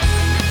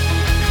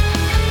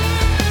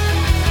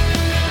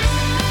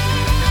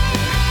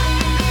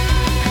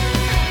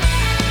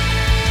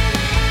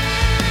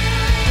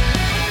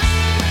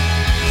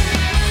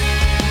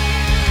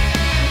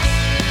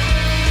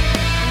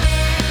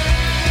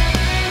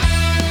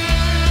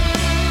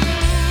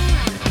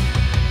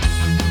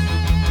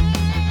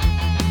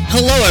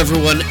Hello,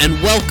 everyone, and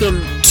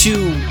welcome to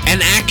an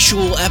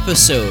actual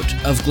episode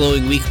of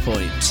Glowing Weak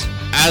Point.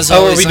 As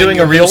always, are we doing I'm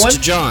your a real host,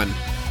 one? John.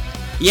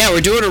 Yeah,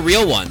 we're doing a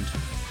real one.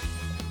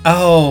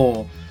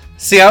 Oh,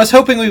 see, I was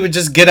hoping we would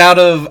just get out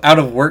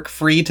of work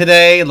free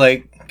today.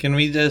 Like, can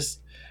we just?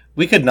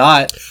 We could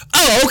not.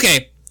 Oh,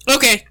 okay.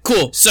 Okay,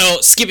 cool.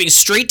 So, skipping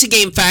straight to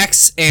game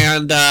facts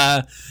and,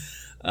 Yeah.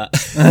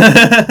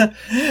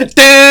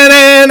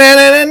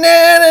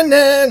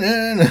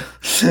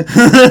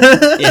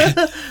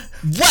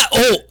 What?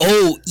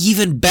 Oh,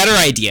 even better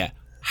idea.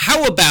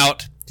 How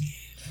about...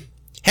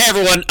 Hey,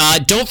 everyone,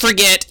 don't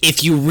forget,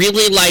 if you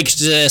really liked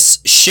this,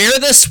 share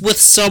this with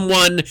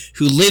someone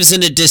who lives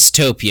in a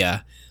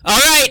dystopia. All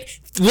right,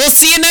 we'll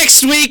see you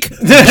next week.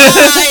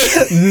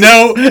 Bye!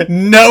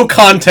 No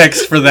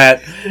context for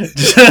that.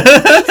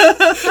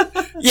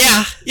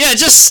 Yeah,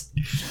 just...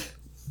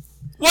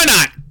 Why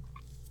not?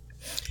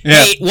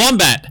 Yeah. Hey,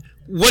 Wombat,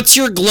 what's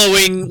your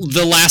glowing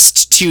the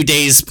last 2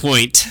 days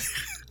point?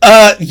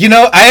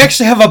 I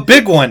actually have a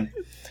big one,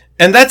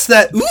 and that's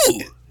that. Ooh!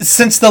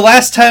 Since the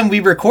last time we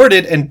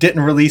recorded and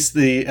didn't release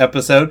the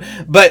episode,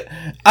 but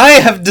I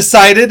have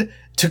decided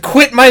to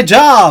quit my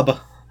job.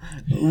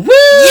 Woo!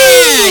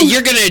 Yeah,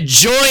 you're gonna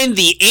join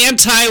the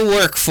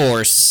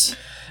anti-workforce.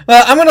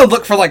 I'm gonna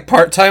look for like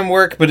part-time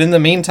work, but in the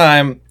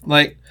meantime,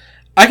 like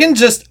I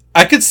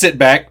could sit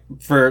back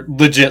for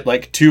legit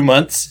like 2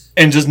 months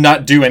and just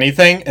not do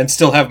anything and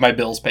still have my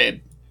bills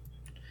paid.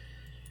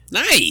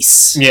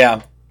 Nice.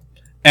 Yeah.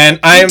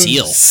 And I'm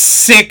deal.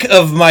 sick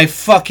of my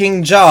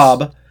fucking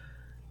job.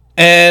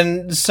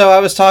 And so I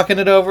was talking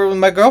it over with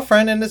my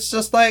girlfriend, and it's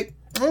just like,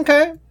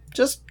 okay,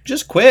 just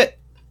quit.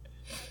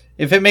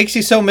 If it makes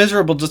you so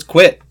miserable, just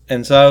quit.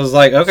 And so I was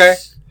like, okay.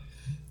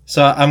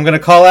 So I'm going to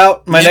call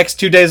out my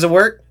next 2 days of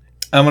work.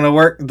 I'm going to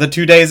work the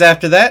 2 days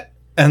after that,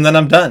 and then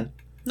I'm done.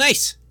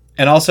 Nice.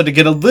 And also to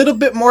get a little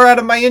bit more out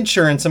of my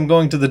insurance, I'm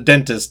going to the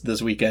dentist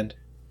this weekend.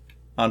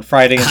 On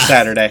Friday and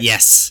Saturday.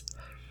 Yes.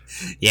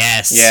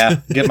 Yeah,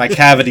 get my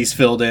cavities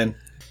filled in.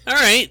 All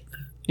right.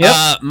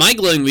 Yep. My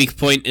glowing weak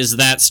point is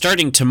that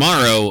starting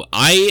tomorrow,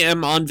 I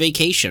am on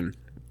vacation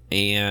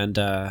and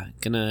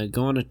gonna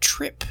go on a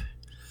trip.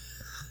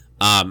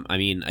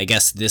 I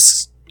guess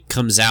this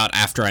comes out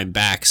after I'm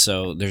back,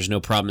 so there's no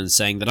problem in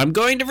saying that I'm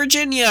going to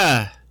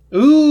Virginia.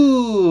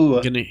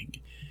 Ooh.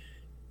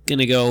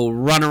 Gonna go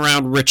run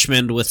around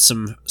Richmond with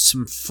some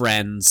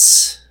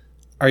friends.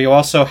 Are you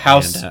also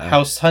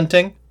house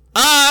hunting?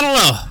 I don't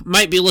know.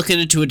 Might be looking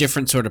into a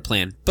different sort of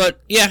plan,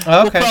 but yeah,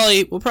 Oh,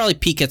 okay. we'll probably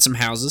peek at some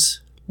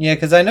houses. Yeah,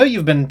 because I know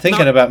you've been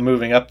thinking about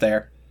moving up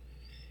there.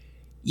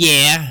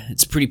 Yeah,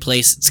 it's a pretty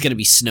place. It's gonna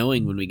be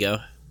snowing when we go.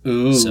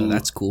 Ooh. So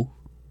that's cool.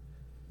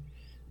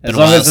 As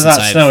long as it's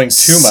not snowing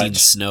too Seen much.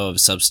 snow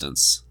of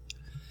substance.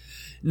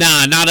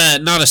 Nah, not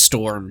a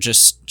storm.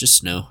 Just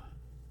snow.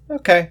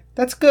 Okay,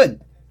 that's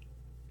good.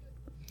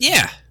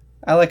 Yeah.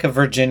 I like a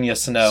Virginia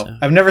snow.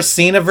 I've never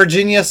seen a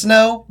Virginia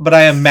snow, but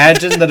I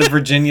imagine that a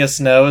Virginia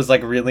snow is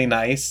like really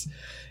nice.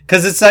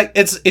 Because it's like,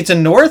 it's a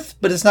north,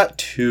 but it's not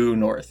too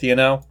north, you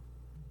know?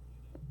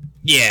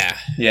 Yeah.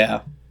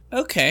 Yeah.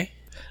 Okay.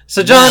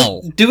 So, John,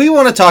 Well- do we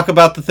want to talk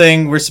about the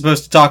thing we're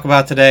supposed to talk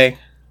about today?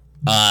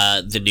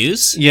 The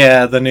news?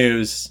 Yeah, the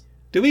news.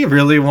 Do we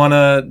really want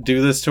to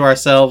do this to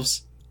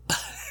ourselves?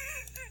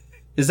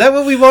 Is that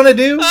what we want to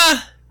do?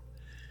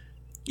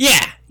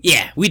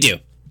 Yeah, we do.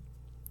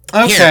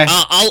 Okay. Here,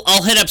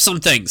 I'll hit up some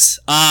things.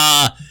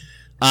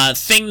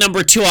 Thing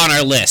number 2 on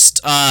our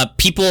list.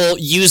 People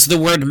use the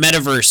word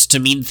metaverse to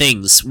mean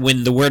things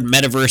when the word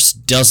metaverse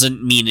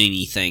doesn't mean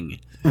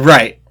anything.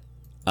 Right.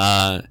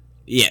 Yeah,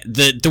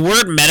 the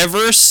word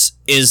metaverse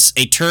is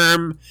a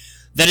term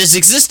that has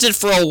existed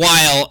for a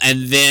while,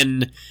 and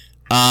then,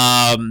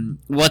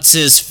 what's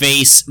his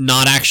face,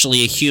 not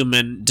actually a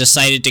human,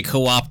 decided to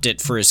co-opt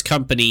it for his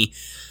company,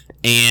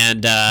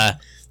 and,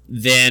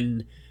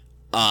 then,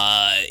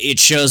 it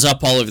shows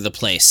up all over the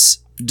place,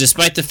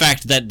 despite the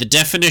fact that the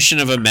definition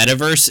of a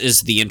metaverse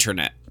is the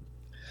internet.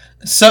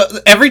 So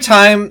every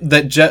time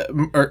that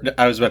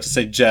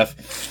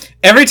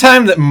every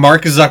time that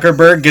Mark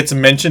Zuckerberg gets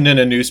mentioned in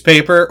a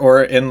newspaper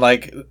or in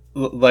like a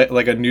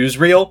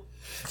newsreel,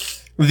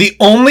 the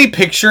only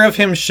picture of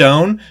him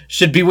shown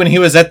should be when he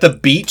was at the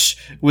beach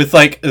with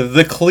like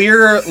the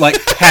clear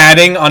like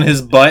padding on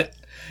his butt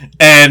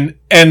and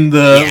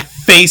the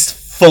face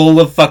full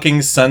of fucking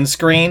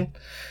sunscreen.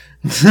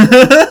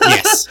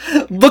 Yes.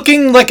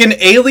 Looking like an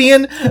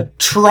alien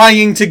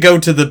trying to go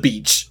to the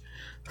beach.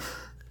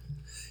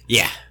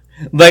 Yeah.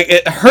 Like,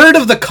 it heard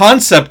of the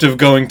concept of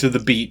going to the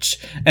beach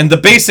and the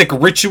basic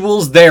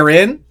rituals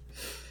therein,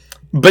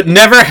 but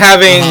never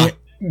having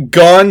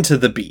gone to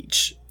the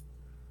beach.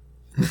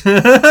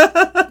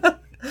 But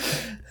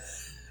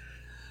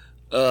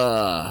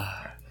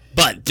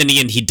then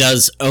again, he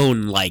does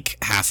own like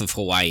half of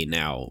Hawaii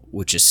now,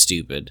 which is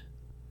stupid.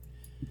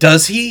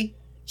 Does he?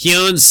 He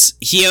owns,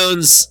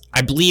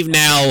 I believe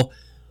now,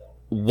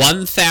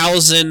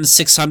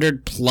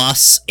 1,600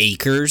 plus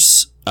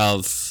acres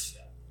of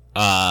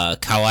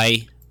Kauai.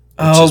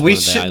 Oh, is we one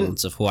of the shouldn't.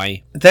 islands of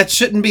Hawaii. That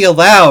shouldn't be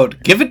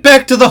allowed. Give it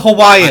back to the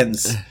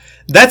Hawaiians.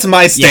 That's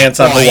my stance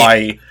on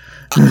Hawaii.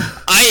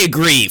 I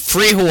agree.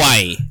 Free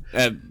Hawaii.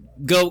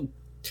 Go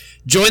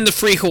join the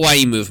Free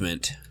Hawaii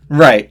movement.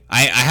 Right.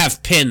 I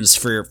have pins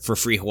for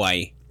Free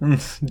Hawaii.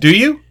 Do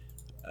you?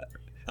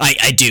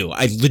 I do.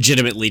 I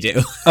legitimately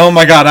do. Oh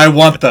my god, I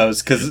want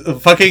those, because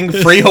fucking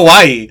Free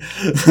Hawaii.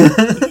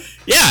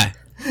 Yeah.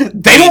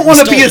 They don't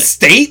want to be a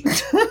state?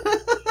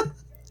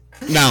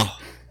 No.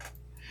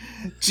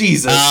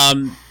 Jesus.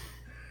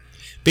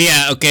 But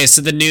yeah, okay,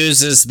 so the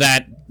news is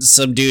that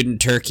some dude in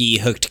Turkey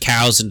hooked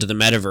cows into the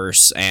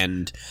metaverse,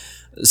 and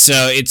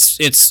so it's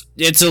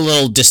a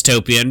little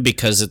dystopian,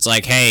 because it's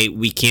like, hey,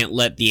 we can't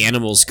let the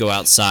animals go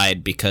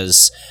outside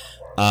because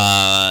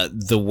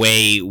the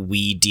way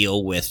we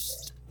deal with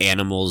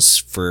animals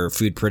for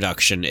food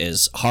production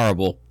is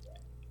horrible.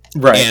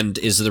 Right. And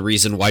is the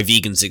reason why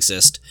vegans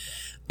exist.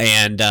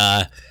 And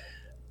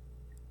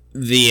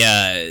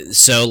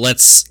so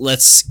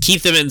let's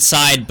keep them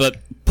inside, but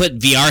put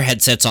VR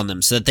headsets on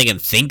them so that they can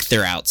think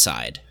they're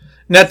outside.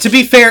 Now, to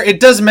be fair,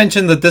 it does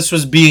mention that this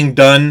was being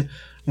done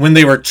when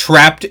they were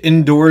trapped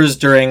indoors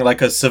during,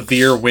 like, a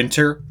severe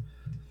winter.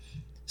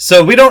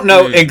 So we don't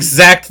know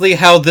exactly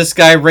how this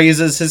guy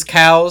raises his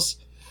cows,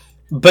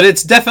 but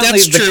it's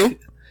definitely true.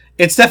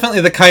 It's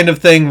definitely the kind of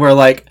thing where,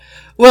 like,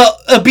 well,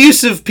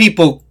 abusive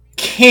people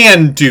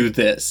can do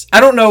this.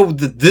 I don't know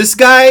that this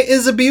guy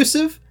is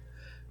abusive,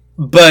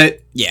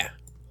 but yeah,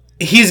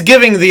 he's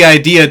giving the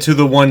idea to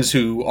the ones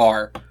who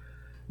are.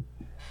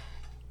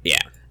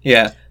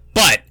 Yeah.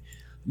 But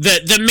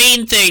the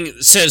main thing,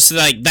 so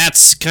like,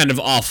 that's kind of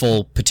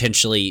awful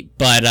potentially,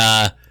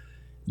 but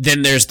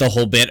then there's the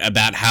whole bit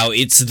about how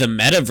it's the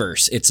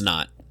metaverse. It's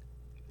not.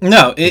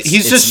 No,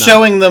 he's just not.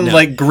 showing them,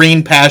 like,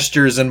 green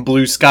pastures and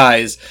blue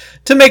skies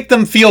to make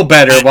them feel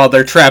better while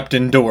they're trapped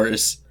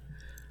indoors.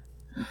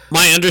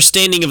 My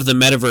understanding of the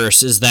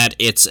metaverse is that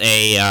it's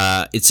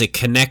a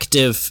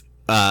connective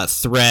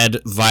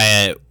thread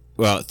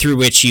through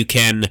which you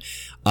can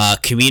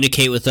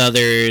communicate with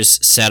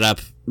others, set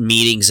up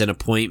meetings and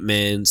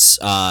appointments,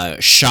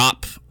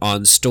 shop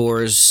on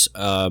stores,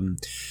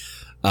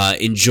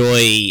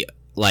 enjoy,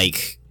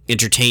 like,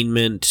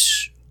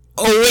 entertainment.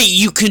 Oh wait,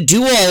 you can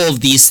do all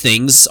of these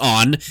things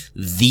on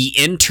the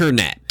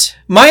internet.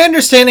 My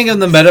understanding of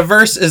the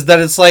metaverse is that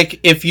it's like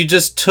if you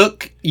just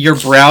took your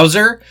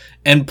browser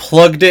and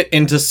plugged it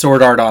into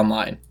Sword Art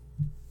Online.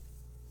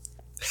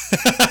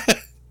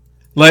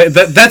 Like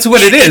that's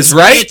what it is,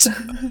 right?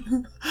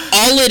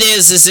 All it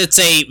is it's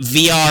a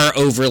VR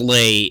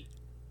overlay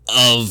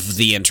of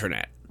the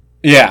internet.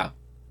 Yeah.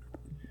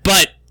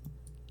 But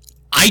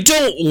I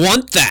don't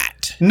want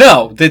that.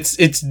 No, it's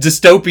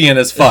dystopian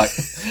as fuck.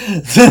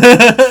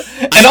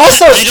 And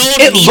also,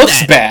 it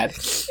looks bad.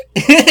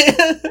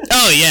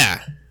 Oh,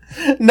 yeah.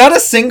 Not a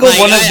single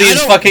one of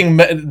these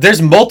fucking...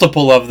 There's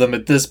multiple of them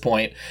at this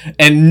point,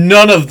 and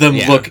none of them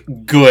look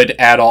good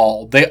at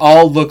all. They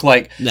all look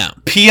like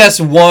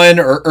PS1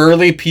 or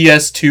early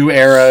PS2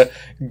 era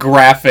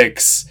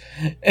graphics.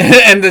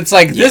 And it's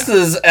like, this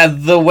is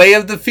the way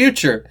of the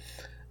future.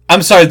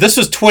 I'm sorry, this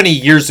was 20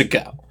 years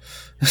ago.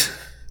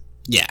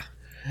 Yeah.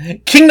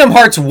 Kingdom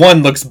Hearts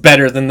 1 looks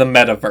better than the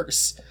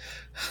metaverse.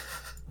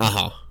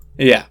 Uh-huh.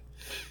 Yeah.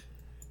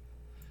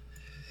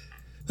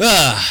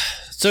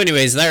 So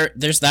anyways,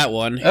 there's that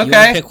one. Okay. You want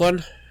to pick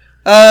one?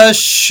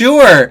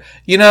 Sure.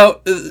 You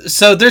know,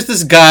 so there's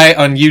this guy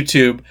on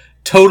YouTube,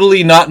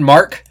 Totally Not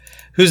Mark,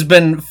 who's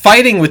been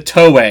fighting with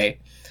Toei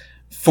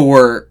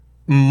for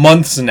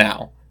months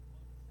now.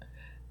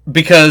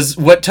 Because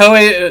what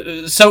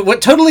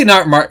Totally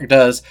Not Mark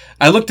does,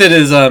 I looked at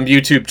his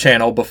YouTube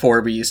channel before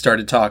we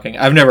started talking.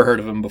 I've never heard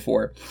of him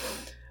before.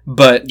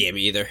 But yeah,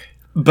 me either.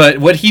 But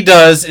what he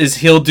does is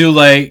he'll do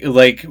like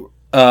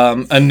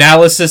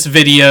analysis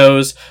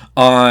videos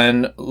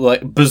on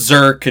like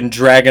Berserk and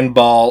Dragon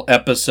Ball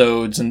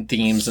episodes and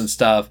themes and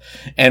stuff.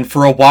 And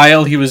for a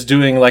while he was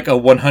doing like a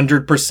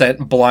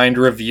 100% blind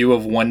review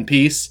of One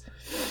Piece.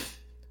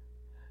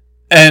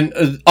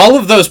 And all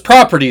of those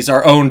properties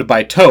are owned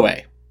by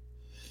Toei.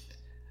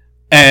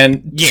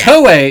 And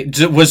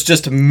Toei was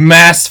just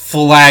mass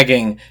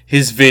flagging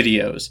his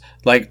videos.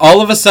 Like,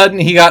 all of a sudden,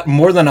 he got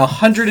more than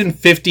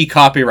 150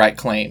 copyright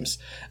claims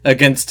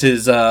against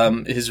his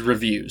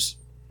reviews.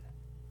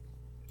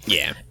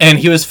 Yeah. And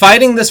he was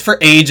fighting this for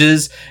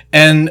ages,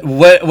 and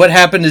what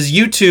happened is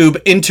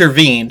YouTube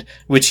intervened,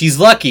 which he's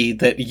lucky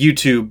that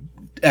YouTube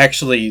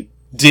actually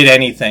did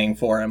anything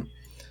for him.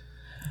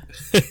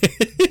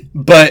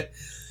 But...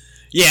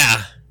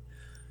 yeah.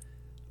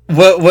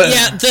 What?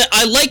 Yeah,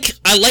 I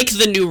like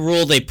the new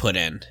rule they put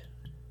in.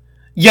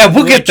 Yeah,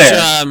 we'll get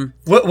there.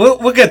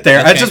 We'll get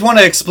there. Okay. I just want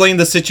to explain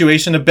the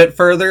situation a bit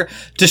further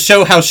to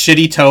show how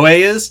shitty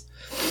Toei is.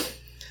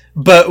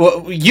 But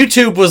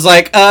YouTube was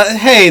like,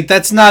 hey,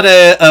 that's not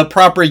a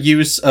proper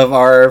use of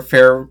our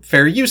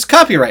fair use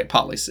copyright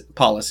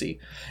policy.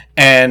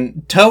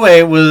 And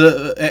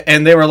Toei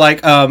and they were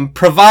like,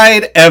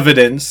 provide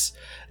evidence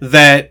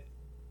that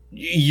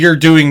you're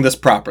doing this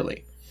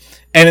properly.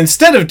 And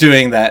instead of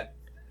doing that,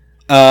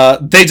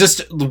 they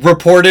just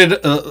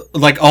reported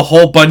like a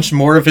whole bunch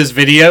more of his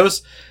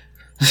videos.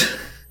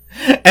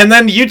 And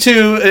then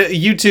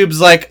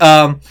YouTube's like,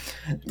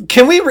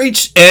 can we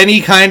reach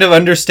any kind of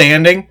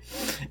understanding?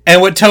 And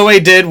what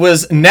Toei did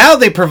was, now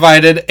they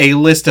provided a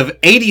list of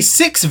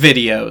 86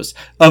 videos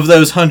of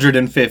those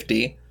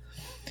 150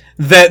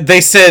 that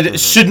they said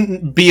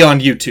shouldn't be on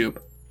YouTube.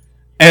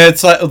 And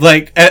it's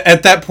like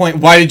at that point,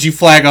 why did you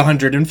flag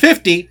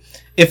 150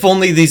 if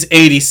only these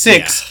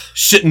 86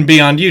 shouldn't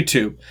be on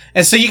YouTube?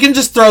 And so you can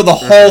just throw the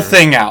whole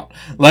thing out.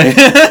 Like,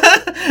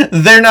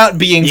 they're not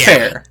being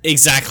fair.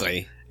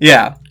 Exactly.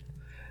 Yeah.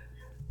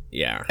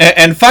 Yeah.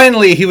 And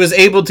finally, he was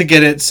able to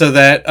get it so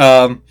that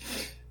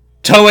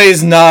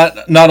Toei's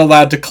not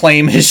allowed to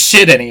claim his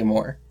shit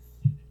anymore.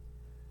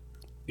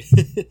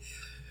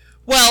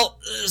 Well,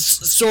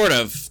 sort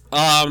of.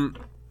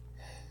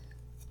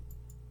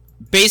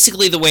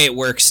 Basically, the way it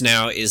works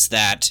now is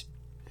that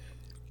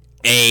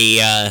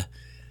because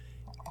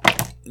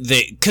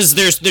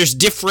there's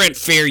different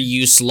fair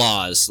use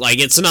laws. Like,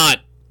 it's not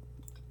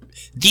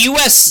the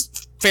U.S.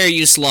 fair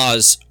use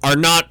laws are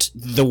not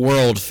the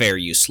world fair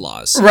use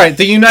laws. Right,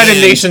 the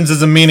United Nations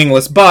is a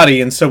meaningless body,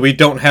 and so we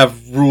don't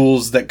have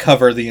rules that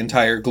cover the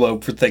entire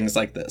globe for things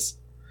like this.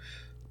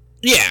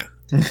 Yeah.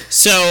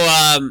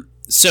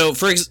 So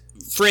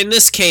for in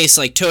this case,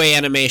 like, Toei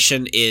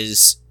Animation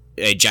is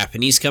a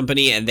Japanese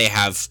company, and they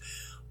have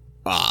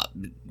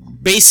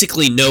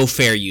basically no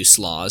fair use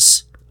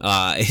laws.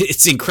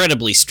 It's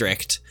incredibly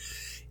strict,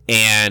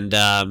 and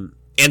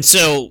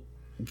so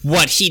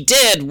what he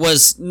did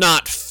was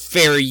not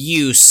fair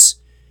use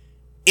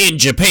in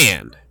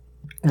Japan.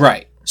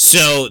 Right.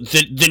 So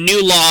the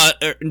new law,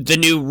 the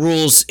new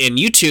rules in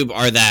YouTube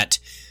are that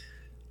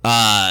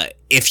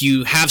if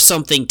you have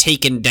something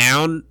taken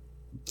down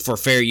for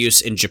fair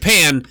use in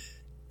Japan,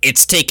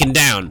 it's taken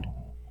down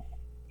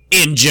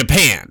in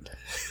Japan.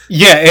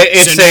 Yeah,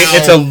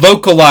 it's a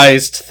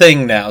localized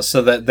thing now,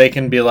 so that they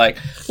can be like,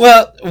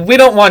 well, we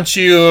don't want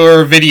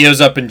your videos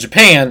up in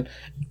Japan,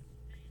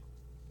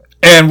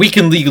 and we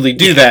can legally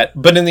do that,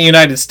 but in the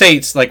United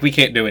States, like, we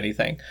can't do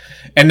anything.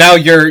 And now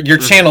your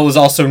channel is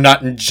also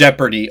not in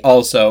jeopardy,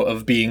 also,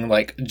 of being,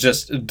 like,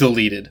 just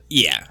deleted.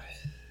 Yeah.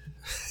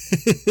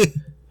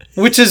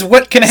 Which is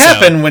what can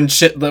happen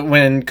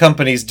when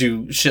companies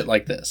do shit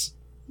like this.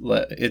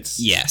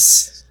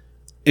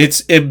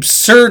 It's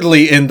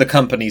absurdly in the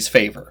company's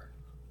favor.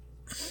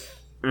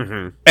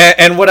 Mm-hmm.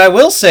 And what I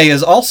will say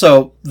is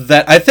also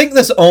that I think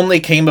this only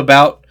came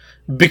about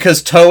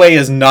because Toei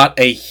is not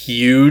a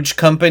huge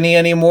company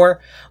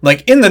anymore.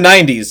 Like, in the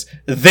 90s,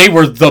 they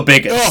were the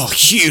biggest. Oh,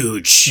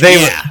 huge.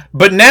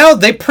 But now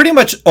they pretty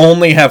much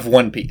only have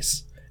One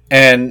Piece.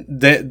 And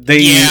they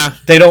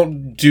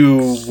don't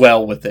do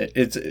well with it.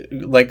 It's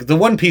like, the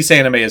One Piece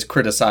anime is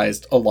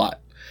criticized a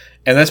lot.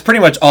 And that's pretty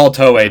much all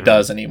Toei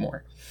does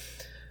anymore.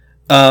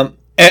 And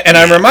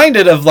I'm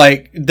reminded of,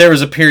 like, there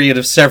was a period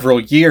of several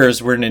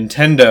years where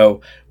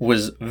Nintendo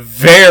was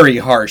very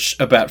harsh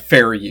about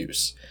fair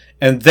use.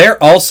 And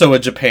they're also a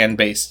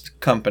Japan-based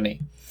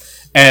company.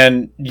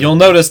 And you'll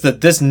notice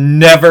that this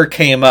never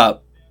came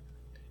up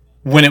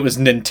when it was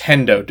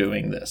Nintendo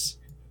doing this.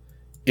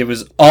 It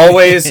was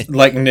always,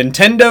 like,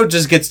 Nintendo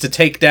just gets to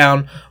take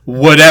down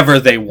whatever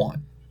they want.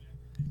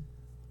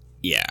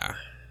 Yeah.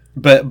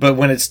 But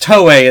when it's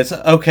Toei, it's,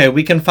 okay,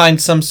 we can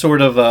find some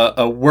sort of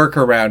a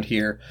workaround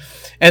here.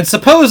 And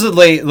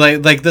supposedly,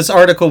 like this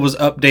article was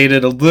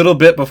updated a little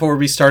bit before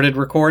we started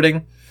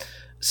recording.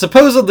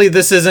 Supposedly,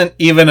 this isn't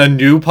even a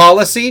new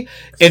policy.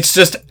 It's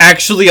just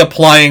actually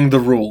applying the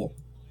rule.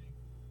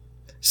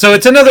 So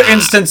it's another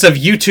instance of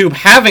YouTube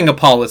having a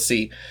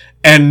policy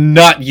and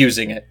not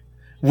using it.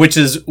 Which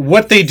is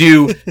what they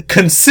do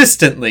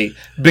consistently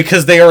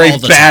because they are a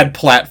bad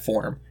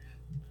platform.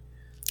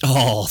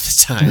 All the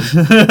time.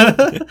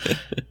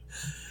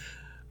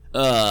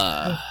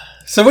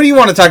 So what do you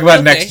want to talk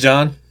about next,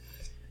 John?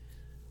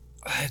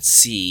 Let's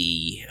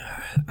see.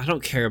 I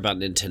don't care about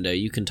Nintendo.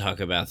 You can talk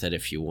about that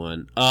if you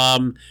want.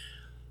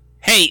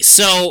 Hey,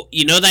 so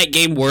you know that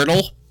game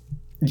Wordle?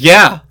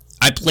 Yeah.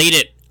 I played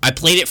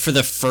it for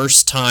the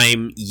first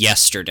time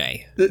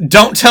yesterday.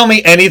 Don't tell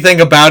me anything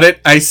about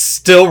it. I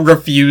still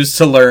refuse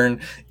to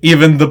learn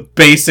even the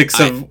basics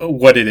of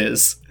what it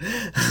is.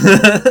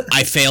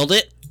 I failed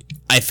it.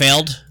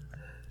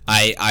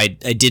 I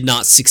did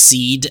not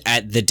succeed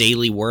at the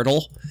daily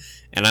Wordle.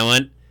 And I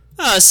went,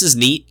 oh, this is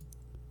neat.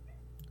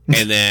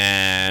 And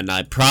then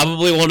I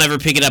probably won't ever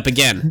pick it up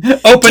again.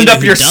 Opened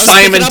up your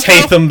Simon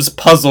Tatham's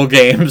puzzle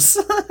games.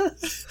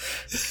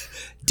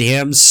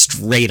 Damn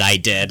straight I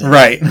did.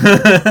 Right.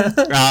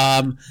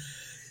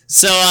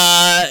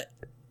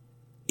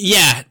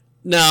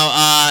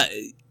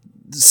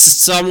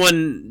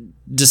 Someone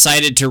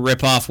decided to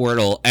rip off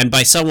Wordle, and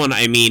by someone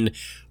I mean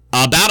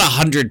about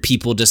 100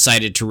 people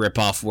decided to rip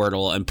off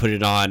Wordle and put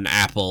it on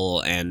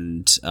Apple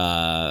and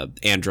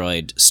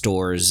Android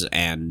stores,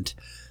 and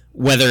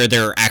whether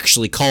they're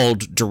actually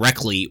called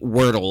directly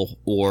Wordle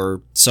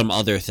or some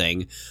other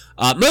thing.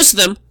 Most of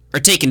them are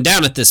taken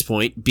down at this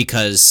point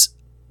because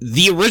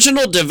the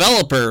original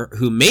developer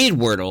who made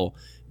Wordle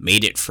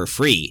made it for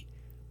free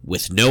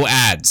with no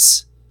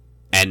ads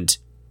and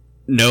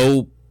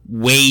no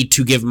way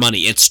to give money.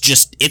 It's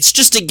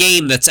just a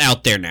game that's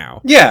out there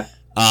now. Yeah.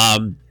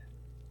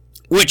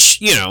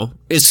 Which,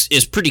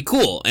 is pretty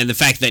cool. And the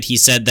fact that he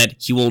said that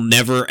he will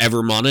never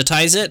ever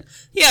monetize it,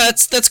 yeah,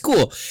 that's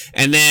cool.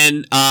 And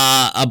then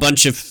a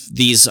bunch of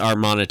these are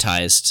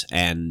monetized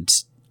and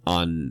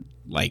on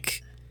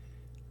like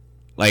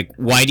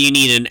why do you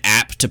need an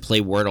app to play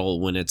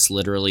Wordle when it's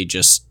literally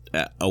just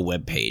a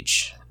web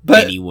page?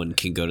 But anyone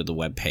can go to the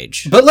web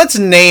page. But let's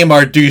name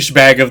our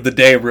douchebag of the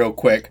day real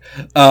quick.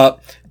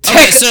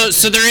 Okay,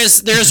 so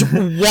there's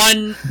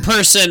one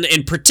person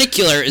in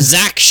particular,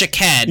 Zach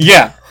Shaked.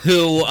 Yeah.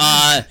 Who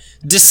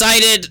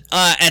decided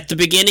at the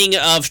beginning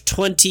of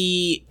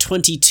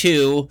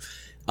 2022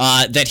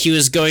 that he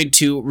was going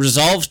to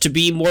resolve to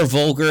be more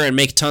vulgar and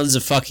make tons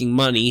of fucking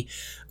money,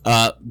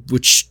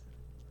 which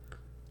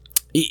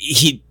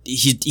he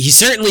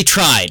certainly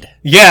tried.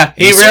 Yeah,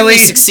 he really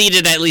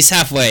succeeded at least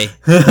halfway. He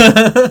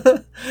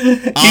threw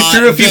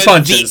a few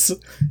punches.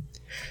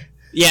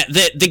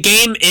 The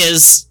game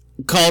is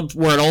called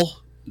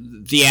Wordle,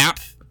 the app.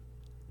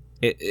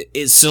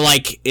 It's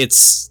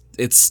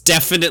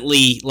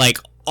definitely like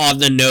on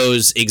the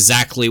nose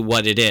exactly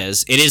what it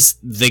is. It is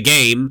the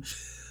game,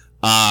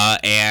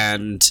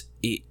 and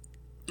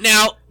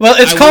now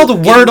it's called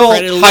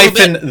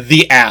Wordle -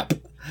 the app.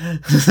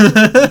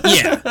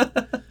 Yeah.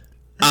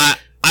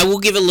 I will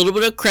give a little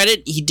bit of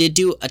credit. He did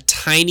do a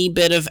tiny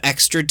bit of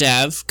extra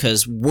dev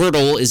because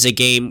Wordle is a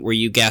game where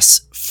you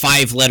guess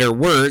 5-letter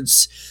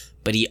words,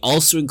 but he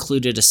also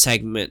included a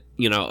segment,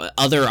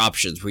 other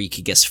options where you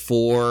could guess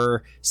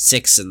 4,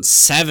 6, and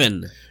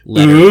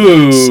 7-letter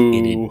words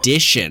in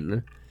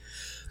addition.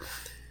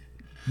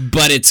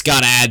 But it's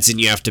got ads and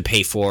you have to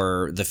pay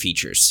for the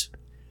features.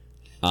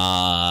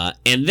 And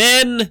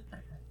then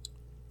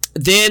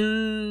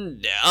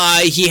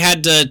he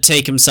had to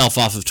take himself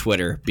off of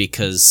Twitter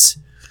because,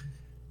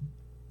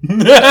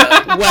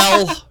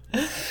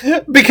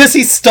 because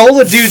he stole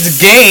a dude's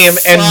game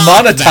and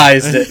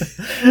monetized it.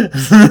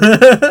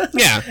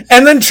 Yeah.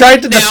 And then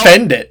tried to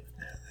defend it.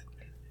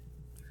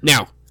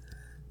 Now,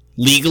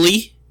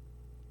 legally,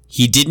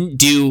 he didn't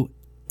do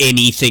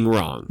anything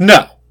wrong.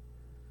 No.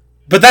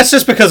 But that's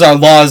just because our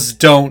laws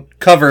don't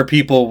cover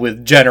people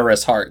with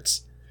generous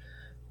hearts.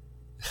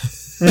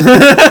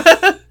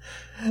 That's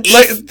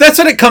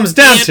what it comes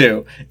down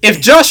to.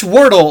 If Josh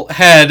Wordle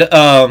had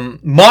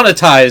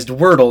monetized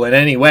Wordle in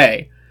any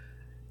way,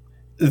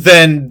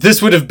 then this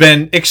would have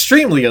been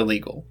extremely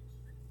illegal.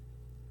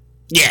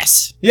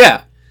 Yes.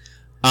 Yeah.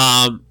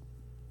 Well,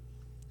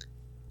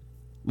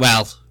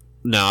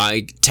 no,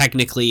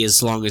 technically,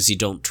 as long as you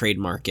don't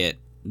trademark it,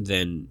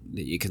 then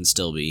you can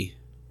still be.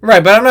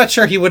 Right, but I'm not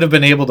sure he would have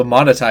been able to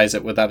monetize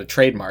it without a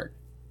trademark.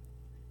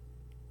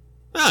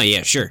 Oh,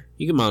 yeah, sure.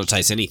 You can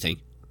monetize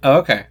anything. Oh,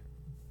 okay.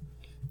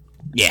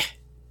 Yeah.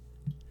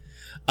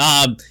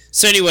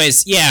 So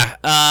anyways, yeah,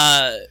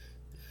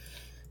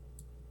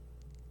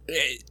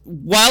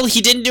 while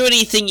he didn't do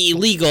anything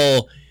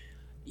illegal,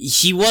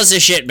 he was a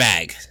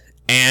shitbag.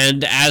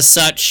 And as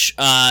such,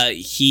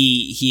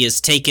 he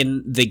has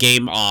taken the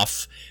game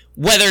off,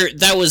 whether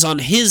that was on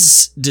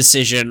his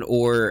decision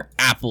or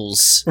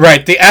Apple's.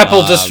 Right, the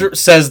Apple just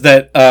says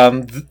that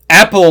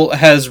Apple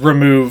has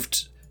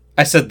removed...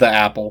 I said the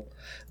Apple.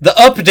 The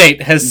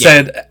update has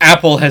said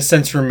Apple has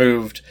since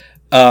removed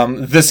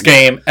this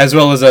game, as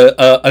well as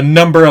a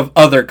number of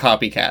other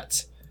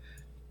copycats.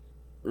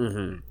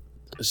 Mm-hmm.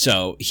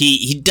 So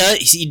he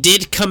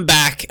did come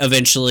back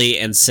eventually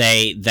and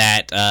say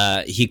that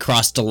he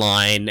crossed a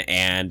line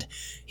and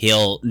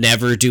he'll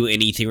never do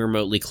anything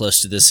remotely close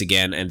to this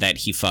again, and that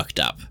he fucked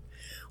up,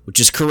 which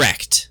is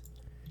correct.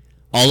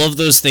 All of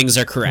those things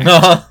are correct.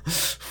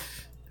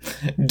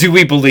 Do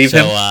we believe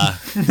him?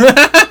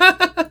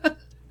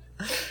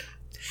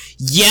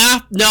 Yeah,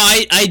 no,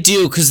 I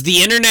do, because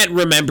the internet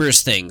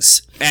remembers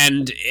things,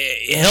 and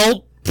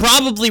he'll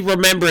probably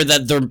remember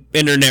that the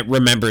internet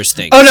remembers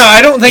things. Oh, no,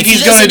 I don't think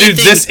he's going to do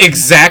this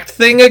exact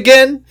thing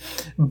again,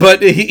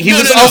 but he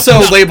was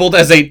also labeled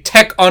as a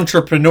tech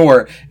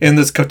entrepreneur in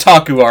this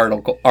Kotaku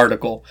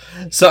article,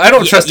 so I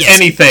don't trust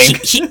anything.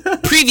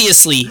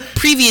 Previously,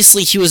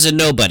 he was a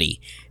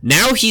nobody.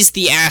 Now he's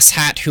the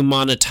asshat who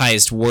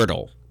monetized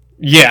Wordle.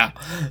 Yeah.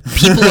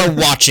 People are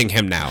watching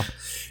him now.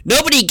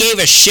 Nobody gave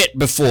a shit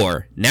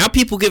before. Now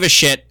people give a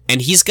shit,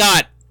 and he's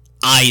got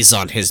eyes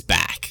on his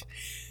back.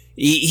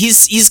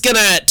 He's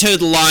gonna toe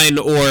the line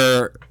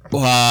or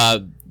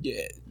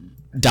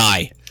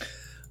die.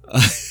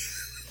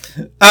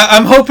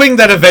 I'm hoping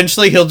that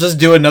eventually he'll just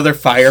do another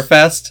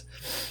Firefest.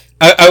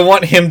 I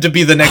want him to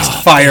be the next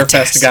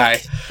Firefest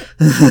guy.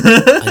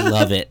 I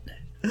love it.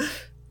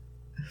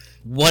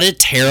 What a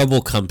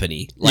terrible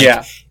company.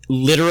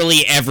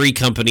 Literally every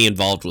company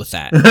involved with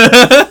that.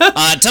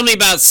 Tell me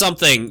about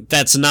something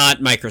that's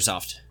not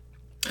Microsoft.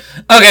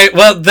 Okay,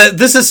 well,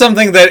 this is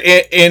something that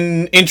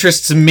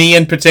interests me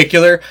in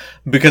particular,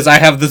 because I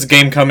have this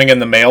game coming in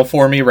the mail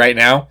for me right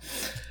now.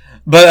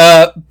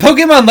 But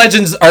Pokemon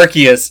Legends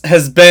Arceus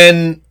has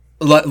been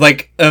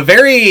like a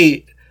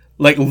very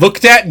like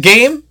looked at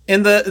game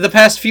in the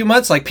past few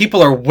months. Like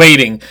people are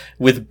waiting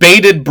with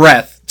bated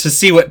breath to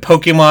see what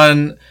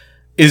Pokemon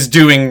is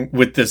doing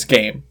with this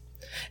game.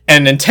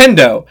 And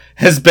Nintendo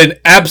has been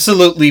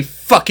absolutely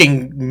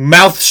fucking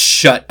mouth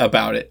shut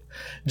about it.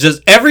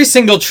 Just every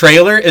single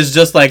trailer is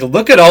just like,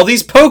 look at all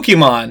these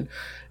Pokemon.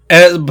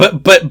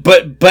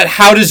 But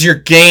how does your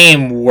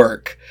game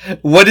work?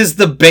 What is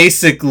the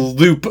basic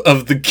loop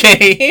of the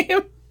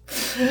game?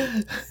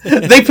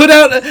 They put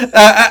out,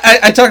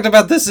 I talked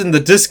about this in the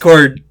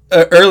Discord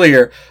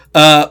earlier.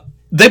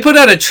 They put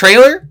out a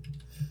trailer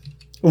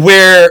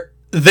where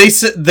they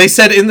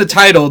said in the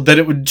title that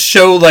it would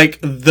show like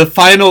the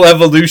final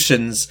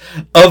evolutions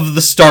of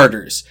the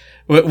starters,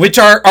 which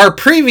are our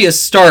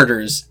previous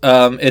starters.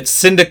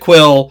 It's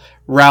Cyndaquil,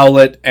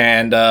 Rowlet,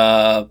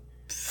 and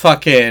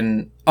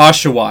fucking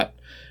Oshawott,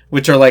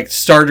 which are like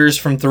starters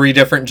from 3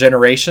 different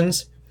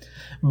generations.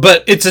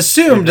 But it's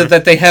assumed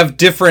that they have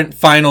different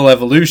final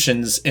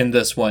evolutions in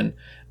this one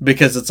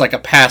because it's like a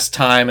past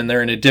time and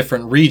they're in a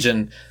different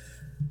region.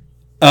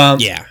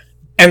 Yeah.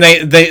 And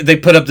they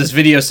put up this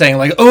video saying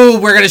like, oh,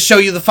 we're going to show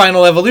you the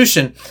final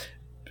evolution.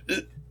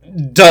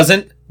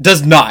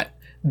 Does not.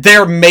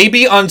 They're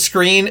maybe on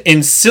screen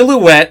in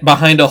silhouette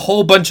behind a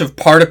whole bunch of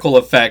particle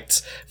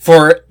effects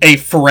for a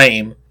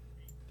frame.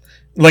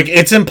 Like,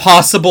 it's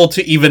impossible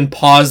to even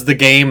pause the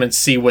game and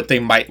see what they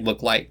might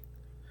look like.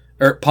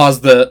 Or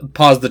pause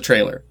the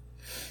trailer.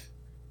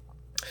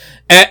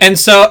 And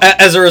so,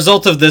 as a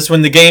result of this,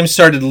 when the game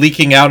started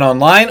leaking out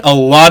online, a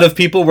lot of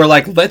people were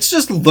like, let's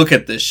just look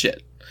at this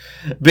shit.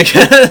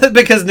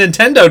 Because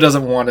Nintendo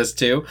doesn't want us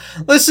to.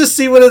 Let's just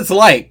see what it's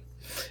like.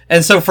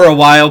 And so for a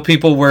while,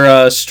 people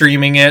were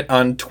streaming it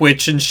on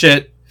Twitch and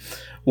shit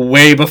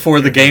way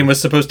before the game was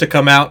supposed to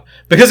come out.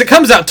 Because it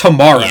comes out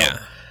tomorrow. Yeah.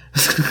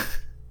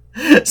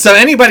 So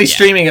anybody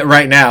streaming it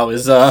right now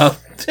is,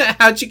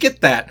 how'd you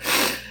get that?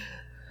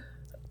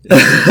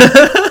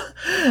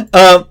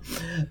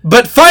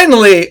 But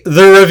finally,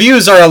 the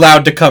reviews are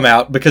allowed to come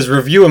out because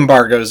review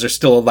embargoes are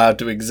still allowed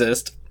to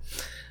exist.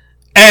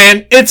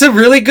 And it's a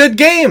really good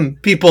game,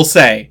 people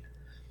say.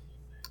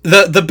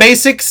 The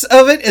basics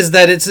of it is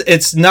that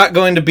it's not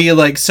going to be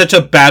like such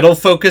a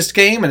battle-focused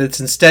game, and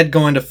it's instead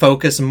going to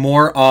focus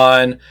more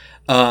on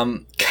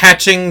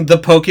catching the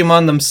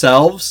Pokemon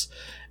themselves,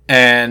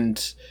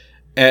 and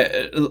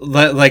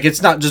like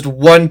it's not just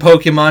one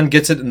Pokemon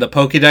gets it in the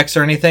Pokédex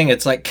or anything.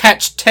 It's like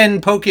catch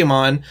 10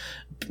 Pokemon,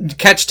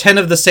 catch 10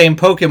 of the same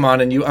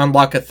Pokemon, and you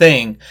unlock a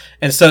thing.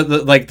 And so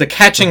the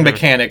catching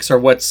mechanics are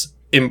what's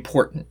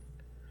important.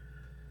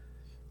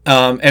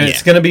 And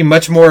it's going to be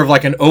much more of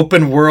like an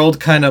open world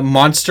kind of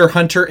Monster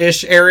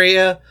Hunter-ish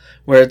area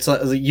where it's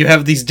like you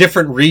have these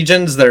different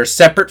regions that are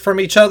separate from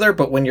each other,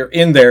 but when you're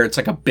in there, it's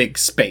like a big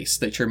space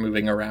that you're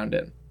moving around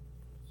in.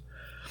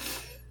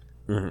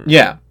 Mm-hmm.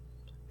 Yeah.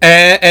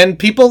 And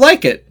people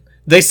like it.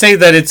 They say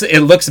that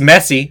it looks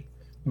messy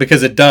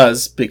because it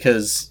does,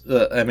 because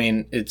I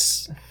mean,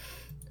 it's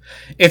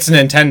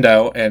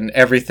Nintendo and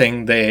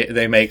everything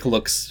they make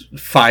looks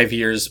 5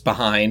 years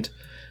behind.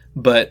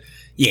 But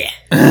yeah.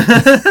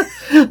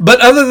 But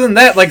other than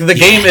that, like the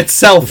game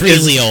itself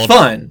really is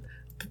fun.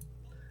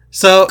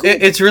 So cool.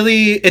 It's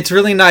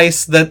really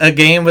nice that a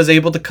game was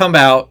able to come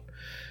out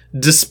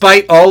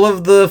despite all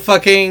of the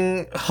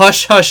fucking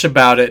hush hush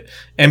about it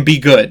and be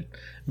good.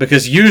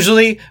 Because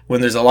usually when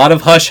there's a lot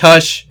of hush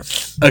hush,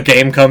 a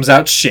game comes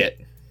out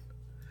shit.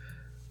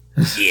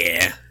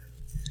 Yeah.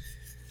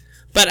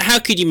 But how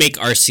could you make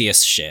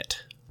Arceus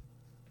shit?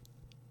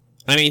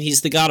 I mean,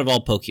 he's the god of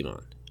all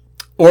Pokemon.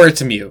 Or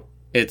it's Mew.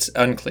 It's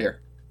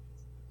unclear.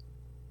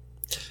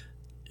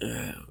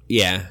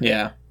 Yeah.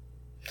 Yeah.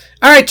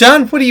 Alright,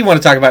 John, what do you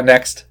want to talk about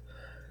next?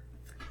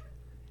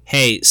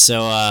 Hey,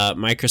 so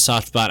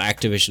Microsoft bought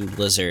Activision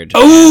Blizzard.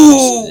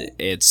 Oh!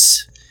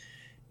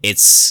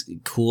 It's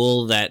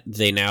cool that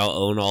they now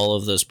own all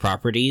of those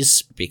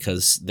properties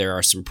because there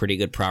are some pretty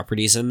good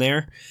properties in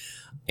there.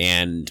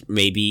 And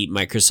maybe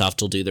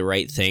Microsoft will do the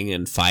right thing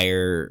and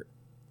fire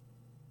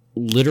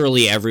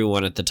literally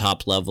everyone at the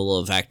top level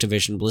of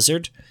Activision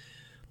Blizzard.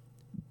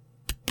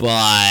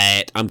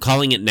 But I'm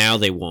calling it now,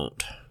 they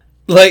won't.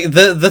 Like,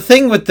 the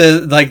thing with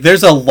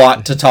there's a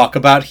lot to talk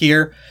about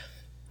here.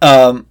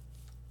 The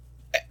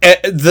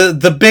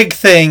big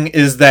thing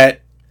is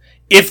that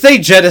if they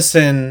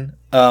jettison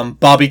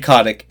Bobby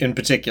Kotick in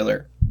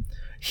particular,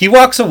 he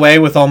walks away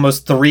with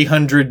almost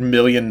 $300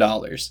 million.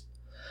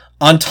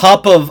 On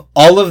top of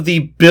all of the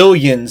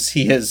billions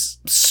he has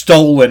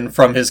stolen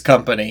from his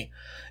company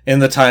in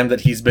the time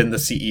that he's been the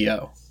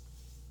CEO.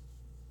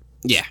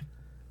 Yeah.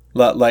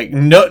 Like,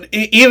 no,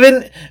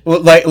 even,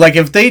 like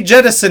if they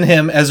jettison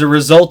him as a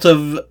result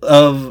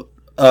of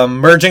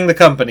merging the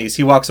companies,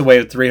 he walks away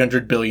with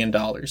 $300 billion.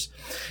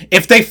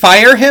 If they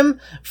fire him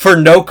for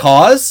no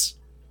cause,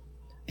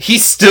 he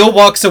still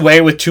walks away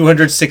with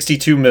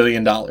 $262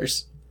 million.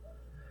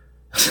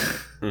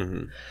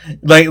 Mm-hmm.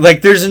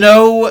 Like there's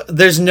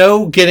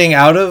no getting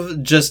out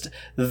of, just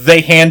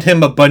they hand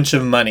him a bunch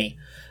of money.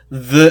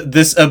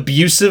 this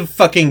abusive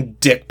fucking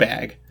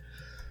dickbag.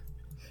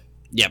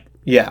 Yep.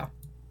 Yeah.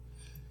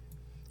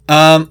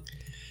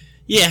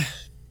 Yeah.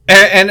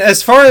 And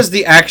as far as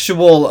the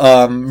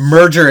actual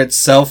merger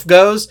itself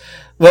goes,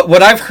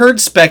 what I've heard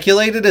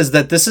speculated is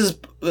that this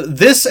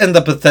and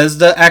the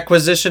Bethesda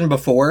acquisition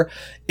before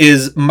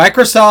is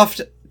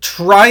Microsoft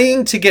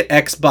trying to get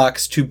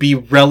Xbox to be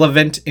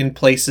relevant in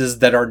places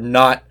that are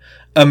not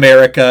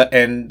America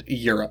and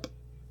Europe.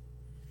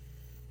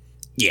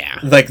 Yeah.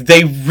 Like,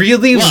 they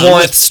really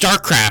want... With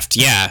StarCraft,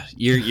 yeah,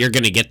 you're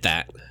gonna get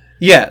that.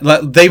 Yeah,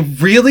 they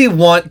really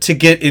want to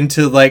get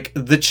into, like,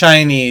 the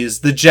Chinese,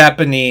 the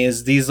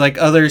Japanese, these, like,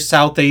 other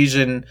South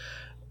Asian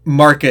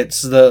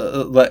markets.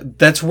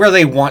 That's where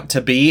they want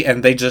to be,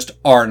 and they just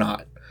are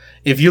not.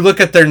 If you look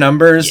at their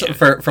numbers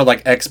for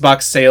like,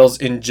 Xbox sales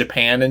in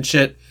Japan and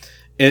shit,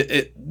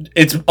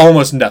 it's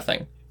almost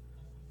nothing.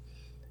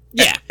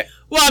 Yeah.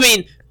 Well, I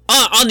mean,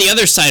 on the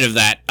other side of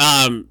that,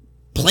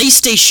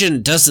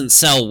 PlayStation doesn't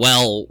sell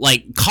well.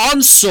 Like,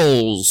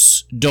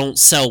 consoles don't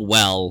sell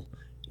well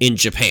in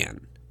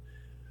Japan.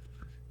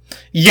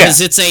 Yeah.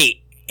 Because it's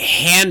a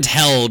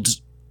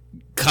handheld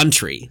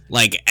country.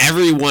 Like,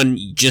 everyone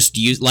just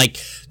like,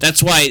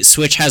 that's why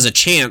Switch has a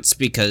chance,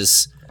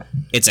 because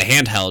it's a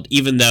handheld,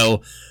 even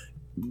though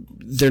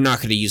they're not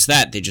going to use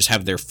that. They just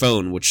have their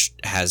phone, which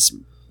has,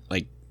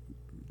 like,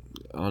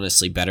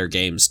 honestly better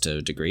games to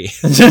a degree.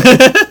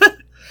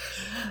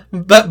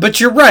 But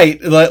you're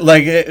right.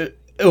 Like,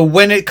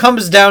 when it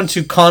comes down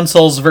to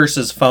consoles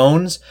versus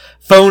phones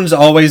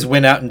always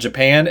win out in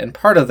Japan, and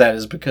part of that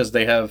is because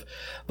they have,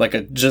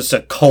 like, just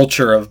a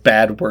culture of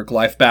bad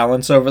work-life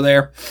balance over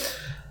there.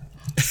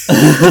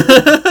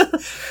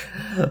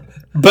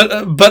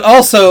 But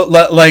also,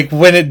 like,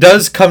 when it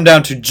does come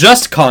down to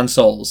just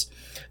consoles,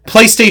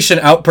 PlayStation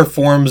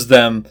outperforms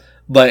them,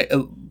 like,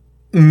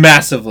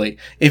 massively.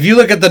 If you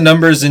look at the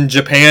numbers in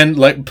Japan,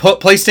 like,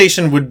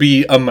 PlayStation would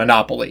be a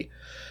monopoly.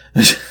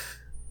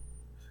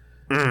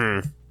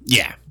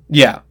 Yeah.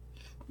 Yeah.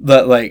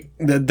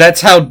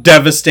 That's how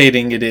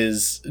devastating it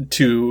is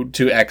to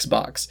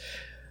Xbox.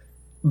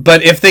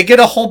 But if they get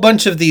a whole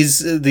bunch of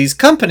these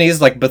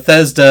companies like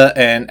Bethesda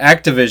and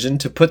Activision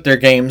to put their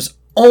games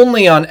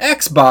only on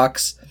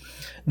Xbox,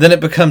 then it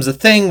becomes a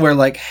thing where,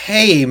 like,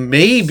 hey,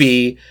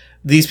 maybe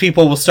these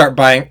people will start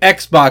buying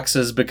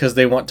Xboxes because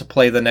they want to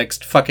play the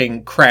next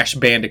fucking Crash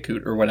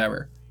Bandicoot or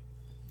whatever.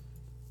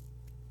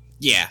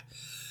 Yeah.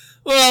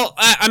 Well,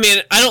 I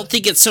mean, I don't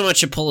think it's so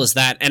much a pull as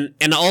that.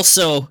 And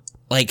also,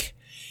 like,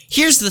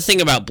 here's the thing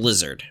about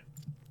Blizzard.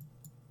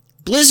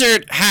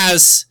 Blizzard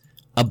has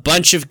a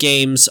bunch of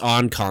games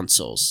on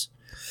consoles.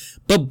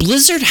 But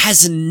Blizzard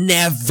has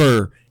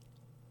never,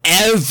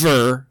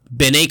 ever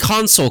been a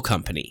console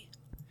company.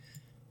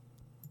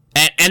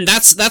 And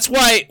that's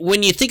why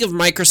when you think of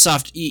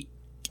Microsoft,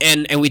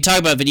 and we talk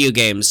about video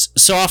games,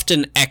 so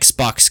often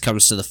Xbox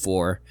comes to the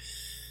fore.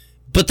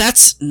 But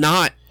that's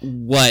not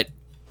what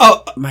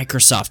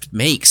Microsoft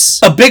makes.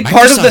 A big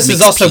part of this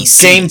is also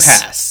PCs. Game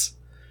Pass.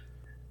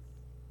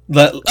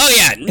 No,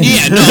 I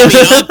mean,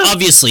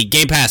 obviously,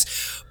 Game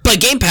Pass. But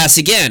Game Pass,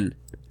 again,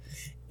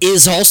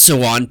 is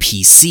also on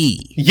PC.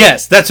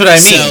 Yes, that's what I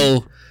mean.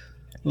 So,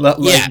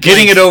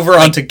 getting it over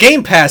onto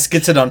Game Pass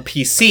gets it on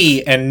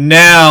PC, and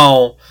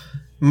now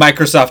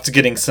Microsoft's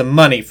getting some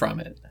money from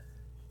it.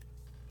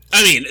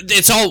 I mean,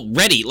 it's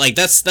already, like,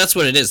 that's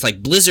what it is.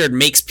 Like, Blizzard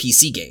makes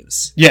PC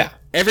games. Yeah.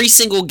 Every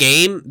single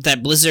game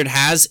that Blizzard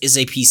has is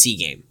a PC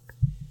game.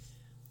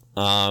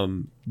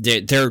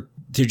 There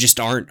just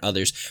aren't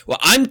others. Well,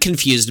 I'm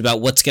confused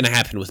about what's going to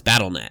happen with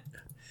Battle.net.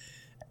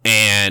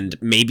 And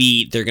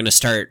maybe they're going to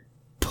start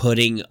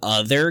putting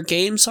other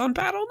games on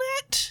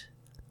Battle.net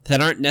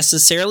that aren't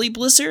necessarily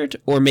Blizzard,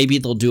 or maybe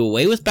they'll do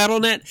away with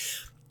Battle.net,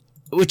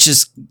 which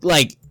is,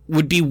 like,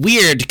 would be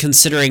weird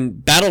considering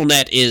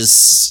Battle.net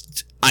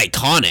is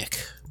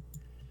iconic.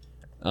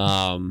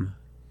 My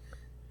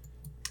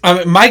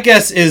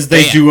guess is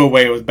they do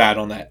away with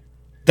Battle.net.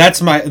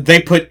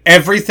 They put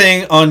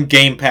everything on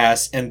Game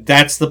Pass, and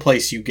that's the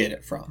place you get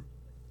it from.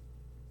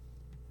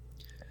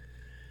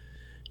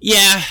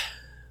 Yeah.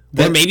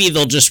 Or maybe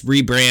they'll just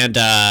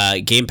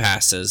rebrand Game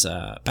Pass as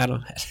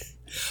Battle.net.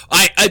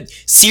 I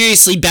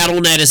seriously,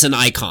 Battle.net is an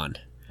icon.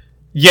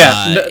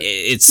 Yeah.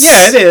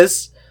 It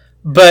is.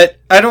 But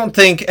I don't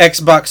think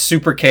Xbox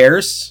super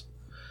cares.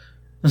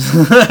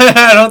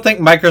 I don't think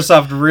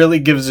Microsoft really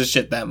gives a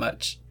shit that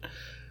much.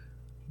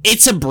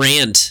 It's a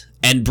brand,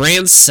 and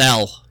brands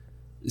sell.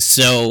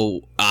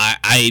 So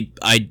I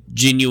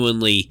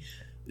genuinely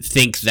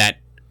think that,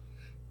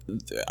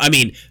 I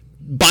mean,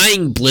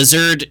 buying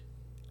Blizzard,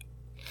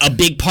 a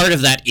big part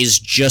of that is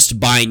just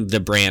buying the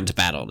brand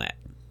Battle.net.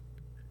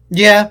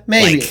 Yeah,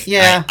 maybe. Like,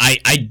 yeah,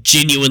 I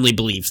genuinely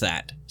believe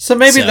that. So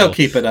maybe they'll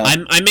keep it up.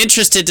 I'm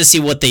interested to see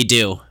what they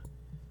do.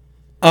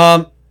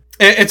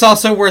 It's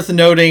also worth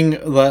noting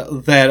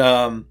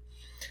that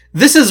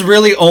this is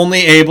really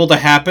only able to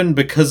happen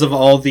because of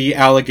all the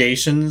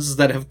allegations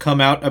that have come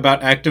out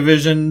about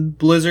Activision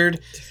Blizzard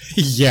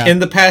in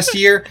the past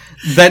year.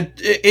 That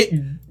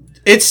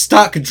its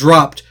stock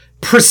dropped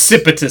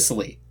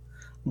precipitously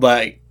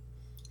Like,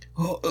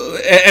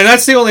 and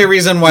that's the only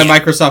reason why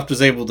Microsoft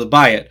was able to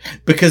buy it.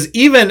 Because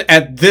even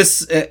at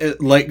this,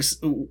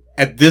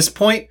 at this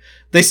point,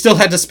 they still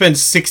had to spend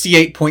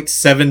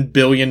 $68.7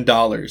 billion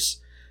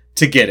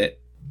to get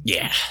it.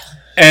 Yeah.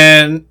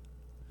 And,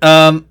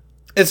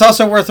 it's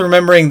also worth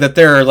remembering that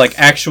there are, like,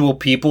 actual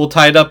people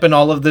tied up in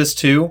all of this,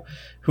 too,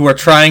 who are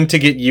trying to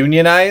get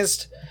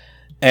unionized.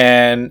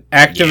 And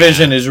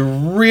Activision is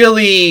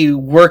really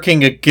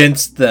working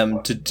against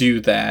them to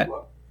do that.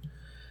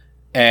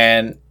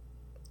 And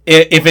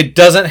if it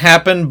doesn't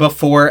happen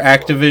before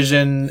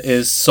Activision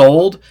is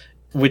sold,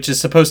 which is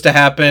supposed to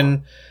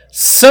happen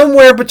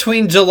somewhere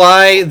between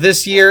July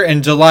this year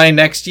and July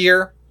next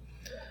year,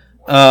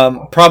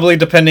 probably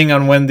depending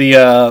on when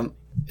the...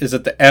 is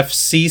it the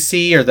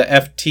FCC or the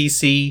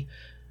FTC?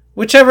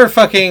 Whichever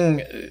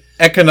fucking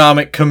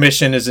economic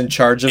commission is in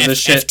charge of this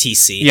shit.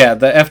 FTC. Yeah,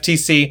 the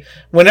FTC.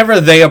 Whenever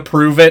they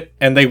approve it,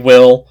 and they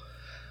will,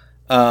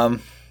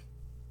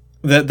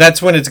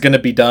 that's when it's going to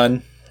be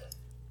done.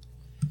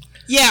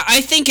 Yeah,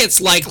 I think it's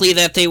likely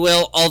that they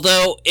will,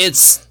 although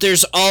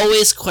there's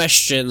always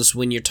questions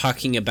when you're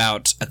talking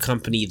about a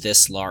company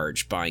this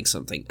large buying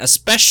something,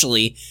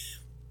 especially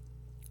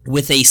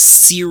with a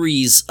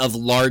series of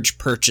large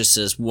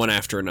purchases one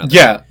after another.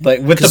 Yeah,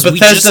 like with the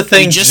Bethesda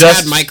thing. We just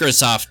had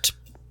Microsoft.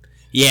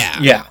 Yeah.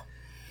 Yeah.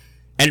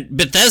 And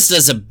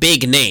Bethesda's a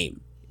big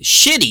name.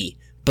 Shitty,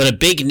 but a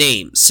big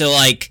name. So,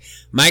 like,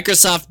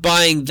 Microsoft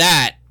buying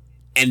that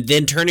and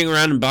then turning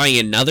around and buying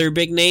another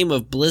big name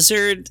of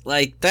Blizzard,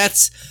 like,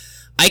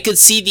 I could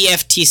see the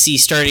FTC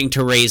starting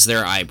to raise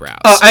their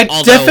eyebrows. I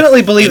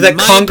definitely believe that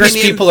Congress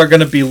people are going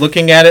to be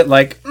looking at it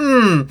like,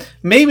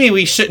 maybe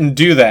we shouldn't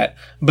do that.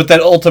 But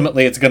that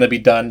ultimately it's going to be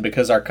done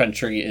because our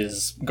country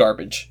is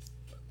garbage.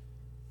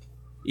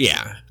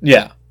 Yeah.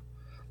 Yeah.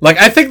 Like,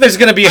 I think there's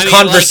going to be a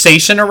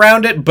conversation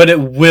around it, but it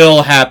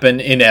will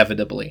happen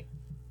inevitably.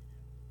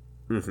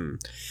 Mm-hmm.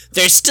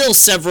 There's still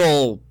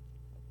several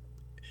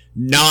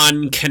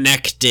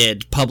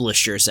non-connected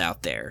publishers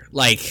out there.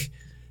 Like,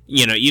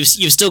 you know, you've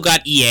still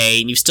got EA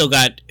and you've still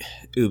got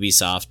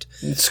Ubisoft,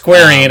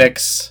 Square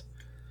Enix.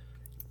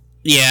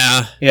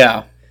 Yeah.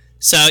 Yeah.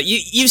 So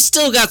you've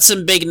still got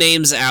some big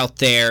names out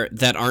there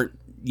that aren't,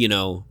 you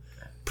know,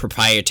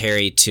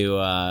 proprietary to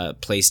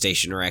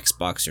PlayStation or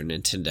Xbox or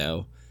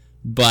Nintendo,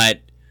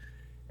 but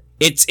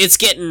it's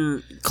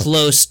getting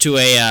close to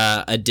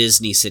a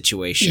Disney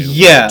situation.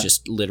 Yeah, where it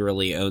just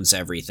literally owns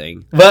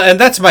everything. Well, and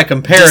that's my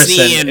comparison.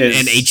 Disney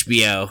and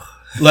HBO.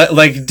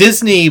 Like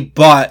Disney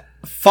bought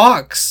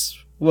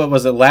Fox. What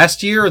was it,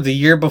 last year or the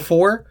year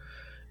before?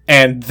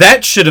 And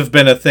that should have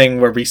been a thing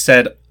where we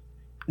said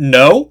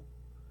no,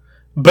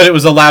 but it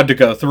was allowed to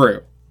go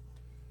through.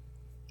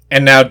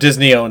 And now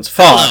Disney owns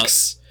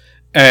Fox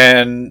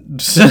and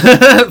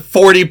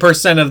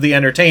 40% of the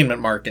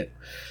entertainment market.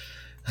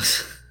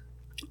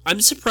 I'm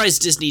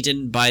surprised Disney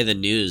didn't buy the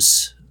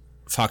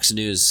Fox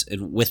News,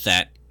 and with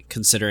that,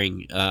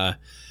 considering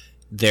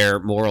their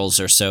morals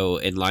are so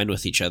in line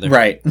with each other.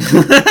 Right.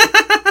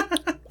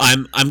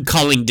 I'm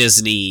calling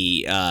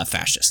Disney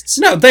fascists.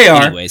 No, they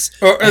are. Anyways,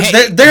 or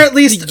they're at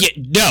least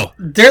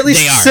they're at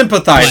least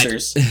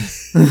sympathizers.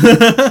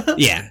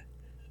 Yeah.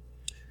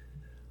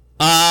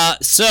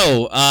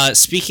 So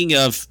speaking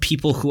of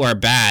people who are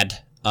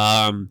bad,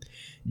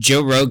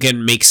 Joe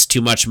Rogan makes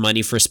too much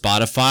money for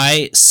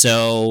Spotify,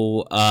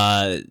 so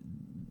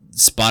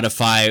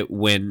Spotify,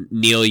 when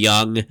Neil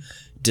Young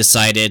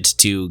decided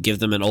to give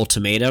them an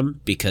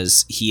ultimatum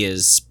because he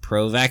is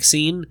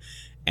pro-vaccine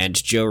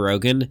and Joe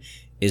Rogan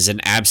is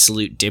an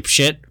absolute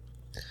dipshit,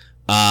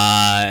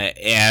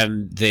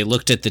 and they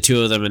looked at the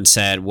two of them and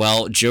said,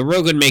 well, Joe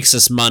Rogan makes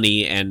us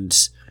money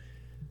and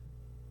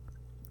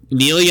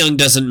Neil Young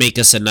doesn't make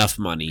us enough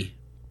money.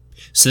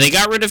 So they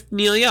got rid of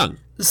Neil Young.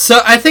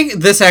 So I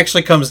think this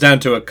actually comes down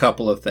to a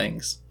couple of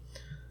things.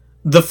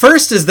 The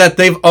first is that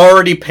they've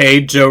already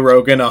paid Joe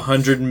Rogan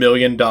 $100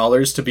 million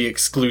to be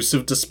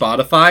exclusive to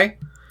Spotify.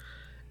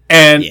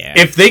 And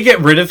if they get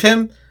rid of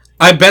him,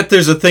 I bet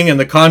there's a thing in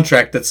the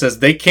contract that says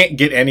they can't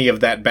get any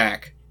of that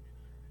back.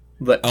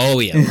 But,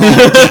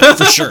 yeah,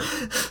 for sure.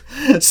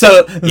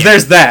 So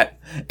there's that.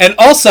 And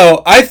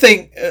also, I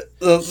think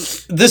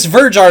this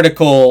Verge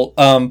article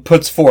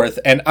puts forth,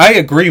 and I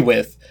agree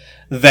with,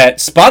 that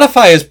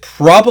Spotify is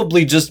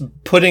probably just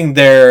putting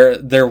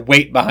their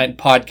weight behind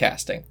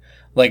podcasting.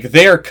 Like,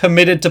 they are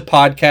committed to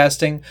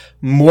podcasting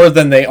more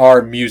than they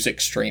are music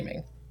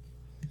streaming.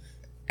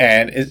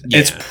 And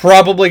it's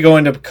probably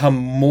going to become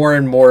more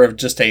and more of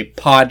just a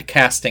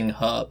podcasting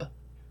hub.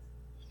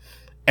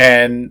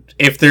 And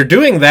if they're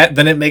doing that,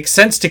 then it makes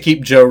sense to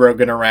keep Joe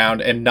Rogan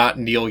around and not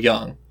Neil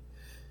Young.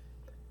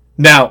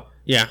 Now,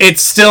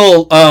 it's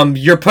still,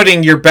 you're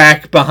putting your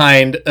back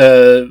behind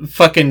a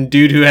fucking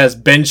dude who has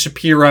Ben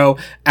Shapiro,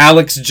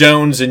 Alex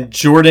Jones, and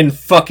Jordan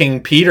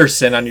fucking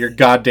Peterson on your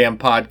goddamn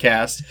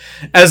podcast,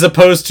 as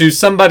opposed to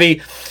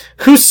somebody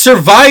who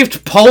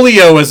survived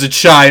polio as a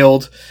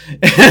child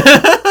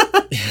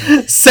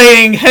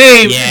saying,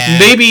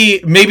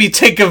 hey, maybe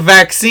take a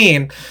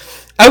vaccine.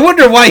 I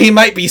wonder why he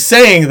might be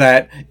saying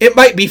that. It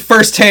might be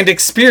first-hand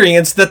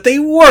experience that they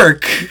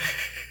work.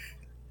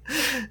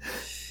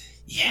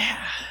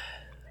 Yeah.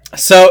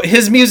 So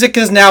his music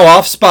is now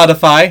off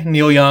Spotify,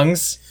 Neil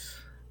Young's.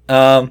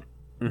 And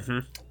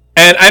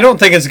I don't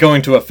think it's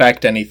going to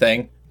affect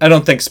anything. I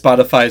don't think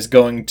Spotify is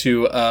going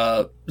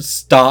to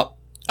stop.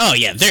 Oh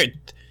yeah,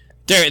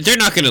 they're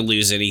not going to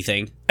lose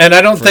anything. And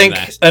I don't think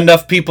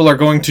enough people are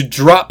going to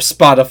drop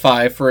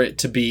Spotify for it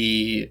to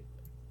be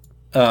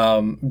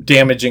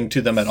damaging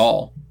to them at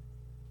all.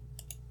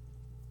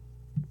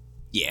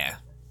 Yeah.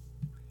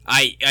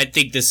 I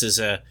think this is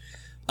a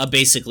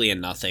basically a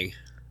nothing.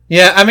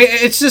 Yeah, I mean,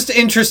 it's just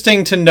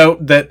interesting to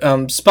note that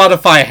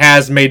Spotify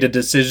has made a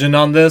decision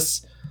on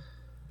this.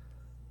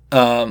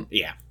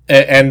 Yeah.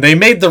 And they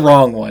made the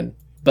wrong one,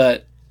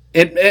 but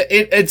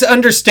it's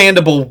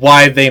understandable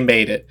why they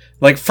made it.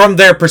 Like, from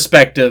their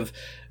perspective,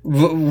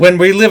 when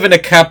we live in a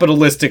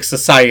capitalistic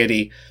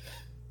society,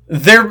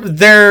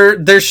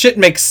 their shit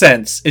makes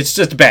sense. It's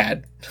just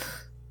bad.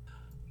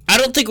 I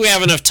don't think we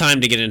have enough time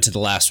to get into the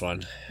last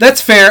one.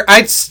 That's fair.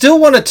 I'd still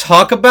want to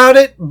talk about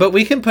it, but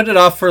we can put it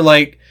off for,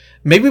 like,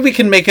 maybe we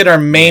can make it our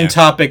main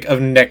topic of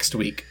next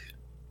week.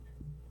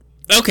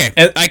 Okay,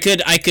 and, I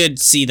could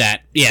see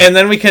that. Yeah, and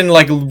then we can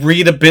like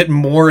read a bit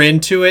more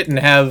into it and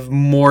have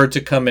more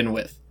to come in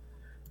with.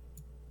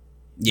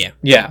 Yeah.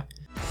 Yeah.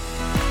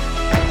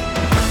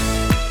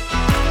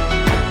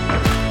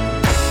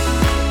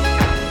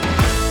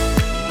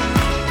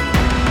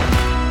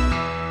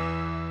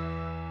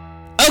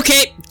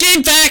 Okay,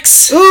 game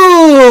facts!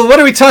 Ooh, what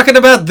are we talking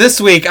about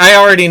this week? I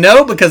already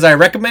know because I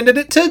recommended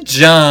it to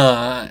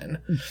John.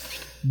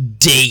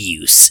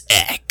 Deus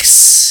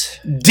Ex.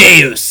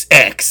 Deus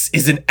Ex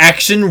is an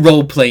action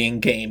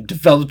role-playing game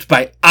developed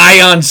by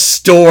Ion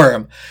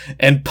Storm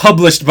and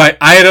published by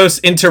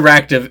Eidos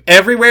Interactive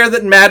everywhere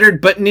that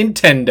mattered but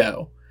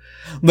Nintendo.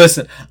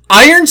 Listen,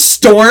 Iron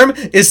Storm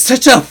is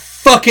such a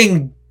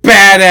fucking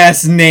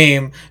badass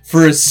name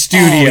for a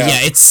studio. Oh,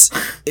 yeah,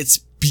 it's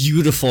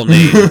beautiful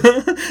name.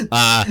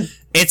 And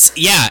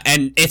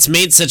it's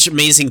made such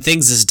amazing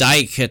things as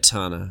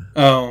Daikatana.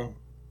 Oh.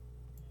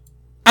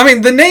 I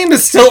mean, the name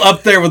is still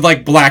up there with,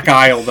 like, Black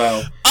Isle,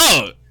 though.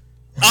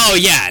 Oh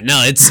yeah,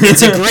 no, it's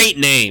a great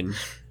name.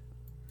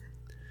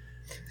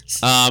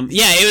 I mean,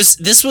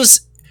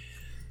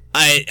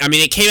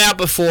 it came out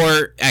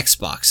before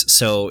Xbox,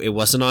 so it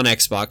wasn't on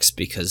Xbox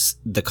because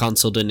the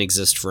console didn't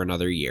exist for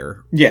another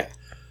year. Yeah.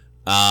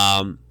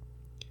 But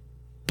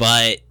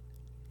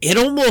it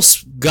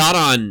almost got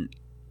on,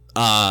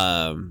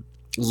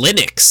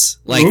 Linux.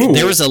 Like, Ooh.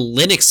 There was a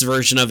Linux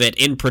version of it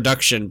in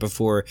production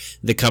before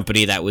the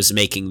company that was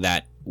making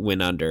that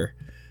went under.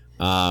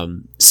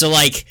 So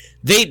like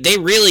they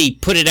really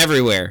put it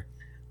everywhere,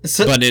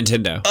 but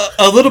Nintendo.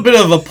 A little bit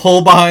of a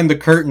pull behind the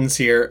curtains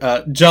here,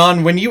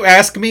 John. When you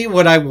ask me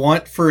what I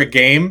want for a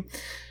game,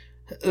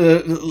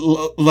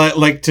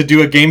 like to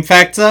do a game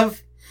facts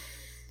of,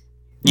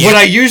 what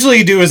I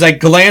usually do is I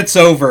glance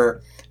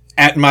over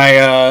at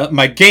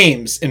my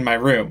games in my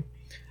room.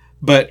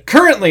 But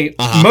currently,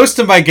 most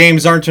of my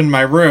games aren't in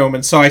my room,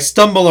 and so I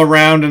stumble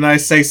around and I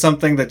say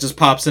something that just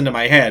pops into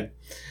my head.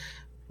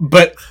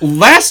 But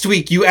last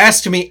week, you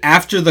asked me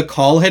after the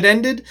call had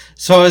ended,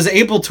 so I was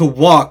able to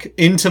walk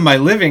into my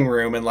living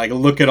room and, like,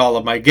 look at all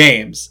of my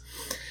games.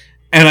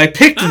 And I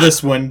picked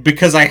this one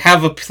because I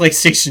have a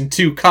PlayStation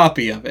 2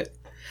 copy of it.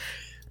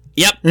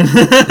 Yep.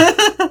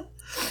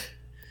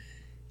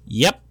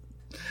 Yep.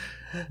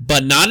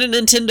 But not a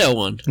Nintendo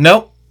one.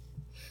 Nope.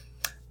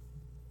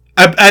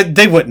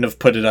 They wouldn't have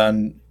put it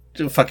on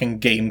fucking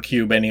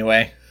GameCube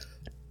anyway.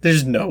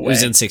 There's no way. It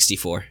was in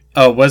 64.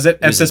 Oh, was it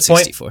at this point?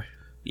 64.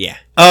 Yeah.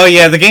 Oh,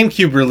 yeah, the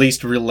GameCube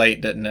released real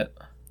late, didn't it?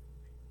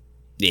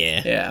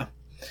 Yeah. Yeah.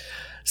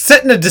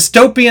 Set in a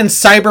dystopian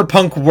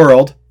cyberpunk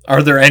world,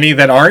 are there any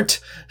that aren't?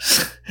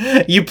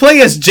 You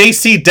play as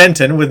J.C.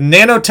 Denton with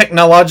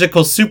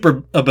nanotechnological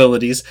super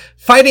abilities,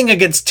 fighting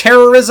against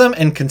terrorism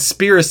and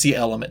conspiracy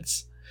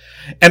elements.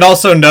 And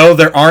also, no,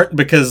 there aren't,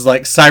 because,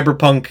 like,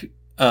 cyberpunk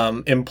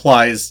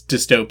implies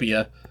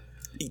dystopia.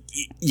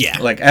 Yeah.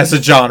 Like, as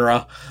a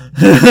genre.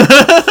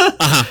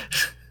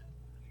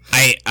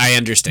 I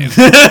understand.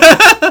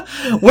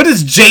 What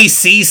does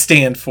JC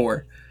stand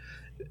for?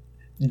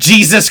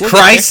 Jesus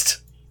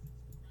Christ?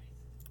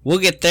 We'll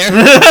get there.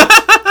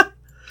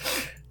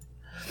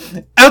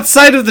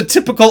 Outside of the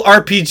typical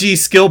RPG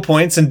skill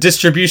points and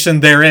distribution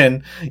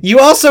therein, you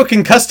also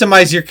can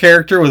customize your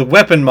character with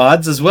weapon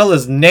mods as well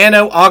as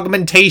nano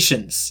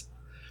augmentations.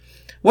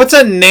 What's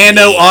a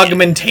nano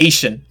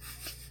augmentation?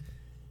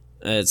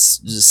 It's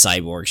just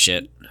cyborg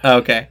shit.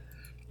 Okay.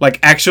 Like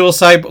actual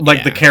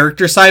the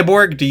character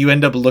Cyborg? Do you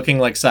end up looking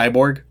like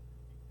Cyborg?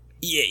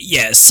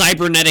 Yeah,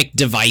 cybernetic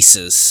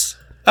devices.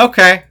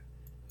 Okay.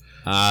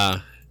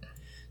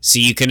 So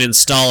you can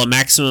install a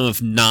maximum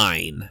of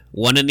 9.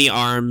 1 in the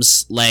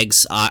arms,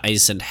 legs,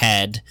 eyes, and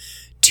head,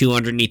 2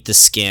 underneath the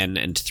skin,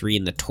 and 3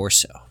 in the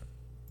torso.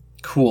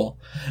 Cool.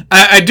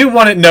 I do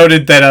want it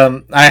noted that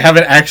I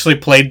haven't actually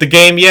played the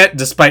game yet,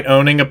 despite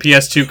owning a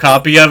PS2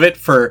 copy of it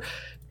for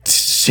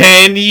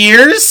 10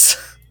 years?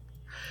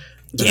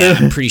 Yeah,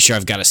 I'm pretty sure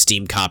I've got a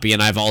Steam copy,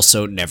 and I've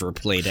also never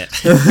played it.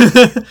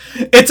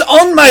 It's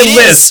on my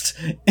list.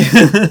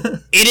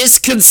 It is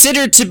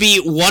considered to be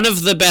one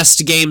of the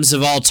best games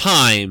of all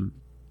time,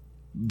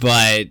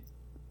 but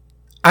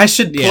I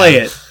should play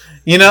it.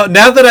 You know,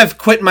 now that I've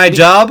quit my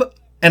job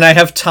and I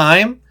have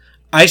time,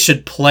 I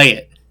should play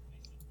it.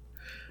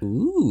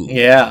 Ooh.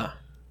 Yeah.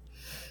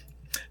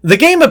 The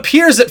game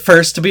appears at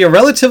first to be a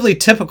relatively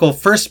typical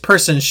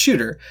first-person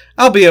shooter,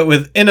 albeit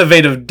with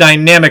innovative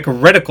dynamic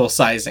reticle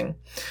sizing.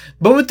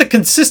 But with the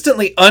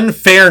consistently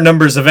unfair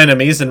numbers of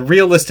enemies and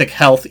realistic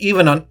health,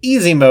 even on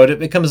easy mode, it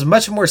becomes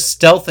much more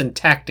stealth and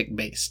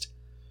tactic-based.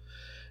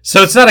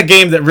 So it's not a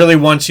game that really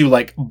wants you,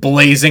 like,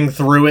 blazing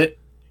through it.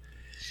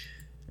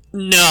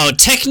 No,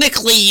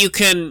 technically you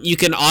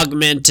can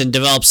augment and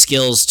develop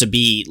skills to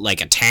be like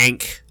a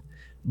tank,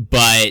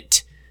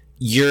 but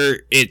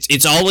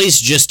it's always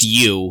just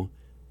you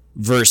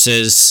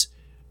versus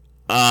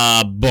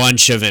a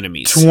bunch of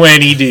enemies.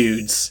 20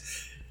 dudes.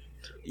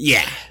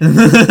 Yeah.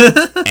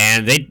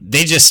 And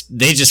they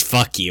just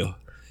fuck you.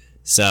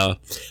 So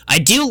I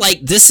do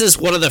like, this is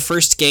one of the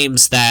first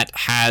games that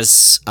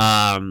has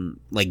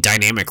like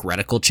dynamic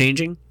reticle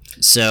changing.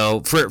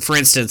 So for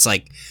instance,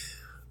 like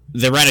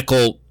the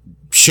reticle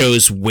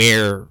shows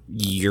where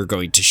you're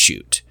going to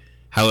shoot.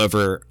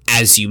 However,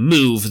 as you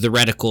move, the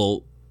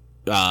reticle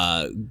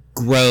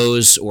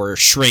grows or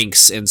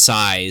shrinks in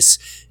size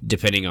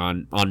depending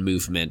on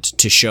movement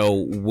to show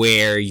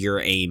where your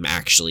aim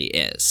actually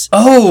is.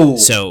 Oh,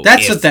 so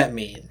that's what that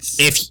means.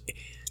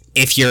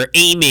 If you're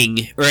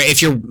aiming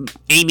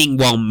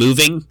while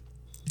moving,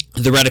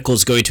 the reticle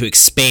is going to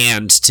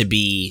expand to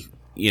be,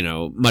 you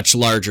know, much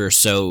larger,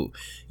 so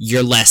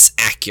you're less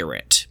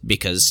accurate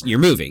because you're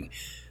moving.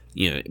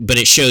 You know, but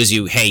it shows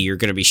you, hey, you're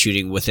going to be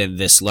shooting within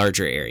this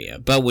larger area.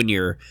 But when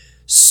you're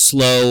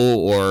slow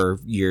or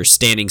you're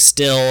standing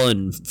still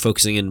and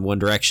focusing in one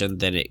direction,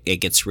 then it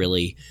gets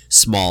really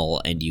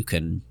small and you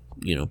can,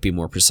 you know, be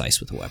more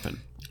precise with the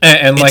weapon.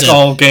 And like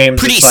all games,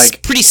 pretty, it's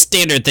like pretty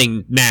standard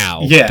thing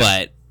now,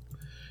 but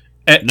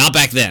not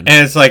back then.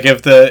 And it's like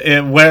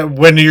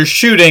when you're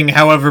shooting,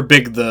 however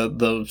big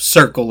the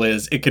circle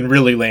is, it can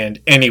really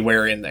land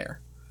anywhere in there.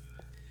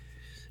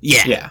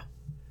 Yeah. Yeah.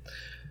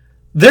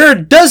 There are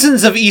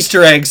dozens of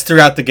Easter eggs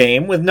throughout the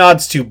game, with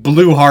nods to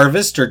Blue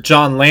Harvest or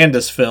John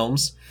Landis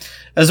films,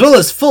 as well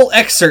as full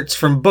excerpts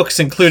from books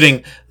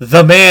including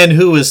The Man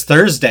Who Was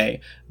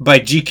Thursday by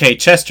G.K.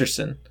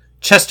 Chesterton,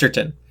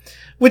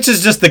 which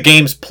is just the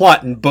game's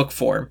plot in book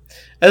form,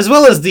 as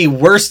well as the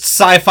worst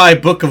sci-fi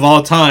book of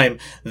all time,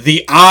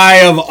 The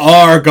Eye of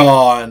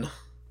Argon.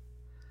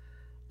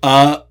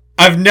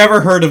 I've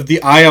never heard of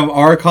The Eye of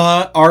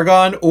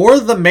Argon or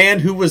The Man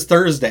Who Was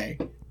Thursday.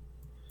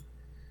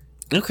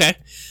 Okay.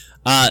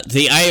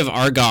 The Eye of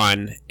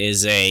Argon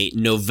is a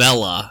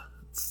novella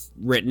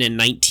written in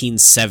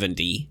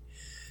 1970,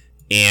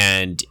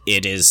 and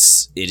it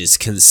is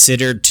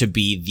considered to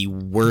be the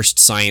worst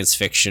science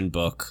fiction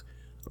book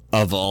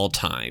of all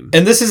time.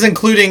 And this is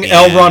including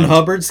L. Ron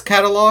Hubbard's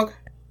catalog?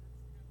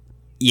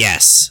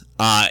 Yes.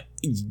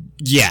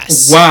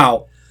 Yes.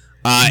 Wow.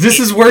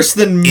 This is worse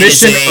than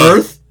Mission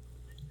Earth?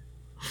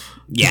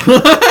 Yeah.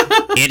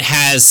 It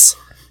has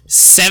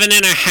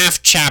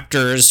 7.5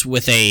 chapters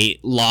with a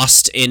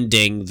lost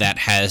ending that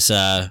has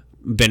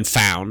been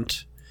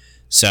found.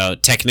 So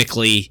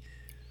technically,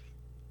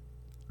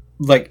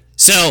 like,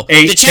 so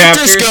 8 the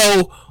chapters chapters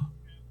go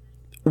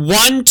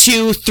 1,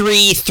 2,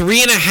 3,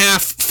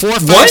 3.5, 4,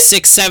 5, What?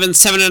 6, 7,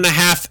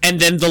 7.5, and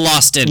then the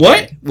lost ending,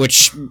 What?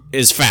 which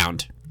is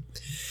found.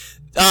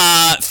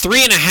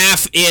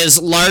 3.5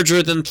 is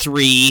larger than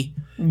 3.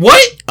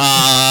 What?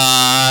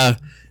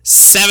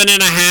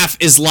 7.5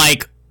 is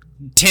like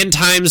 10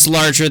 times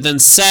larger than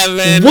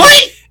 7.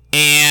 What?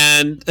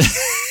 And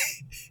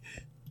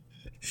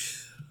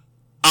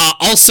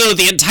also,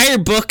 the entire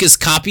book is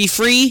copy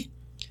free.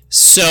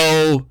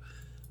 So,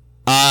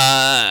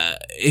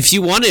 if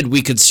you wanted,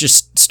 we could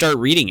just start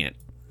reading it.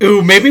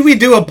 Ooh, maybe we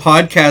do a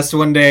podcast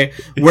one day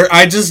where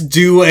I just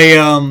do a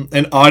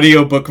an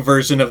audiobook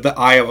version of The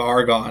Eye of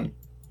Argon.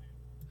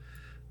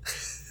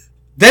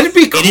 That'd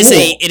be cool.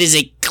 It is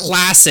a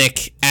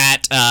classic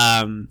at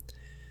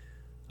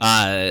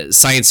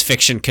science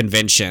fiction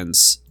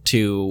conventions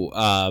to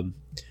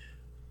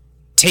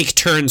take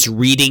turns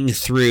reading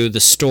through the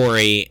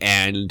story,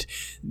 and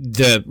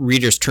the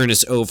reader's turn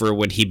is over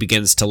when he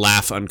begins to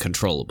laugh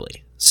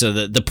uncontrollably. So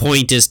the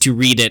point is to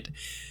read it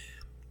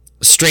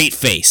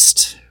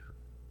straight-faced.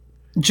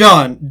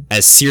 John,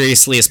 as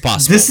seriously as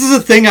possible. This is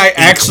a thing I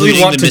actually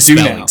want to do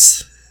now.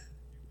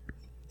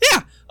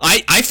 Yeah,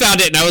 I found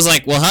it and I was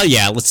like, well, hell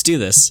yeah, let's do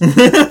this.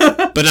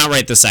 But not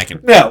right this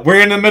second. No, we're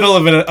in the middle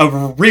of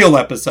a real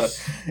episode.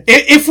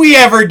 If we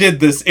ever did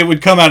this, it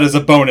would come out as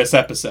a bonus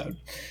episode.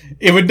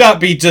 It would not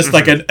be just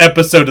like an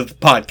episode of the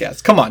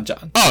podcast. Come on,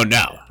 John. Oh,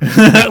 no.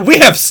 We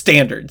have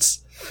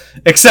standards.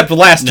 Except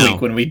last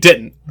week when we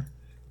didn't.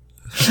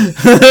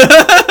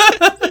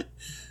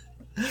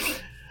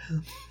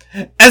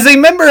 As a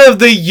member of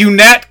the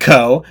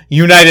UNATCO,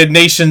 United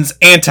Nations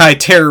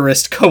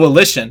Anti-Terrorist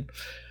Coalition,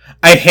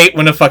 I hate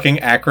when a fucking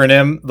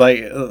acronym,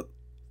 like,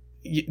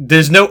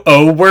 there's no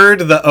O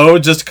word. The O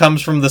just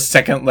comes from the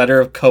second letter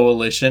of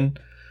coalition.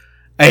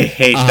 I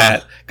hate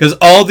that. Because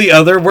all the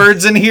other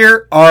words in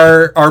here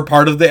are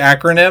part of the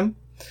acronym.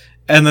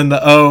 And then the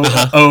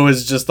O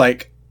is just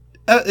like,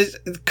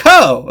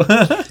 co.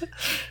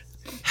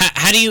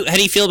 How do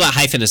you feel about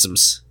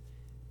hyphenisms?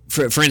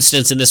 For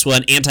instance, in this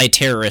one,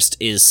 anti-terrorist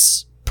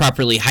is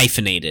properly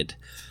hyphenated.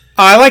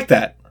 I like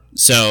that.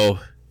 So,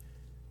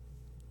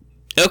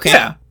 okay.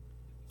 Yeah.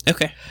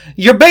 Okay.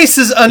 Your base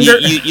is under...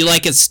 You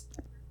like it...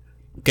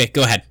 Okay,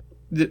 go ahead.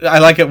 I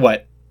like it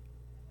what?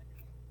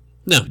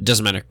 No, it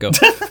doesn't matter. Go.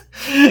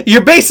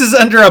 Your base is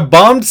under a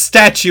bombed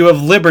Statue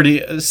of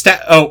Liberty...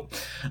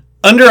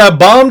 under a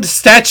bombed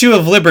Statue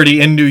of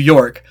Liberty in New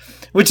York,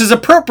 which is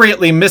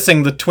appropriately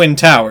missing the Twin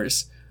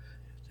Towers.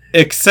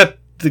 Except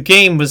the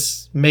game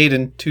was made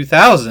in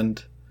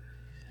 2000.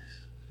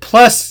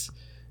 Plus,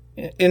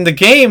 in the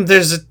game,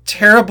 there's a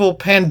terrible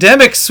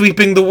pandemic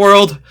sweeping the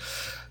world.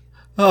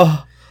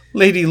 Oh,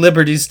 Lady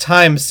Liberty's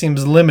time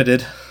seems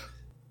limited.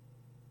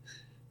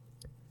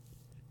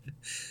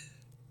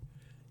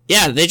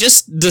 Yeah, they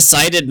just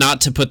decided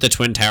not to put the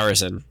Twin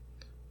Towers in.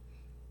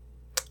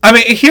 I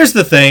mean, here's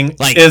the thing,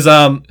 is,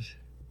 that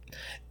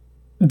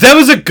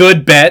was a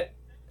good bet.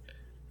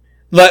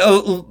 Like,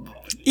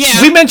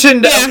 yeah. We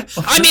mentioned... Yeah,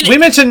 I mean,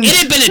 it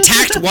had been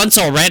attacked once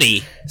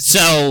already,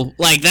 so,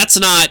 like, that's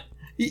not...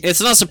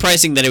 It's not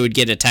surprising that it would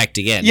get attacked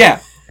again.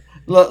 Yeah.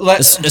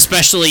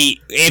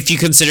 Especially if you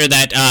consider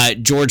that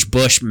George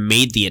Bush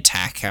made the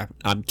attack.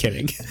 I'm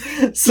kidding.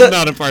 So,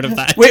 not a part of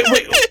that.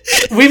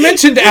 We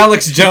mentioned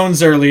Alex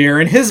Jones earlier,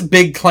 and his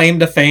big claim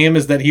to fame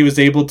is that he was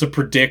able to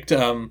predict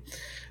the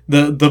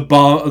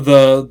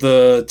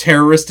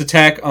terrorist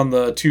attack on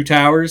the two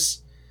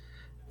towers.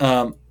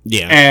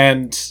 Yeah,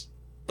 and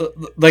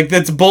like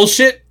that's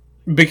bullshit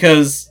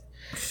because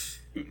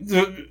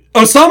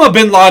Osama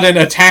bin Laden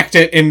attacked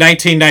it in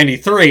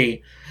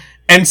 1993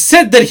 and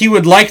said that he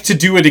would like to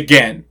do it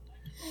again.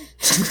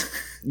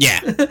 Yeah,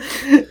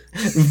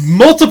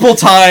 multiple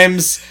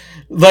times.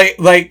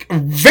 Like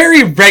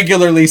very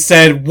regularly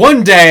said,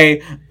 one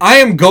day I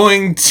am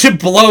going to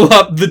blow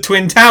up the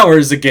Twin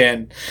Towers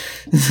again.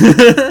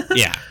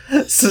 Yeah.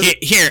 So,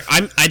 here,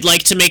 I'd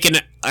like to make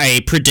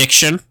a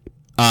prediction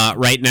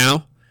right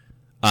now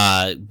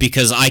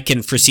because I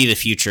can foresee the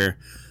future.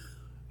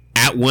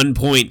 At one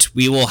point,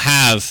 we will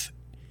have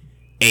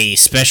a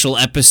special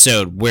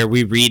episode where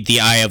we read the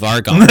Eye of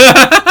Argon.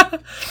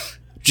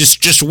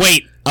 Just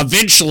wait.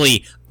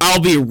 Eventually, I'll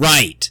be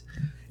right.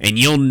 And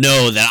you'll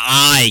know that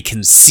I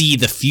can see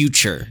the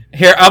future.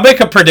 Here, I'll make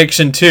a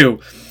prediction,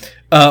 too.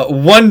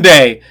 One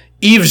day,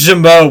 Yves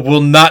Guillemot will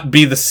not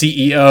be the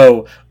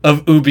CEO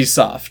of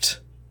Ubisoft.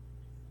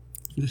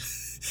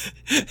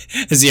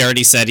 Has he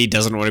already said he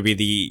doesn't want to be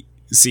the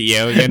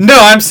CEO again? No,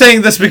 I'm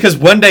saying this because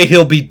one day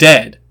he'll be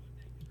dead.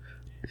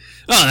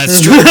 Oh, that's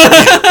true.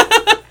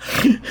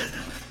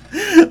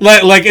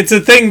 like it's a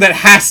thing that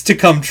has to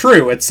come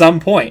true at some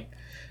point.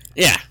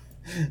 Yeah.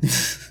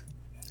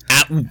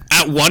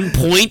 At one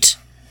point,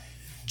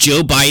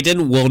 Joe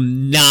Biden will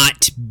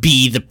not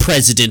be the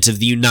president of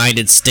the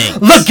United States.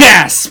 The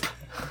gasp!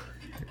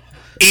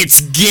 It's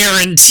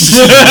guaranteed.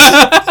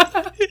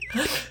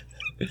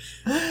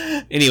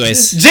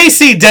 Anyways.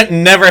 J.C.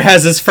 Denton never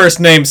has his first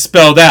name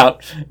spelled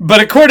out,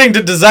 but according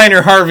to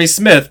designer Harvey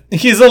Smith,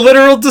 he's a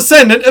literal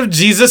descendant of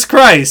Jesus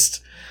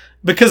Christ.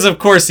 Because of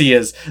course he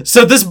is.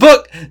 So this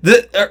book,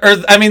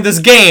 this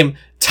game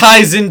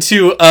ties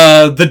into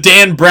the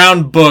Dan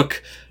Brown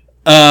book,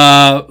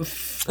 well, of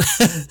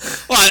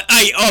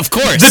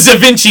course. The Da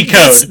Vinci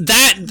Code.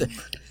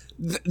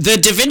 The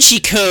Da Vinci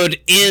Code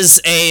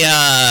is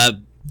a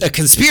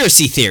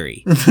conspiracy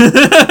theory.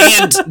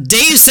 And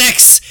Deus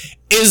Ex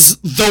is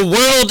the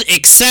world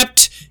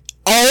except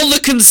all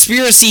the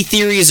conspiracy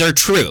theories are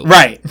true.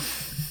 Right.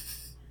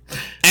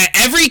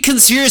 Every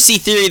conspiracy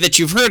theory that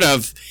you've heard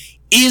of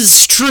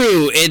is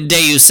true in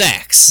Deus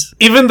Ex.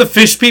 Even the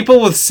fish people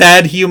with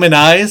sad human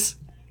eyes?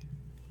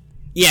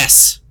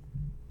 Yes.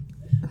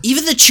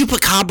 Even the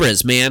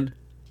chupacabras, man.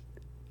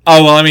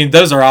 Oh, well, I mean,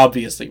 those are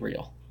obviously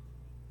real.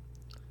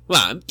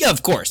 Well, yeah,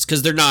 of course,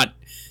 because they're not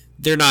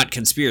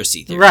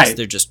conspiracy theories. Right.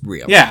 They're just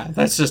real. Yeah,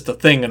 that's just a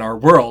thing in our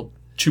world.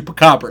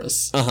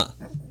 Chupacabras. Uh-huh.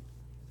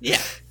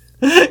 Yeah.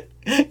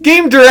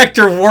 Game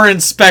director Warren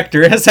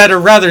Spector has had a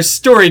rather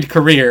storied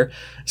career,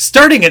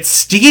 starting at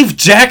Steve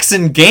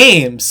Jackson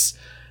Games.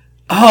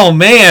 Oh,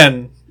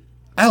 man.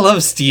 I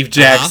love Steve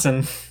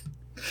Jackson.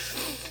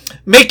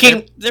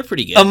 Making, they're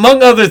pretty good.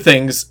 Among other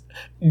things,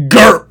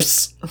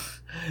 GURPS.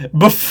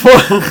 Before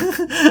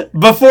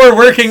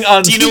working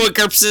on... Do you know what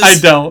GURPS is? I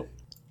don't.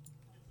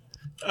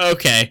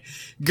 Okay.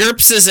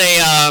 GURPS is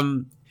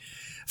a...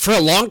 For a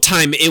long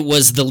time, it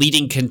was the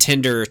leading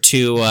contender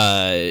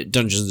to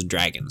Dungeons &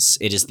 Dragons.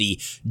 It is the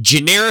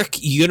generic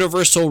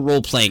universal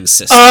role-playing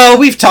system. Oh,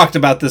 we've talked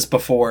about this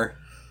before.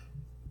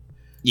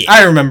 Yeah.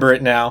 I remember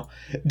it now.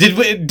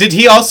 Did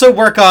he also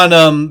work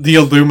on the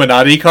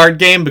Illuminati card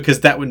game?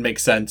 Because that would make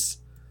sense.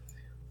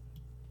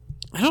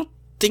 I don't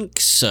think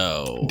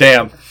so.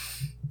 Damn.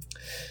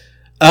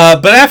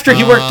 But after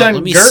he worked on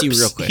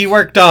GURPS, he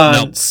worked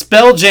on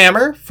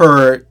Spelljammer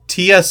for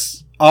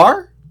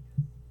TSR?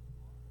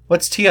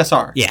 What's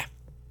TSR? Yeah.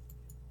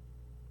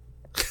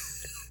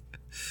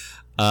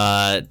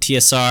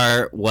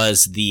 TSR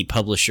was the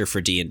publisher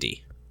for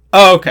D&D.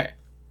 Oh, okay.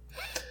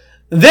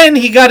 Then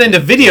he got into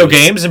video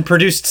games and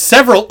produced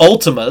several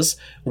Ultimas,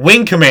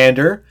 Wing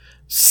Commander,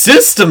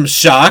 System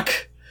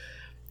Shock,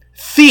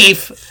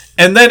 Thief,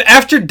 and then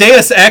after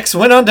Deus Ex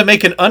went on to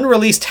make an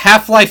unreleased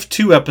Half-Life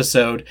 2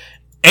 episode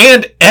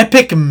and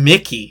Epic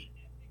Mickey.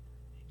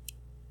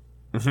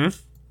 Mm-hmm.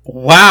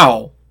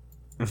 Wow.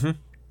 Mm-hmm.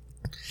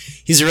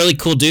 He's a really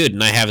cool dude,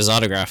 and I have his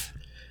autograph.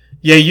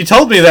 Yeah, you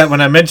told me that when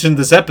I mentioned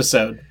this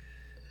episode.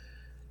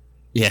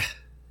 Yeah.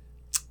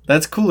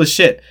 That's cool as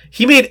shit.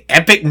 He made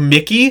Epic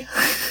Mickey?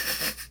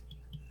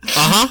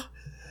 Uh-huh.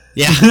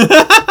 Yeah.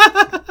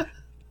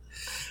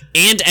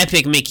 And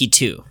Epic Mickey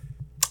 2.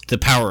 The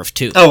Power of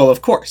 2. Oh, well,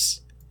 of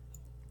course.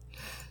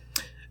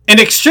 An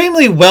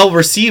extremely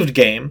well-received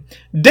game,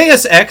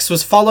 Deus Ex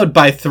was followed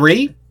by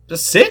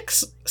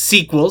 6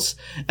 sequels,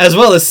 as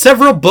well as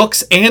several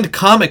books and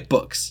comic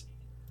books.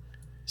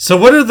 So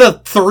what are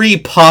the 3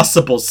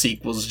 possible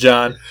sequels,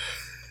 John?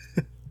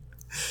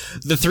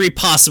 The 3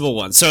 possible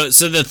ones. So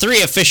the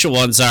 3 official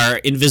ones are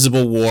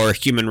Invisible War,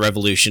 Human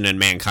Revolution, and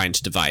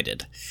Mankind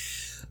Divided.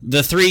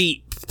 The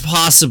 3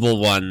 possible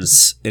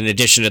ones, in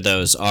addition to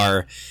those,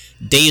 are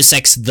Deus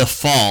Ex The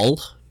Fall,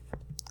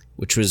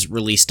 which was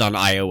released on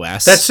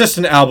iOS. That's just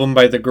an album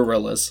by the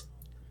Gorillaz.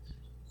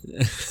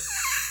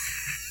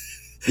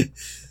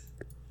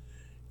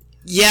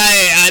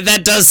 Yeah,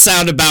 that does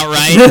sound about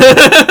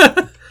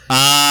right.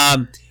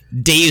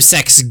 Deus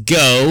Ex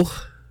Go.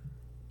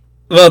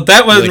 Well,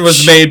 that one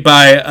was made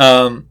by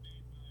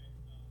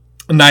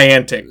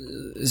Niantic.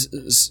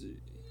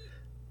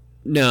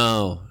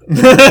 No.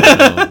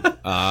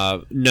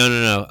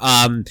 No.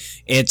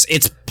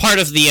 It's part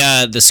of the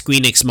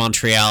Squeenix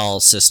Montreal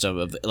system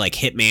of like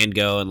Hitman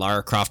Go and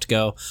Lara Croft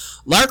Go.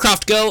 Lara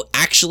Croft Go,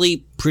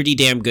 actually pretty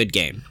damn good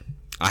game.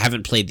 I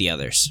haven't played the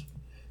others.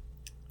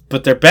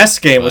 But their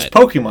best game was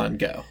Pokemon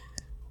Go.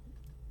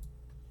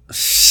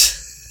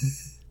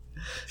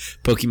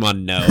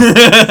 Pokemon No.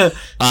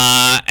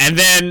 And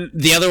then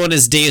the other one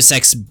is Deus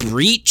Ex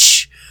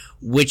Breach,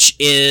 which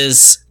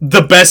is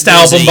the best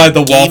album by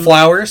the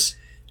Wallflowers.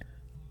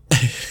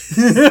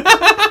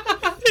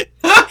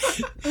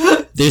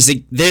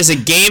 There's a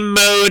game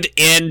mode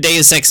in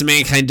Deus Ex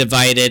Mankind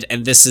Divided,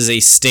 and this is a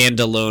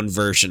standalone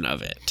version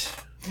of it.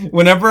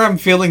 Whenever I'm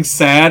feeling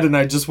sad and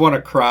I just want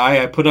to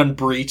cry, I put on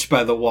Breach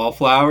by the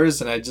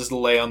Wallflowers and I just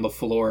lay on the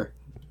floor.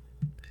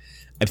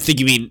 I think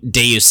you mean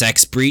Deus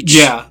Ex Breach?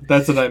 Yeah,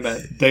 that's what I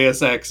meant.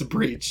 Deus Ex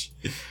Breach.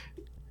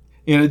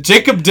 You know,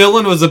 Jacob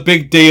Dylan was a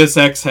big Deus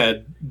Ex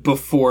head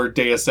before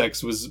Deus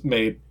Ex was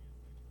made.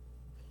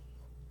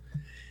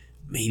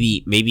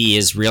 Maybe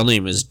his real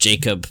name is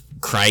Jacob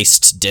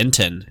Christ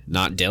Denton,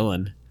 not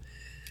Dylan.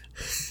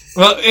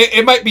 Well,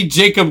 it might be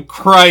Jacob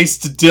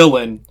Christ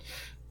Dylan.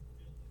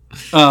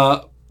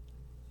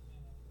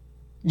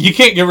 You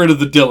can't get rid of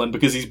the Dylan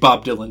because he's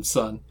Bob Dylan's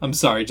son. I'm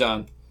sorry,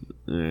 John.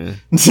 Yeah.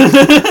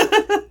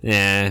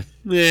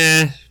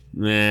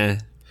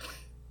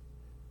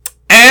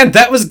 And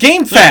that was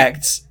Game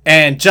Facts.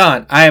 And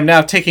John, I am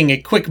now taking a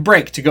quick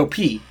break to go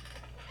pee.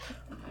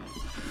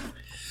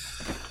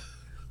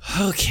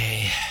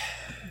 Okay.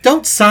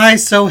 Don't sigh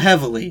so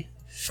heavily.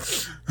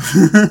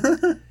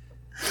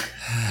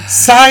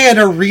 Sigh at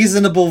a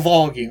reasonable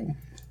volume.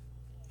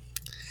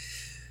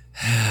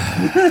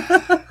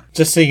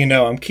 Just so you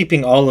know, I'm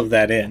keeping all of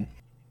that in.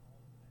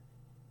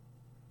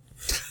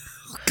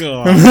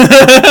 God.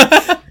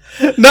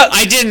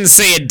 I didn't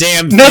say a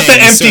damn thing. Not the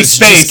empty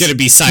space. Just gonna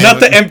be silent. Not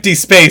the empty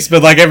space,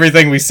 but like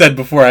everything we said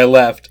before I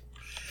left.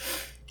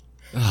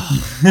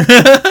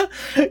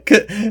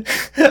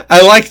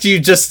 I liked you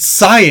just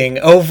sighing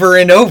over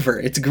and over.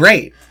 It's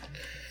great.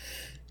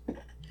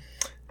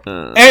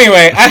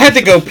 Anyway, I had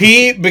to go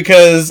pee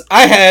because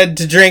I had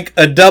to drink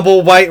a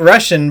double White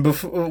Russian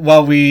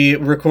while we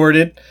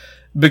recorded,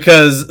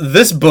 because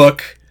this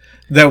book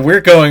that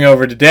we're going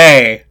over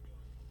today,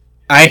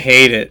 I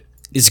hate it.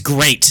 It's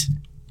great.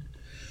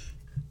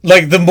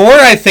 Like, the more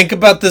I think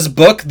about this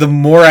book, the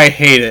more I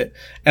hate it.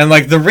 And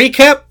like the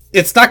recap,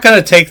 it's not going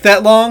to take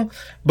that long,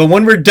 but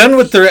when we're done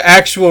with the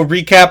actual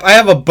recap, I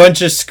have a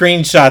bunch of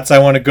screenshots I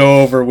want to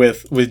go over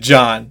with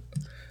John.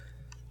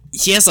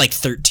 He has like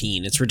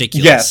 13. It's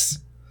ridiculous. Yes.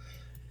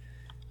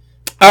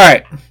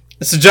 Alright.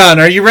 So, John,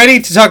 are you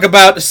ready to talk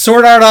about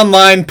Sword Art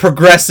Online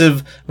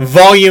Progressive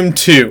Volume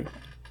 2?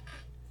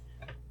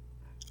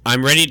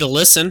 I'm ready to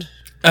listen.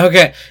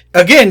 Okay.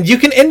 Again, you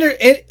can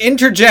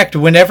interject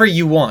whenever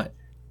you want.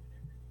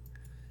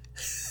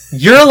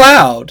 You're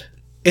allowed.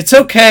 It's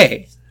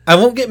okay. I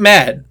won't get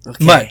mad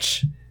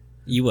much.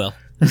 You will.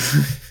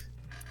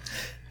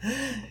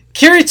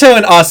 Kirito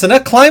and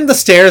Asuna climb the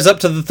stairs up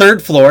to the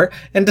third floor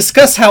and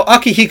discuss how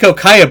Akihiko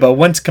Kayaba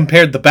once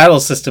compared the battle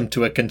system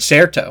to a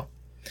concerto.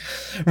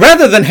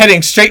 Rather than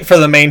heading straight for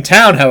the main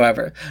town,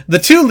 however, the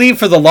two leave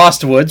for the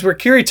Lost Woods where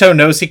Kirito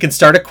knows he can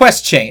start a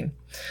quest chain.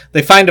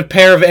 They find a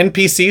pair of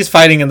NPCs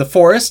fighting in the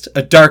forest,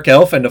 a dark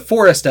elf and a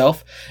forest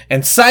elf,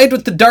 and side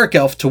with the dark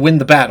elf to win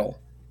the battle.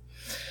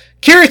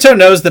 Kirito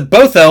knows that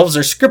both elves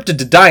are scripted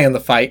to die in the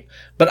fight,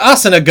 but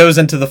Asuna goes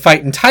into the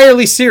fight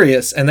entirely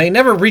serious, and they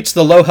never reach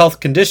the low health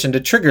condition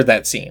to trigger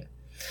that scene.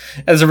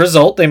 As a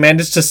result, they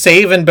manage to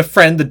save and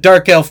befriend the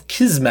dark elf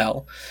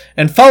Kismel,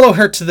 and follow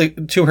her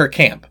to her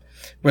camp,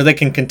 where they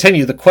can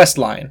continue the quest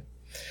line.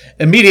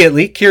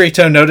 Immediately,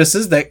 Kirito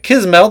notices that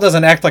Kismel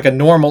doesn't act like a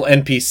normal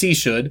NPC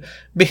should,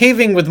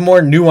 behaving with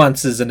more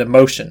nuances and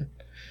emotion.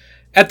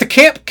 At the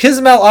camp,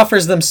 Kismel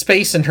offers them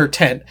space in her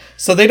tent,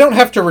 so they don't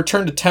have to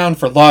return to town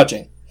for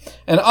lodging,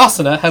 and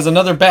Asuna has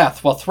another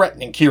bath while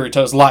threatening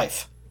Kirito's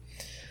life.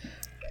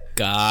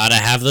 Gotta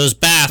have those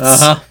baths.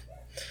 Uh-huh.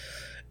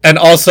 And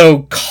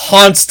also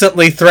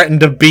constantly threatened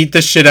to beat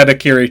the shit out of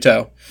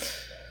Kirito.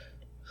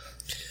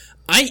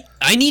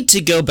 I need to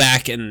go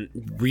back and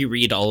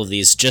reread all of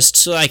these just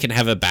so I can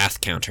have a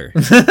bath counter.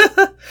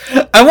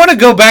 I want to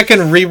go back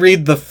and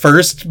reread the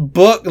first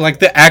book, like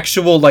the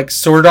actual like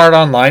Sword Art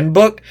Online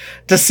book,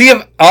 to see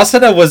if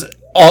Asuna was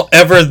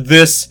ever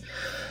this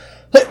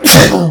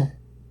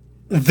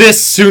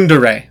this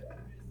tsundere.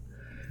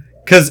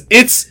 Because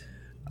it's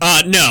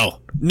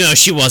no,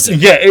 she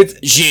wasn't. Yeah,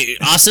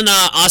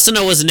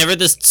 Asuna was never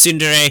this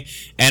tsundere,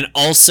 and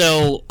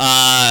also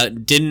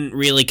didn't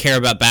really care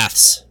about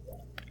baths.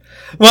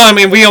 Well, I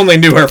mean, we only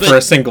knew her for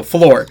a single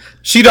floor.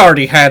 She'd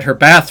already had her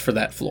bath for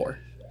that floor.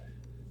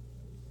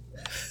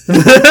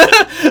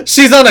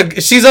 she's on a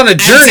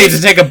journey to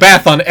take a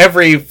bath on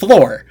every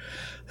floor.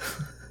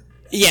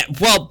 Yeah,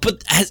 well,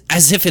 but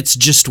as if it's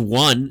just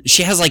one.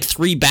 She has like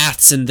 3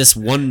 baths in this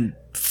one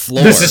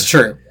floor. This is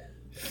true.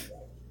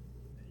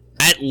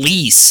 At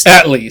least.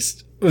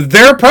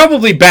 There are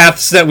probably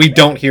baths that we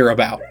don't hear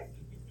about.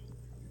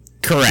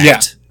 Correct.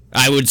 Yeah.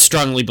 I would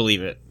strongly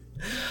believe it.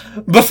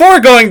 Before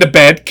going to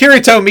bed,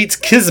 Kirito meets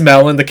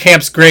Kismel in the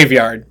camp's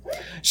graveyard.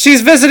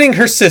 She's visiting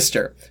her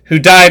sister, who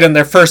died in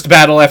their first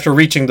battle after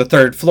reaching the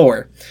 3rd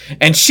floor,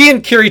 and she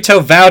and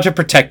Kirito vow to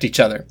protect each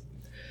other.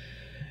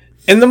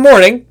 In the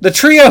morning, the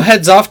trio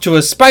heads off to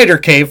a spider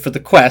cave for the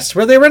quest,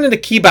 where they run into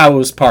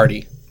Kibao's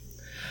party.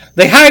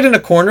 They hide in a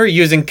corner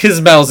using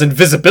Kismel's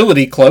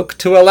invisibility cloak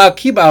to allow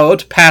Kibao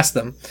to pass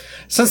them,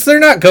 since they're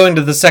not going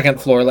to the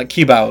 2nd floor like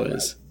Kibao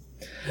is.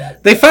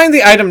 They find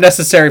the item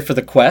necessary for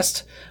the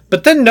quest,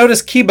 but then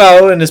notice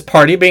Kibao and his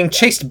party being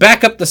chased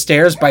back up the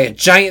stairs by a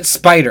giant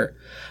spider,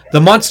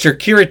 the monster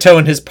Kirito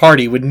and his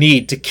party would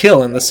need to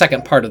kill in the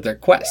second part of their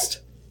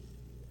quest.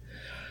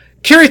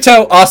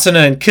 Kirito,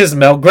 Asuna, and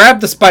Kismel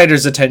grab the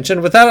spider's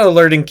attention without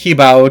alerting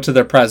Kibao to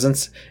their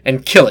presence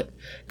and kill it,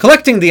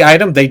 collecting the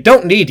item they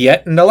don't need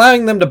yet and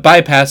allowing them to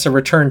bypass a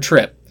return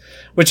trip.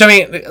 Which, I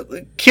mean,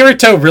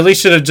 Kirito really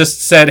should have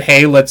just said,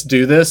 hey, let's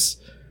do this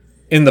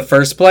in the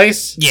first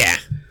place. Yeah.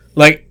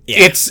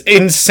 It's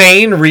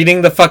insane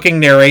reading the fucking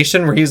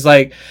narration where he's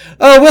like,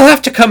 oh, we'll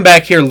have to come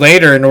back here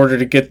later in order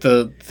to get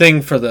the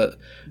thing for the...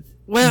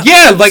 Well,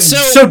 yeah,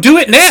 so do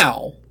it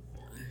now.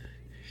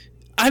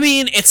 I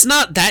mean, it's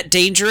not that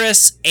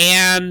dangerous,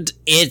 and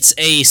it's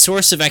a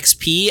source of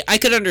XP. I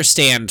could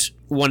understand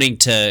wanting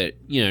to,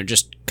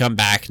 just come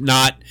back,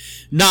 not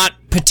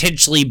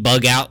potentially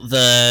bug out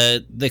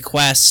the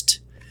quest.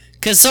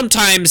 Because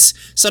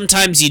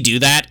sometimes you do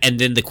that, and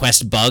then the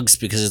quest bugs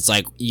because it's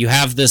like you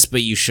have this,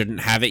 but you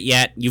shouldn't have it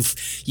yet.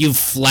 You've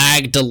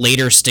flagged a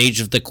later stage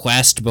of the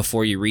quest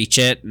before you reach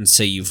it, and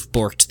so you've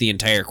borked the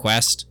entire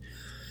quest.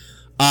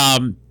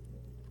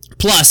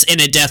 Plus, in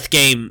a death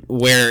game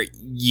where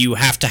you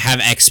have to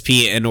have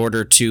XP in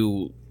order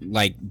to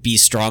be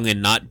strong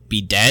and not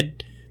be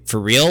dead for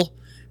real.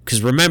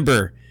 Because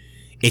remember,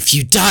 if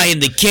you die in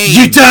the game,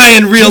 you die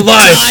in real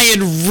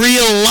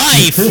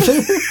life.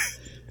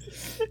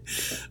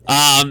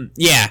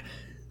 Yeah.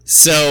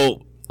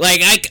 So,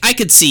 I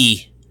could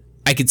see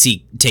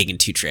taking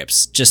 2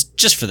 trips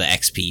just for the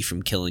XP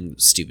from killing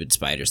stupid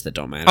spiders that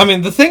don't matter. I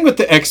mean, the thing with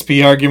the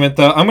XP argument,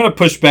 though, I'm going to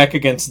push back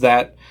against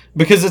that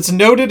because it's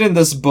noted in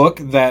this book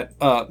that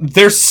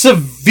they're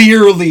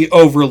severely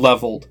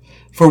over-leveled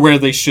for where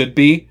they should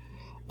be.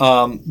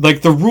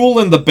 The rule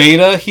in the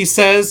beta, he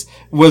says,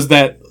 was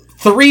that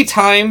 3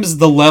 times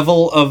the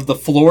level of the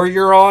floor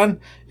you're on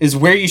is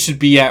where you should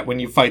be at when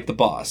you fight the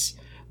boss.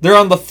 They're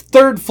on the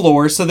 3rd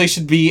floor, so they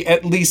should be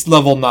at least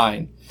level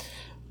 9.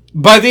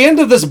 By the end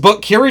of this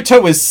book,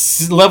 Kirito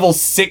is level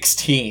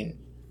 16.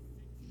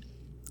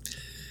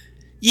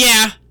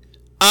 Yeah.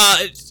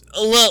 A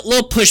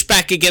little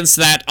pushback against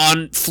that.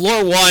 On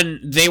floor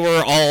 1, they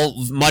were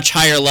all much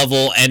higher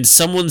level, and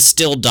someone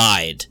still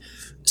died.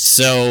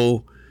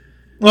 So...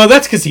 Well,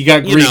 that's because he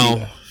got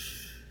greedy.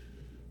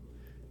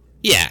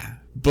 Yeah,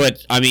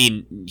 but, I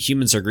mean,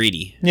 humans are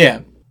greedy.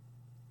 Yeah.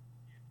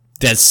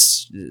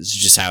 It's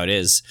just how it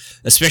is.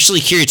 Especially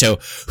Kirito,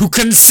 who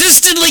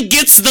consistently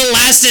gets the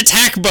last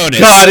attack bonus.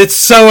 God, it's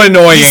so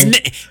annoying.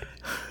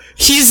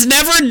 He's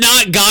never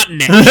not gotten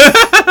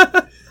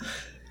it.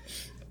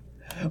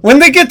 When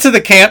they get to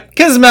the camp,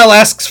 Kismel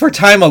asks for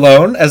time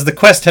alone, as the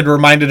quest had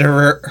reminded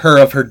her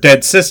of her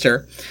dead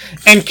sister,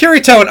 and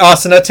Kirito and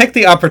Asuna take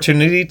the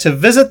opportunity to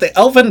visit the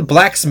elven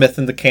blacksmith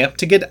in the camp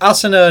to get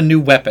Asuna a new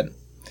weapon.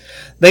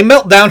 They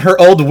melt down her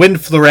old wind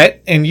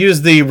fleuret and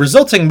use the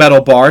resulting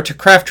metal bar to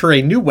craft her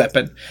a new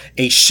weapon,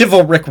 a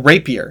chivalric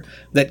rapier,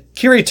 that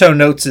Kirito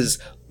notes is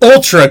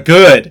ultra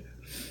good.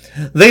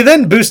 They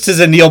then boost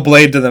his Anil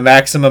blade to the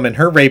maximum and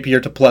her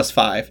rapier to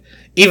 +5,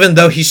 even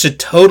though he should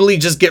totally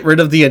just get rid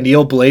of the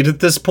Anil blade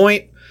at this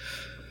point.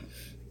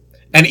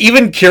 And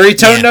even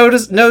Kirito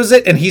knows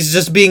it, and he's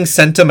just being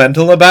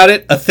sentimental about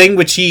it, a thing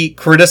which he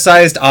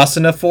criticized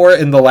Asuna for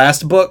in the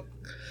last book.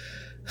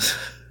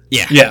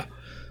 Yeah.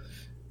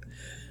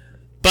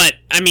 But,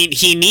 I mean,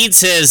 he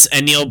needs his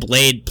Anil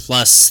blade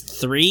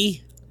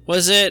 +3,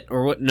 was it?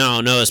 Or what? No,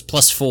 it was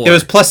 +4. It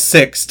was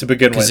 +6 to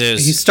begin with.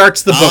 He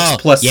starts the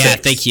books +6. Yeah,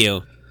 thank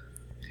you.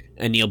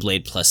 Anil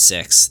blade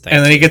 +6.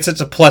 And then he gets it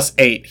to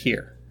 +8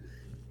 here.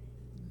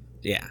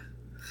 Yeah.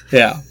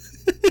 Yeah.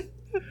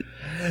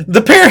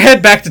 The pair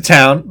head back to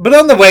town, but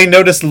on the way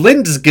notice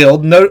Lind's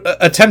guild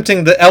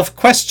attempting the elf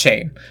quest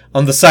chain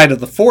on the side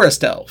of the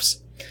forest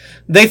elves.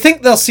 They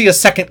think they'll see a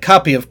second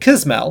copy of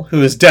Kismel,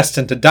 who is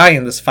destined to die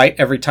in this fight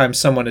every time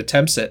someone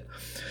attempts it,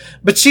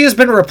 but she has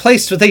been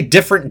replaced with a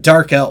different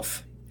dark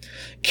elf.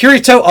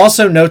 Kirito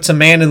also notes a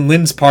man in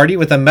Lind's party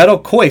with a metal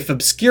coif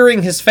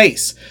obscuring his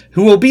face,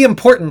 who will be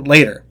important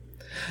later.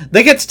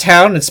 They get to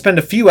town and spend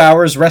a few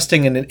hours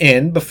resting in an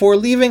inn before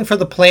leaving for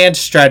the planned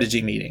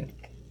strategy meeting.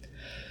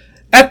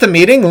 At the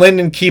meeting, Lind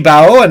and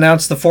Kibao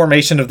announce the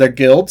formation of their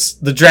guilds,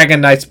 the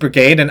Dragon Knights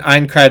Brigade and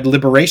Aincrad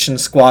Liberation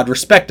Squad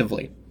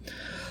respectively.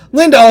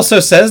 Lind also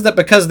says that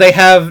because they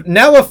have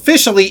now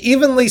officially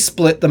evenly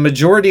split the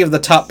majority of the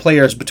top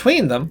players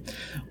between them,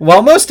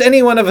 while most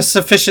anyone of a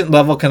sufficient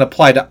level can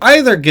apply to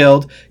either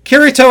guild,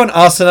 Kirito and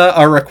Asuna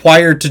are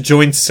required to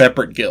join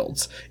separate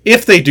guilds,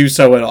 if they do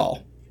so at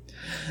all.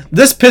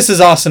 This pisses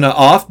Asuna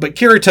off, but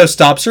Kirito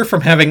stops her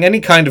from having any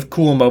kind of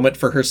cool moment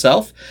for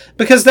herself,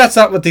 because that's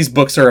not what these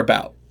books are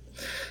about.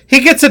 He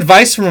gets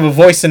advice from a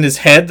voice in his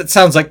head that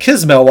sounds like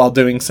Kismel while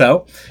doing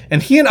so,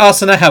 and he and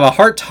Asuna have a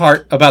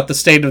heart-to-heart about the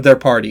state of their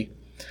party.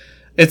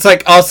 It's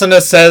like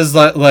Asuna says,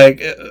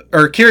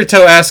 or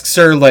Kirito asks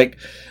her,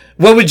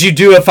 what would you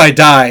do if I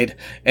died?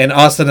 And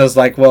Asuna's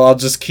like, well, I'll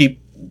just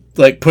keep,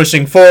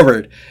 pushing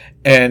forward.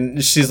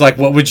 And she's like,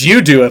 what would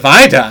you do if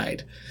I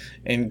died?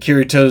 And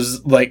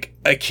Kirito's like,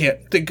 I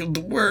can't think of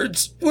the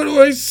words. What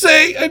do I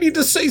say? I need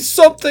to say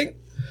something.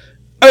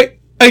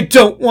 I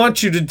don't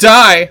want you to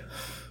die.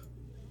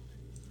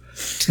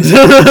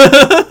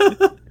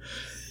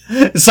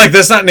 It's like,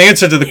 that's not an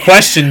answer to the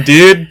question,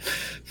 dude.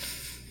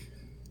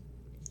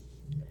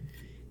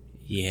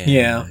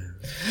 Yeah.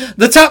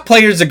 The top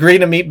players agree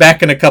to meet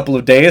back in a couple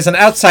of days, and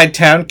outside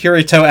town,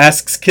 Kirito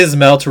asks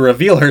Kismel to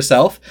reveal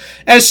herself,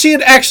 as she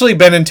had actually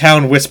been in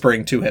town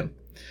whispering to him.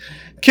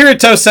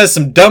 Kirito says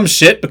some dumb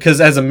shit because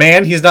as a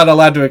man, he's not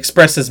allowed to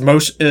express his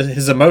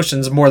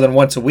emotions more than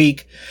once a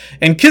week,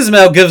 and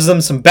Kismel gives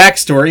them some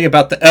backstory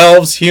about the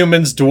elves,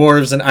 humans,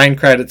 dwarves, and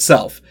Aincrad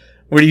itself.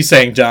 What are you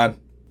saying, John?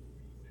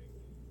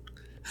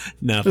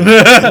 Nothing.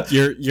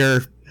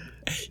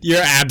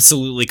 You're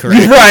absolutely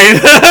correct. Right.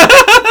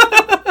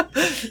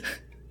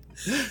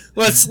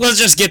 Let's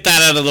just get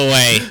that out of the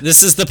way.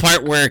 This is the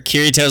part where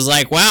Kirito's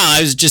like, wow,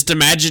 I was just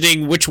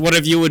imagining which one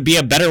of you would be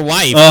a better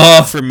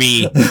wife for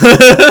me.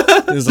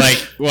 It's like,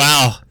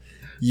 wow,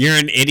 you're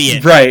an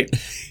idiot. Right.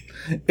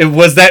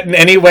 Was that in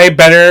any way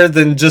better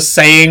than just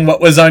saying what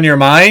was on your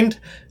mind?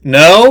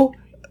 No?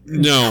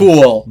 No.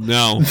 Cool.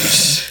 No.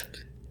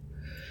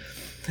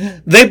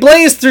 They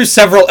blaze through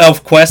several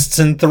elf quests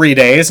in 3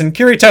 days, and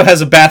Kirito has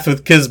a bath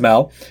with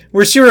Kismel,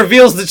 where she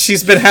reveals that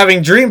she's been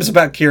having dreams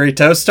about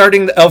Kirito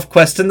starting the elf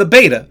quest in the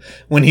beta,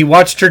 when he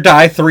watched her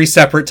die 3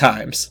 separate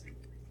times.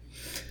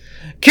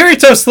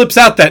 Kirito slips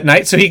out that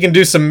night so he can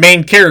do some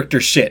main character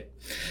shit.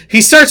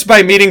 He starts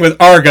by meeting with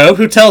Argo,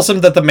 who tells him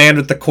that the man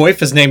with the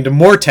coif is named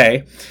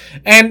Morte,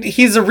 and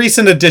he's a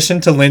recent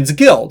addition to Lind's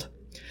guild.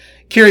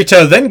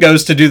 Kirito then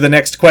goes to do the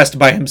next quest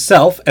by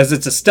himself, as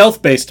it's a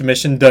stealth-based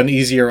mission done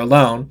easier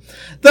alone,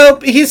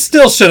 though he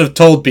still should have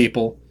told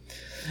people.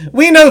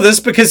 We know this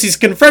because he's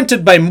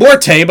confronted by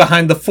Morte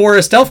behind the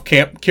forest elf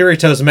camp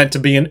Kirito's meant to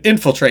be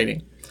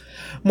infiltrating.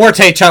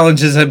 Morte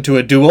challenges him to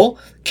a duel,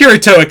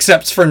 Kirito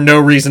accepts for no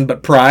reason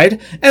but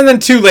pride, and then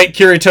too late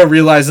Kirito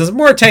realizes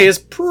Morte is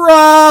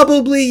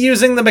probably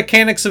using the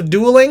mechanics of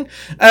dueling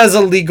as a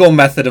legal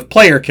method of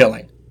player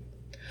killing.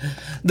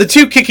 The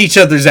two kick each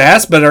other's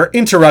ass, but are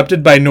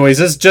interrupted by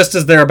noises just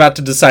as they're about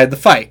to decide the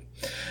fight.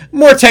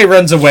 Morte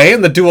runs away,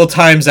 and the duel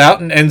times out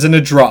and ends in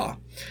a draw.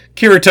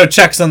 Kirito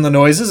checks on the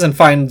noises and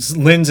finds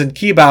Lind's and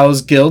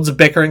Kibao's guilds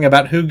bickering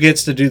about who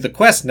gets to do the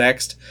quest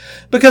next,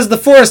 because the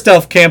forest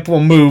elf camp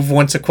will move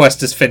once a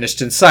quest is finished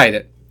inside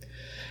it.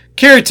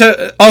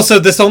 Kirito... Also,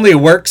 this only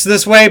works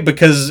this way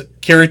because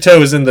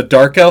Kirito is in the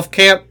Dark Elf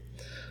camp.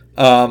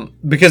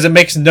 Because it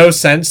makes no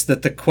sense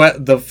that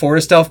the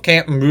Forest Elf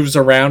camp moves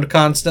around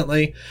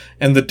constantly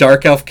and the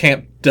Dark Elf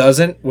camp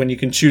doesn't when you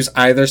can choose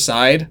either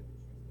side.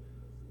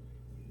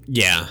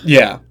 Yeah.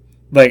 Yeah.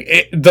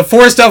 Like, the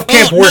Forest Elf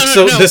camp works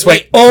this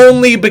way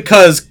only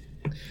because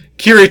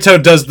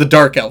Kirito does the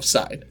Dark Elf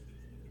side.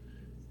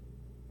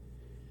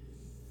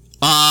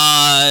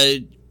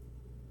 Not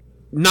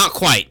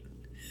quite.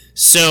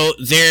 So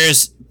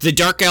there's the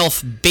Dark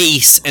Elf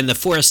base and the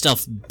Forest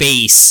Elf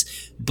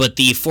base, but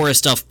the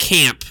Forest Elf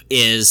camp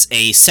is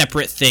a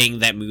separate thing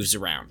that moves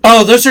around.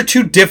 Oh, those are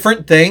two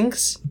different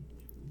things?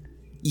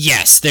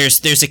 Yes,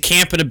 there's a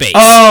camp and a base.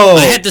 Oh!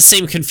 I had the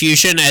same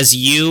confusion as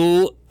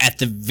you at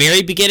the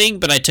very beginning,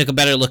 but I took a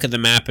better look at the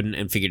map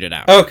and figured it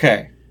out.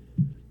 Okay.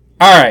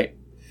 Alright.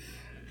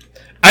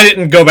 I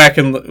didn't go back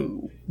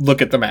and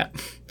look at the map.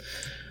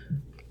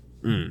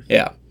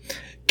 Yeah.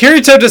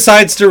 Kirito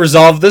decides to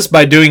resolve this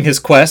by doing his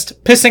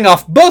quest, pissing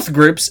off both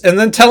groups, and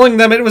then telling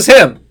them it was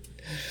him.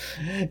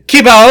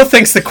 Kibao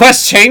thinks the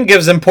quest chain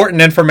gives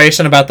important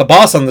information about the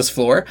boss on this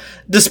floor,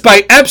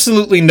 despite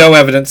absolutely no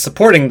evidence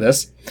supporting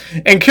this,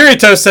 and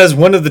Kirito says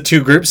one of the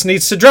two groups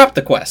needs to drop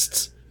the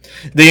quests.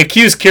 They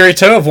accuse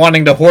Kirito of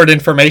wanting to hoard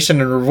information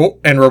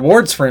and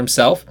rewards for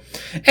himself,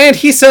 and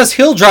he says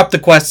he'll drop the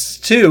quests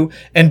too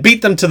and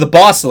beat them to the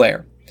boss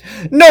lair.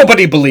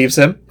 Nobody believes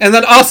him, and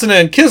then Asuna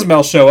and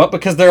Kismel show up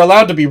because they're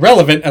allowed to be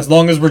relevant as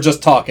long as we're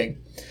just talking.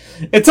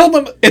 It's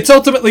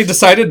ultimately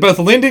decided both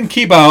Lind and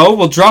Kibao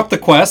will drop the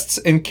quests,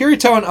 and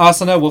Kirito and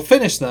Asuna will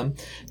finish them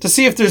to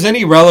see if there's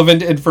any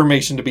relevant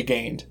information to be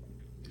gained.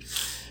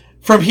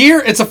 From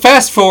here, it's a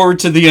fast forward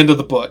to the end of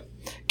the book.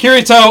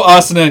 Kirito,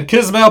 Asuna, and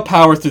Kismel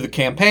power through the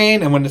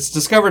campaign, and when it's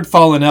discovered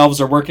fallen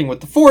elves are working with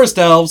the forest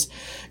elves,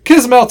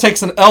 Kismel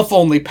takes an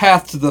elf-only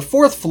path to the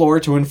 4th floor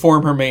to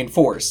inform her main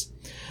force.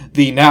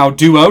 The now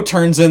duo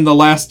turns in the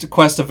last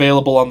quest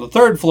available on the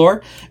 3rd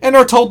floor, and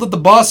are told that the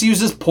boss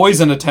uses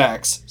poison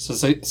attacks,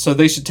 so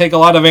they should take a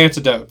lot of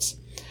antidotes.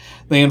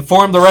 They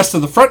inform the rest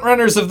of the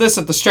frontrunners of this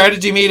at the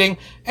strategy meeting,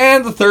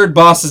 and the 3rd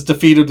boss is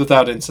defeated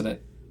without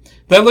incident.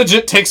 That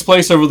legit takes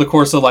place over the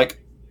course of,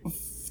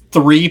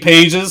 3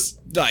 pages.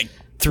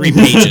 3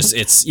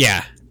 pages,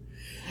 yeah.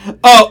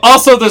 Oh,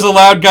 also there's a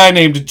loud guy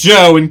named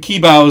Joe in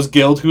Kibao's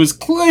guild who is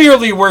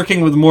clearly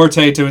working with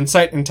Morte to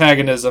incite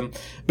antagonism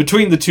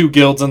between the two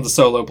guilds and the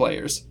solo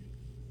players.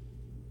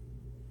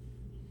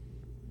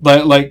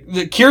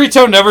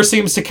 Kirito never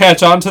seems to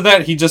catch on to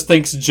that. He just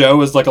thinks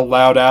Joe is a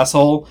loud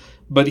asshole,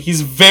 but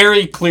he's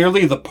very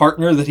clearly the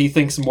partner that he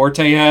thinks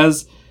Morte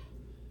has.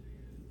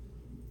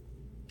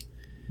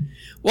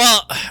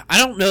 Well, I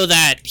don't know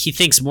that he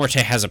thinks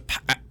Morte has a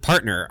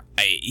partner.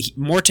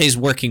 Morte's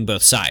working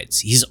both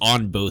sides. He's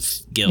on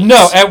both guilds.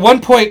 No, at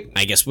one point...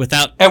 I guess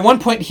without... At one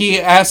point, he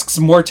asks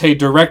Morte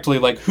directly,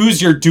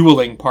 who's your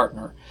dueling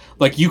partner?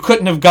 You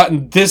couldn't have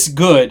gotten this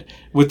good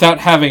without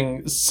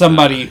having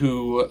somebody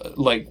who,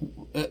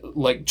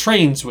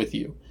 trains with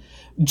you.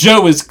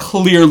 Joe is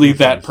clearly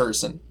that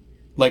person.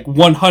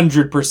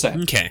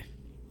 100%. Okay.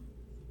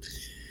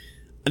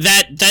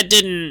 That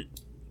didn't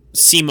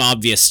seem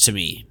obvious to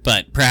me,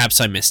 but perhaps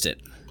I missed it.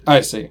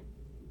 I see.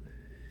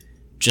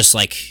 Just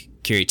like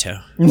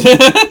Kirito.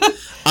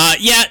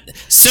 Yeah,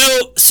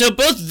 so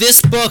both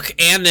this book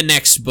and the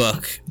next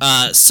book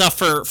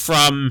suffer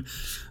from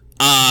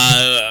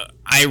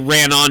I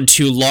ran on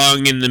too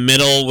long in the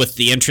middle with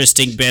the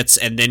interesting bits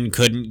and then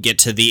couldn't get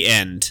to the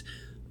end.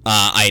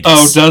 Itis.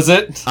 Oh, does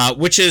it?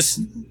 Which is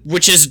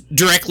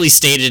directly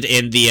stated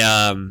in the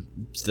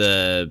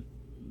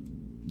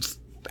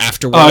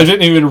afterword. Oh, I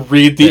didn't even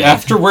read the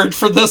afterword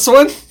for this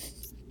one.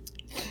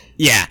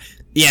 Yeah,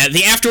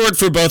 the afterword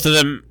for both of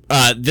them,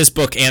 this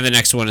book and the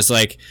next one is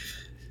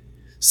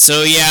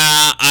so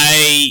yeah,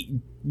 I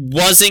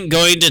wasn't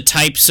going to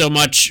type so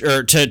much,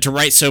 or to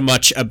write so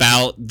much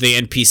about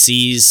the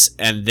NPCs,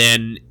 and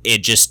then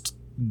it just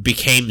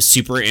became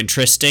super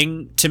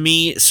interesting to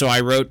me, so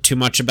I wrote too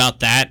much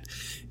about that,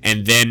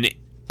 and then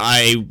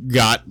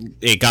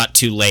it got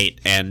too late,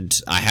 and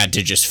I had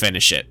to just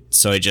finish it,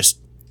 so I just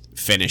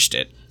finished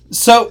it.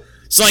 So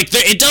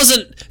it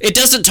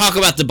doesn't talk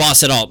about the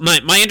boss at all.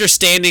 My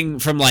understanding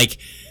from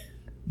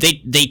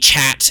they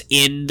chat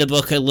in the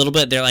book a little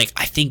bit. They're I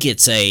think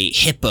it's a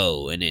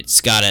hippo and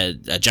it's got a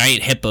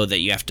giant hippo that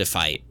you have to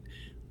fight.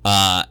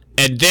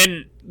 And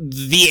then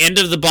the end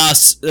of the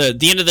boss, the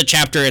end of the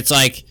chapter, it's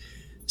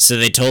so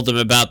they told them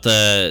about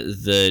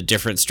the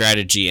different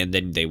strategy and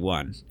then they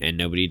won and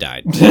nobody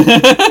died.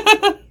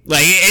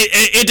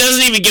 It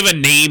doesn't even give a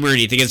name or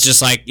anything. It's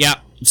just yeah.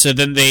 So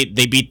then they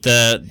beat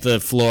the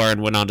floor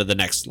and went on to the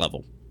next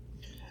level.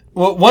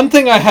 Well, one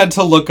thing I had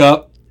to look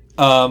up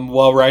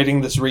while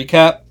writing this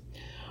recap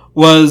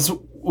was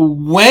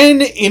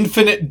when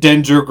Infinite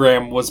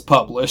Dendrogram was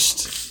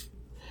published.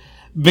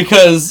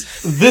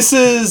 Because this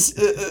is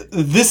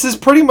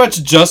pretty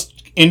much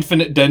just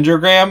Infinite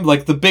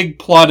Dendrogram. The big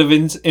plot of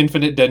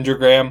Infinite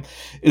Dendrogram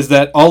is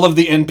that all of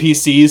the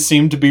NPCs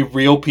seem to be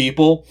real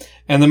people,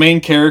 and the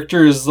main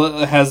character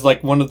has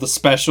like one of the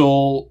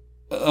special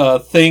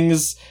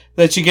things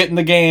that you get in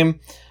the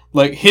game.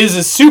 Like, his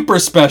is super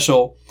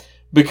special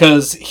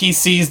because he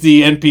sees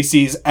the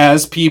NPCs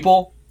as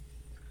people.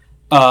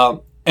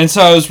 And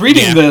so I was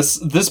reading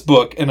this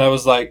book, and I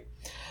was like,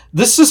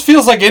 this just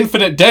feels like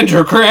Infinite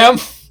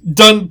Dendrogram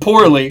done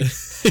poorly.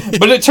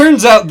 But it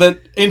turns out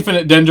that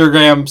Infinite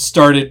Dendrogram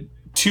started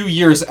 2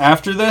 years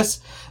after this,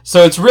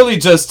 so it's really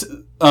just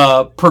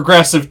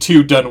Progressive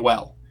 2 done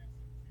well.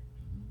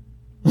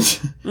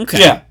 Okay.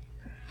 Yeah.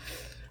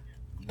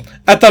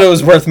 I thought it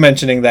was worth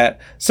mentioning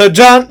that. So,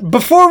 John,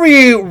 before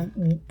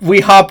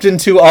we hopped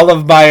into all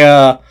of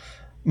my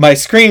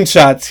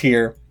screenshots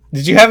here,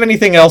 did you have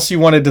anything else you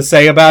wanted to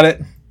say about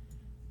it?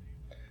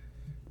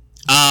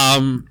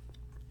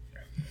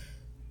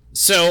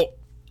 So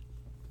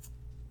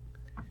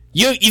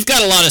you've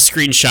got a lot of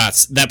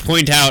screenshots that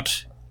point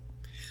out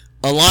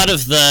a lot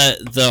of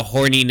the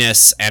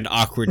horniness and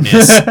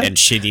awkwardness and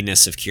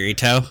shittiness of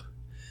Kirito.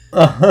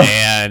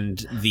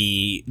 And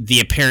the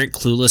apparent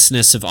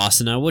cluelessness of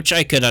Asuna, which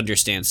I could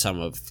understand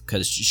some of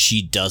because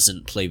she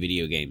doesn't play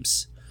video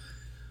games.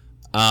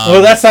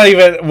 Well, that's not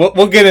even...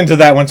 We'll get into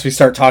that once we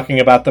start talking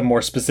about them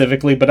more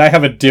specifically, but I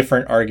have a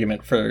different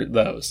argument for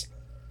those.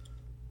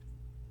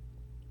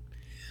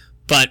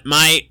 But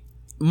my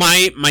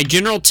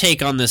general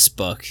take on this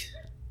book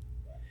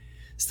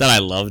is that I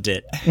loved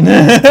it.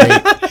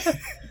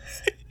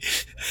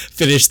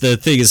 Finished the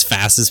thing as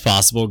fast as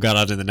possible, got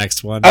on to the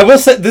next one. I will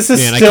say, this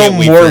is still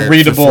more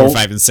readable. 4,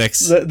 5, and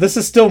 6. This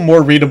is still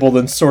more readable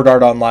than Sword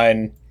Art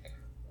Online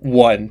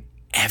 1.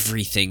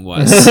 Everything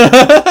was.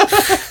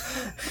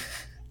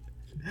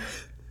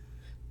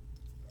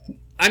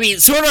 I mean,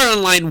 Sword Art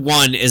Online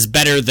 1 is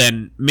better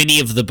than many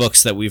of the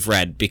books that we've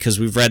read, because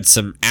we've read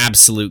some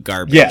absolute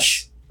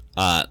garbage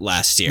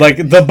last year. Like,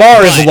 the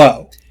bar is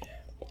low.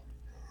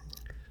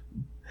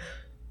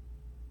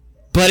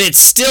 But it's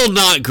still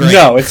not great.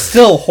 No, it's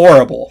still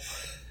horrible.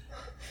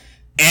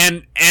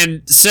 And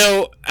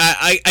so,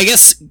 I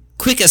guess,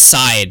 quick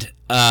aside,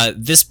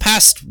 this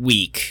past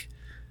week,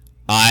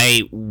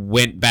 I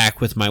went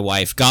back with my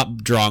wife, got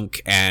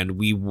drunk, and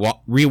we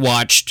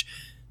rewatched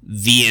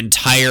the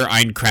entire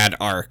Aincrad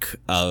arc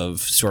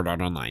of Sword Art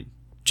Online.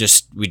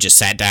 We just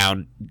sat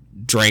down,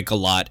 drank a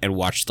lot, and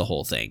watched the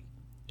whole thing.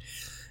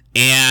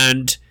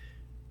 And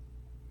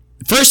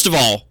first of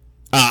all,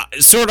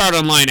 Sword Art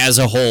Online as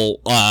a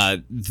whole,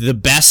 the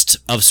best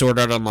of Sword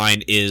Art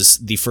Online is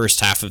the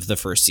first half of the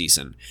first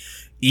season,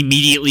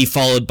 immediately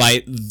followed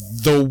by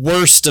the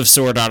worst of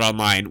Sword Art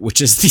Online, which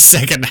is the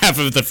second half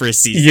of the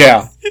first season.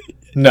 Yeah.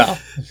 No.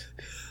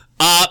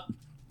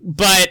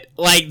 But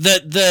like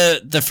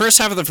the first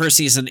half of the first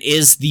season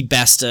is the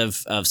best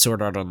of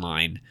Sword Art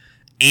Online,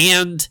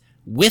 and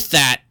with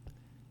that,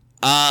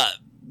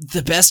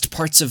 the best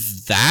parts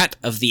of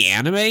the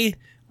anime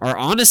are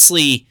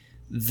honestly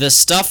the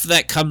stuff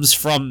that comes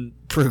from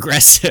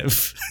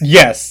Progressive.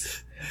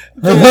 Yes.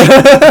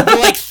 the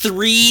like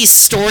 3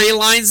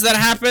 storylines that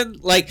happen,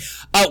 like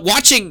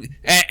watching,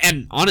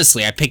 and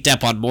honestly, I picked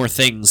up on more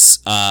things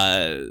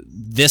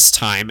this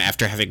time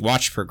after having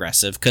watched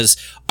Progressive, because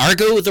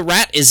Argo the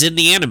Rat is in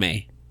the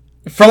anime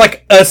for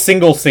like a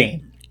single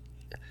scene.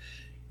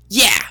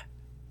 Yeah,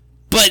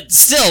 but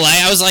still,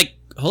 I was like,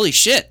 holy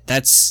shit,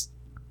 that's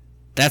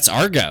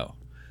Argo.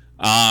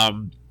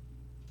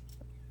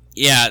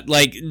 Yeah,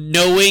 like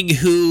knowing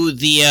who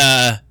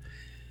the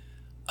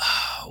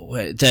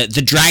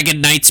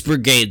Dragon Knights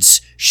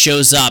Brigades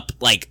shows up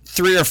like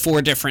 3 or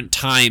 4 different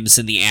times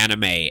in the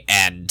anime,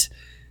 and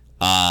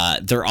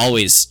they're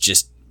always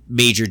just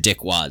major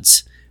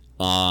dickwads.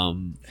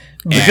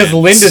 Because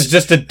Lind is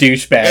just a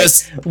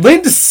douchebag.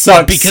 Lind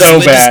sucks so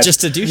Lind bad. Is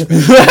just a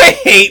douchebag. I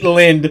hate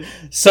Lind.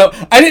 So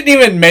I didn't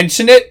even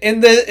mention it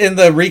in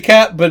the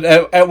recap, but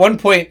at one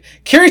point,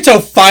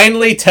 Kirito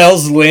finally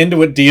tells Lind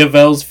what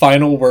Diavel's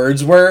final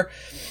words were,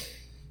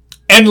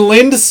 and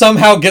Lind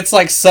somehow gets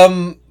like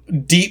some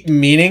deep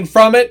meaning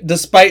from it,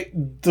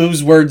 despite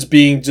those words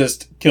being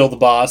just "kill the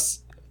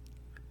boss."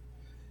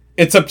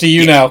 It's up to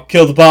you now.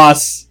 Kill the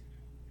boss.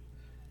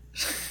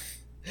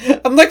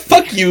 I'm like,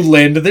 fuck you,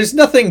 Lind. There's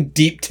nothing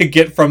deep to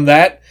get from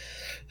that.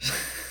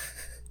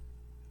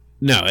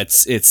 No,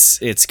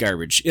 it's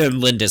garbage.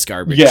 Lind is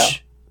garbage. Yeah.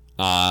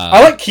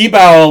 I like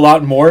Kibao a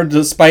lot more,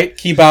 despite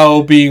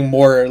Kibao being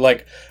more,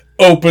 like,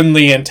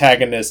 openly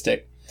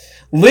antagonistic.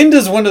 Lind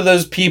is one of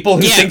those people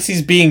who thinks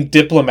he's being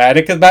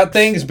diplomatic about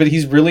things, but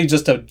he's really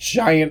just a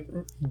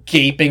giant,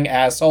 gaping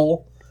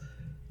asshole.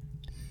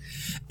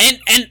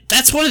 And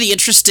that's one of the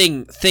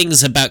interesting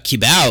things about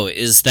Kibao,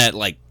 is that,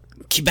 like,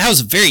 Kibao's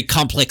a very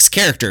complex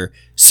character,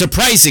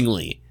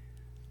 surprisingly.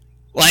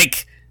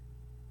 Like,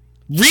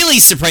 really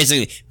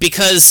surprisingly,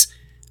 because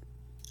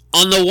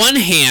on the one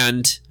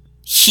hand,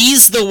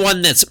 he's the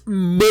one that's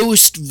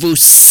most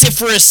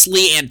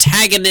vociferously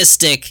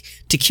antagonistic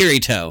to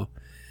Kirito.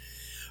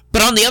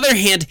 But on the other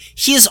hand,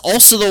 he is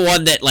also the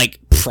one that, like,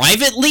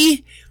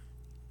 privately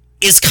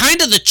is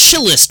kind of the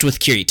chillest with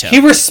Kirito. He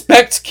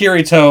respects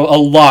Kirito a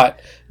lot,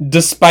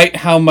 despite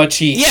how much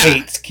he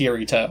hates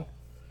Kirito.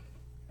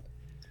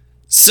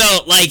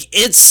 So, like,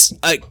 it's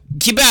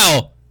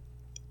Kibao,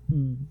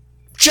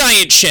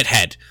 giant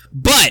shithead,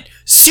 but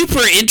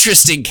super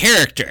interesting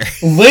character.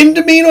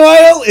 Lind,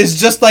 meanwhile, is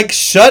just like,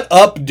 shut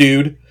up,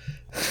 dude.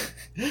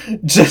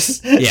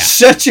 Just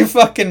shut your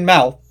fucking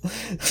mouth.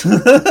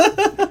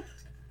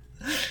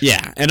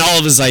 Yeah, and all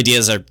of his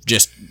ideas are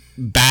just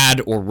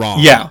bad or wrong.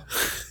 Yeah.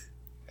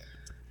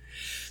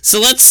 So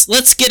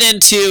let's get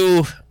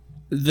into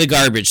the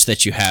garbage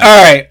that you have.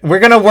 All right, we're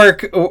gonna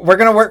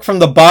work from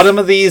the bottom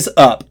of these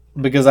up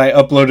because I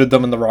uploaded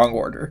them in the wrong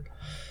order.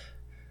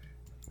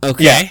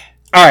 Okay. Yeah.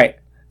 All right.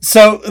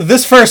 So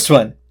this first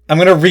one, I'm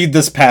gonna read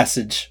this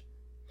passage.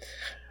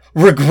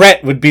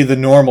 Regret would be the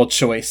normal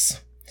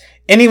choice.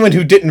 Anyone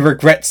who didn't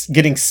regret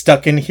getting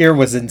stuck in here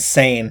was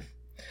insane.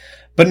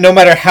 But no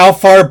matter how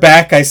far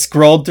back I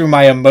scrolled through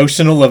my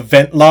emotional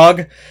event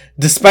log,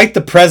 despite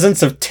the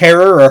presence of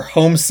terror or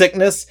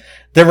homesickness,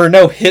 there were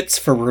no hits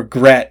for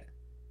regret.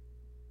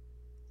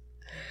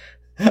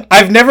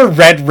 I've never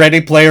read Ready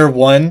Player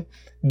One.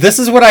 This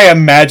is what I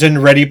imagine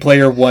Ready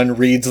Player One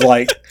reads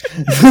like.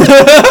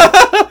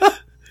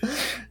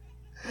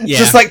 Yeah.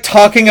 Just like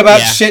talking about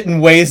shit in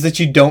ways that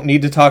you don't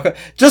need to talk.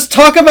 Just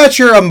talk about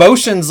your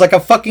emotions like a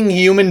fucking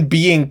human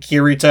being,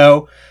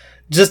 Kirito.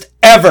 Just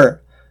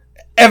ever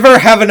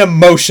have an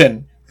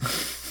emotion.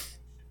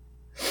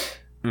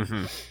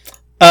 Mm-hmm.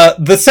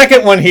 The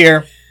second one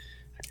here.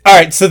 All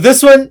right, so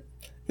this one,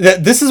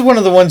 this is one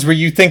of the ones where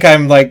you think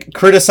I'm like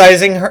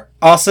criticizing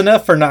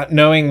Asuna for not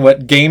knowing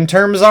what game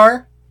terms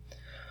are.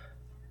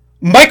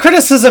 My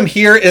criticism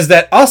here is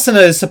that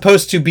Asuna is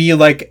supposed to be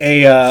like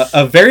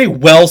a very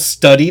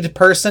well-studied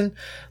person.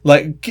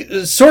 Like,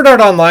 Sword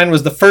Art Online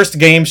was the first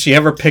game she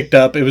ever picked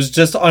up. It was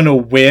just on a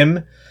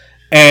whim.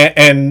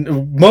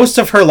 And most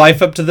of her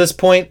life up to this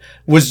point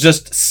was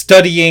just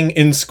studying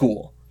in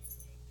school.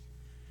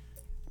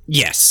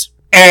 Yes.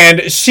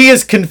 And she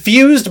is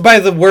confused by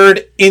the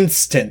word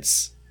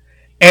instance.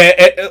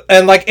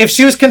 And like, if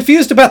she was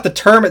confused about the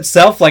term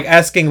itself, like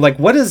asking, like,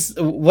 what's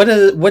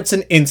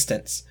an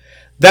instance?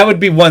 That would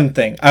be one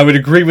thing. I would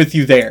agree with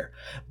you there.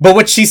 But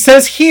what she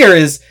says here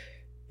is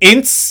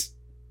instance?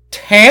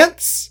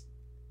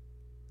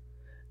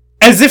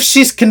 As if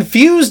she's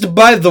confused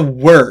by the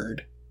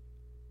word.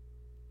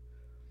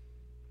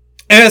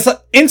 And it's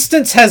like,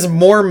 instance has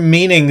more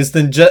meanings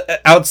than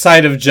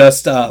outside of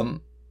just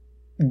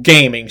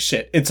gaming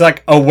shit. It's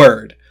like a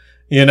word,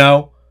 you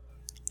know?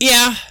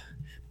 Yeah.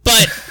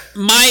 But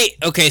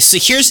so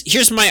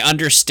here's my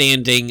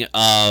understanding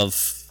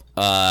of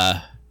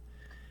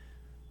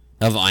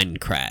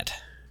Aincrad,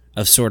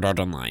 of Sword Art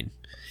Online,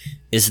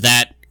 is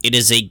that it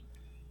is a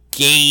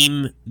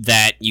game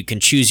that you can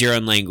choose your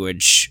own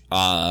language,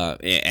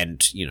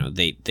 and you know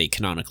they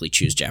canonically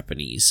choose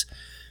Japanese,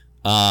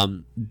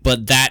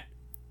 but that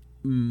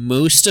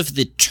most of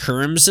the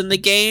terms in the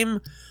game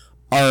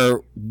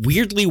are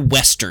weirdly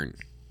Western.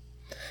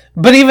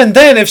 But even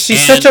then, if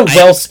she's such a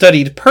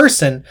well-studied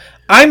person,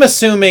 I'm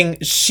assuming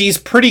she's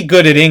pretty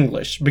good at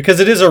English because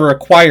it is a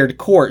required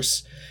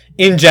course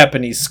in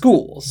Japanese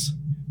schools.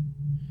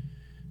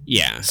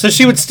 Yeah. So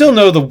she would still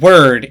know the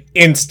word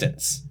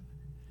instance.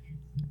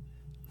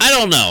 I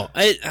don't know.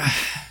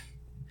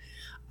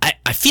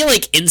 I feel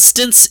like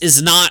instance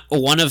is not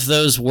one of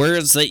those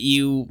words that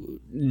you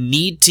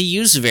need to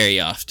use very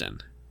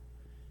often.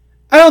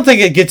 I don't think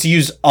it gets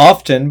used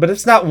often, but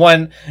it's not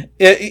one...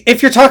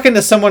 If you're talking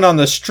to someone on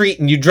the street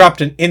and you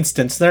dropped an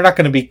instance, they're not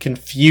going to be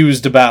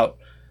confused about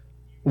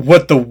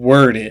what the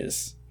word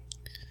is.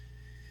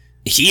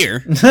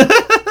 Here.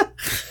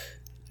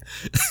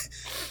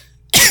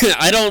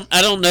 I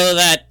don't know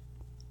that...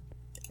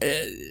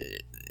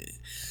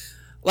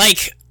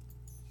 like,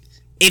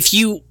 if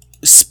you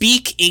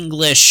speak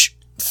English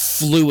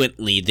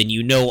fluently, then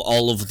you know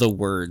all of the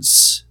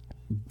words,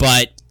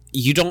 but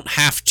you don't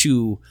have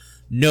to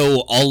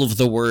know all of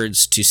the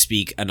words to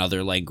speak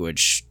another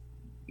language,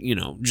 you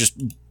know,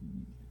 just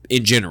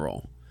in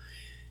general.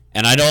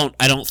 And I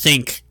don't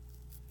think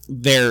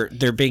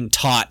they're being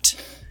taught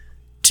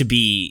to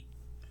be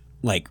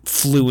like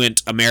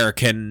fluent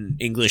American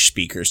English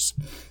speakers.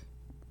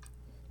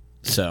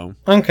 So,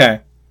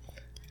 okay.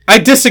 I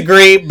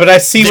disagree, but I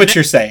see what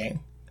you're saying.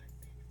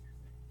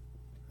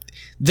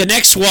 The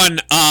next one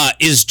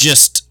is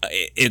just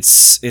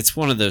it's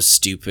one of those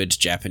stupid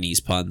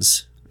Japanese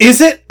puns. Is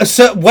it?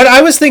 So what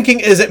I was thinking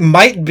is it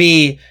might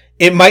be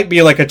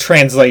like a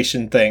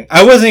translation thing.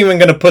 I wasn't even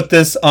going to put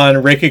this on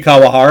Reiki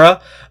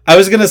Kawahara. I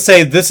was going to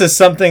say this is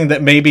something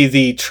that maybe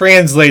the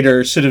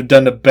translator should have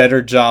done a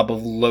better job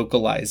of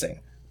localizing.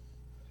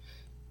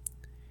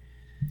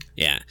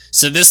 Yeah.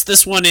 So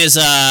this one is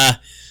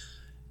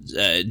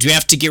do we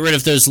have to get rid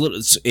of those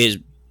little...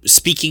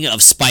 Speaking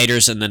of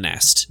spiders in the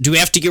nest, do we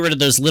have to get rid of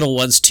those little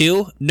ones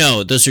too?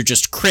 No, those are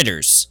just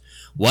critters.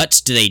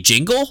 What? Do they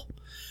jingle?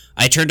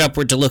 I turned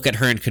upward to look at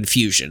her in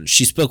confusion.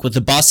 She spoke with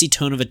the bossy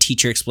tone of a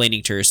teacher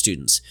explaining to her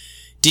students.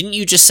 Didn't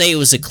you just say it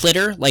was a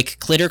clitter, like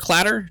clitter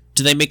clatter?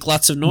 Do they make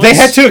lots of noise? They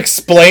had to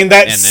explain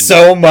that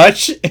so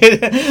much.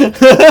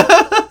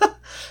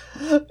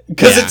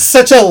 Because it's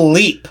such a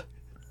leap.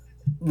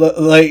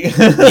 Like,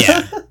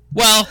 Yeah.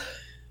 Well,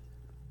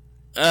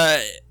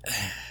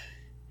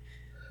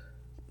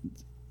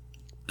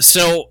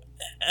 so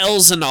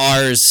L's and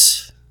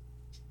R's.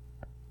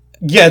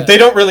 yeah, they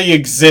don't really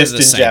exist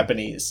in same.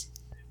 Japanese.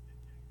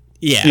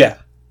 Yeah. Yeah.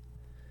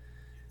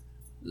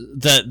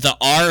 The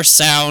R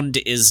sound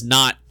is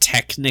not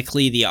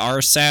technically the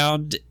R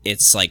sound.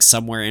 It's like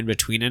somewhere in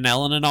between an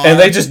L and an R. And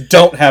they just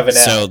don't have an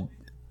L. So,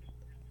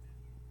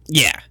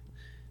 yeah.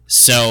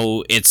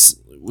 So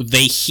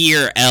they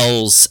hear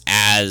L's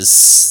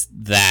as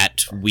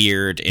that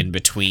weird in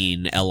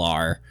between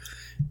LR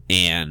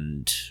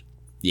and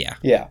yeah.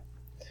 Yeah.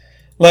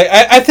 Like,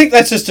 I think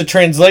that's just a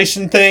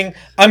translation thing.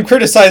 I'm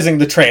criticizing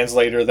the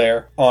translator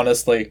there,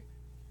 honestly.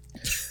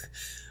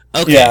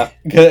 Okay. Yeah.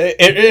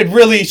 It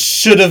really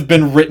should have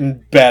been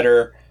written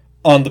better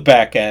on the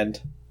back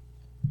end.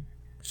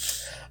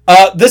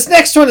 This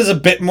next one is a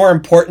bit more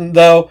important,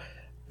 though.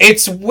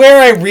 It's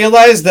where I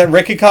realized that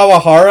Riki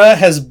Kawahara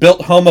has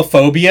built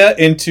homophobia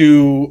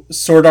into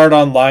Sword Art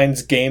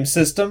Online's game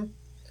system.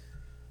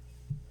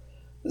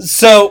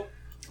 So,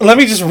 let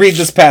me just read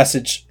this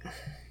passage.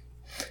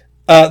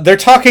 They're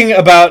talking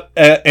about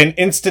an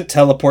instant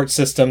teleport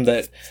system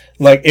that,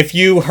 like, if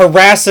you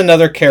harass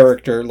another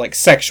character, like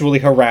sexually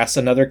harass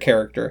another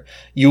character,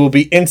 you will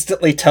be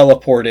instantly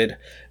teleported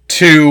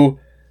to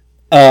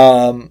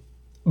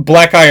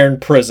Black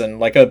Iron Prison,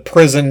 like a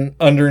prison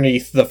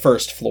underneath the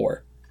first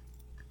floor.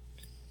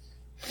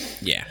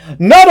 Yeah.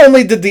 Not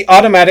only did the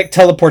automatic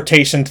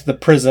teleportation to the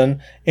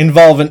prison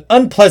involve an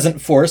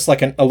unpleasant force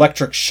like an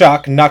electric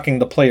shock knocking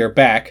the player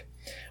back,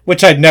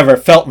 which I'd never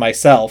felt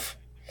myself,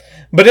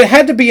 but it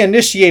had to be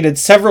initiated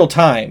several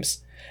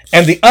times,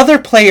 and the other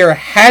player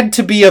had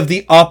to be of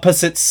the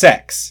opposite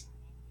sex.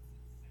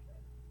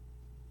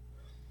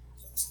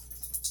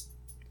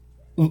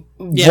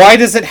 Yeah. Why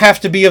does it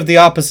have to be of the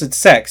opposite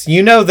sex?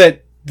 You know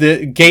that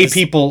the gay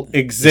people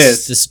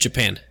exist. This is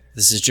Japan.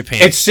 This is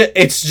Japan.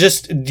 It's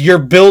just you're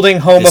building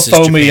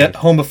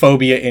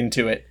homophobia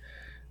into it.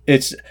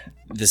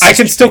 I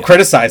can still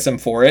criticize them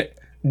for it.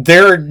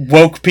 They're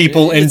woke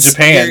people in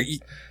Japan.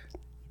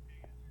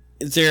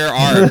 There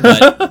are,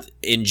 but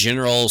in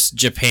general,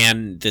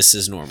 Japan, this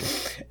is normal.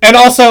 And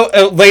also,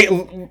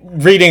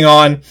 reading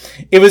on,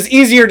 it was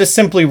easier to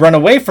simply run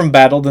away from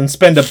battle than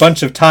spend a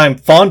bunch of time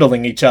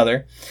fondling each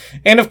other.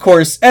 And of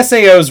course,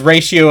 SAO's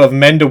ratio of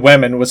men to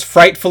women was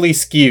frightfully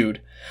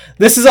skewed.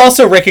 This is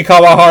also Riki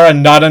Kawahara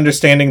not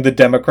understanding the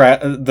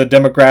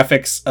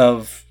demographics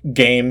of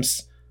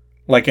games,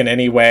 like in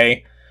any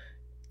way.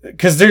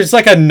 Because there's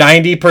like a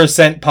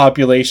 90%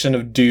 population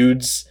of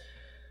dudes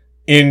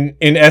in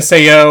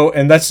SAO,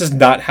 and that's just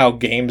not how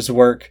games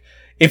work.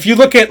 If you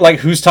look at like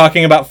who's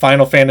talking about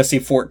Final Fantasy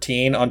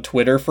XIV on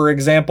Twitter, for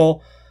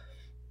example,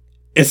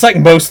 it's like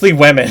mostly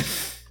women.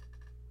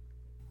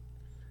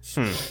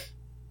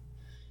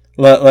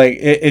 Like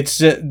it's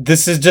just,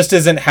 this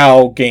isn't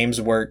how games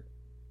work.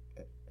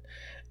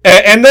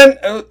 And then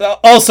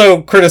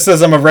also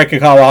criticism of Riki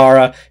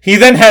Kawahara. He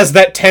then has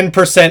that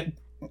 10%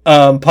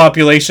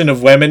 population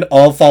of women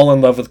all fall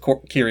in love with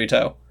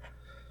Kirito.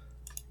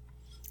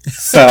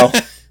 So,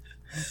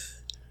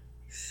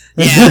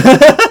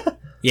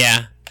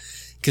 yeah,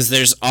 because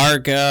there's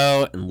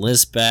Argo and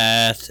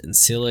Lisbeth and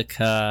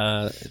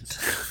Silica.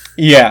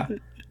 Yeah,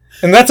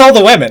 and that's all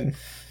the women.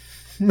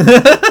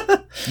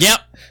 Yep,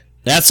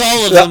 that's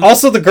all of them.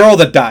 Also, the girl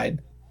that died.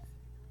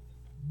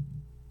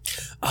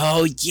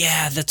 Oh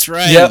yeah, that's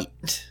right. Yep.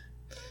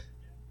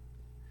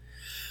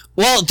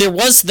 Well, there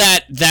was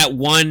that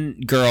one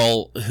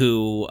girl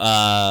who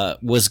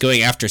was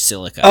going after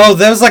Silica. Oh,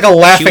 that was like a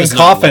Laughing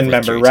Coffin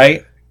member,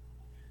 right?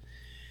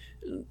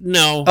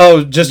 No.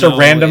 Oh, just a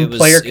random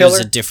player killer? It was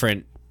a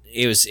different.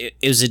 It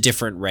was a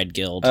different Red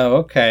Guild. Oh,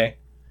 okay.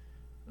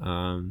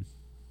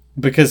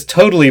 Because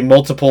totally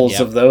multiples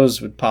of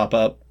those would pop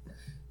up.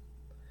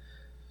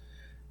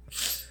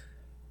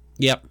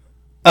 Yep.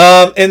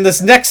 In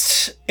this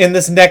next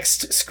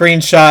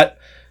screenshot,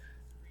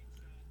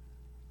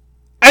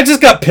 I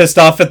just got pissed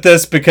off at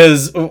this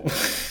because in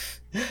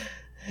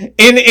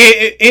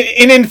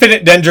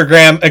Infinite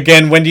Dendrogram,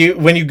 again, when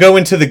you go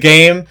into the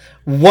game,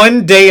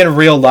 1 day in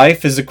real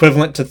life is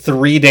equivalent to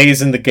 3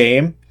 days in the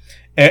game,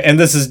 and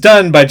this is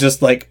done by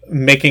just like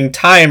making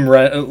time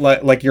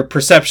like your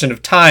perception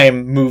of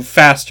time move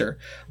faster.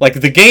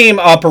 Like the game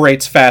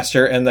operates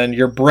faster, and then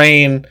your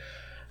brain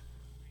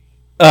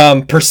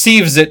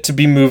perceives it to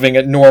be moving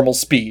at normal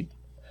speed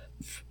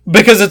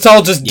because it's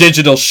all just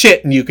digital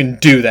shit, and you can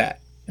do that.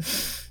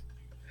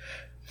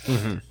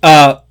 Mm-hmm.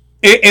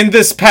 In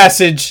this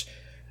passage,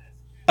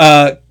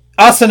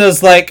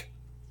 Asana's like,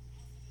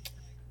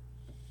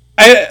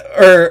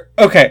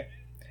 okay,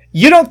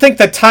 you don't think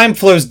that time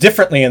flows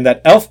differently in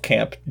that elf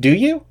camp, do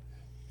you?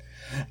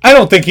 I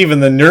don't think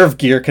even the nerve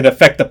gear could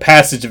affect the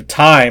passage of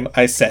time,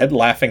 I said,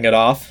 laughing it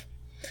off.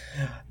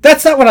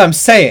 That's not what I'm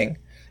saying.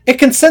 It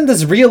can send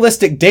this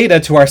realistic data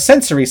to our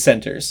sensory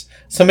centers,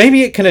 so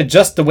maybe it can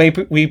adjust the way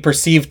we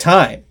perceive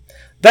time.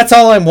 That's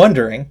all I'm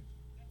wondering.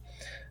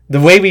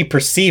 The way we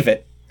perceive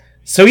it.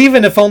 So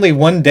even if only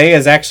one day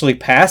has actually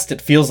passed,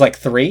 it feels like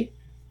 3?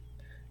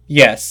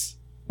 Yes.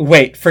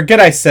 Wait,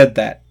 forget I said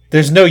that.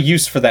 There's no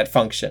use for that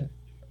function.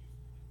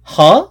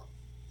 Huh?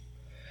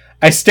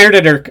 I stared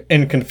at her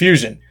in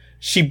confusion.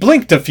 She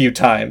blinked a few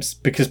times,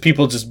 because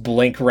people just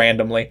blink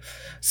randomly,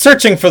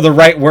 searching for the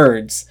right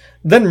words,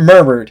 then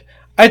murmured,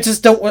 I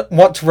just don't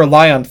want to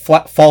rely on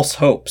false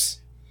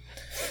hopes.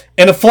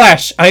 In a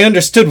flash, I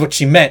understood what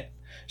she meant.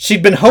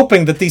 She'd been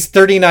hoping that these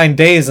 39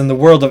 days in the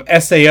world of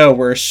SAO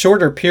were a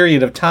shorter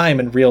period of time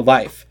in real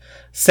life.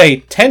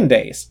 Say, 10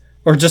 days.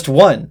 Or just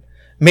 1.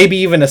 Maybe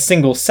even a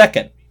single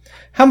second.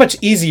 How much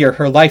easier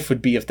her life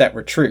would be if that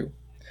were true.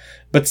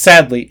 But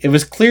sadly, it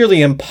was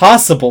clearly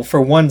impossible for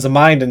one's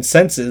mind and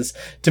senses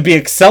to be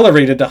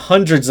accelerated to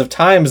hundreds of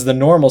times the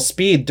normal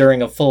speed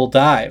during a full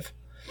dive.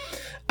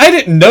 I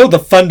didn't know the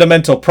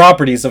fundamental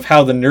properties of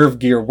how the nerve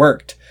gear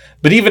worked,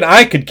 but even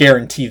I could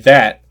guarantee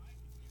that.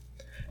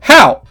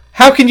 How?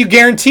 How can you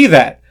guarantee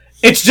that?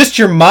 It's just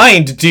your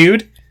mind,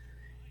 dude.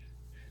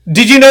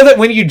 Did you know that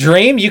when you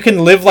dream, you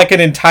can live like an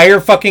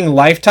entire fucking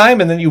lifetime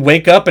and then you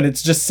wake up and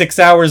it's just 6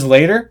 hours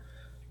later?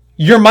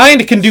 Your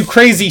mind can do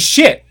crazy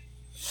shit.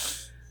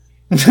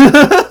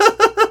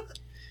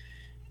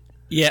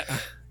 Yeah.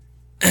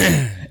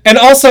 And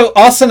also,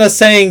 Asuna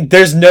saying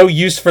there's no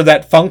use for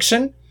that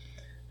function.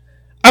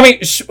 I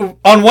mean,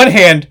 on one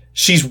hand,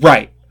 she's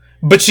right.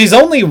 But she's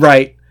only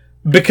right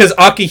because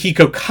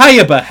Akihiko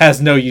Kayaba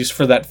has no use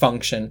for that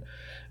function.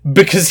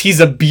 Because he's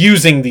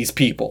abusing these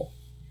people.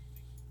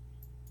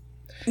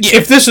 Yeah.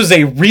 If this was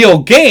a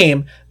real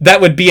game,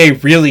 that would be a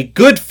really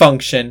good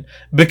function.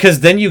 Because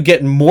then you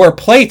get more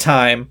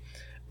playtime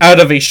out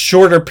of a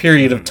shorter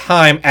period of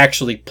time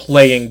actually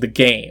playing the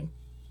game.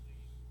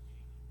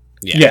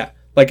 Yeah.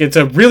 Like, it's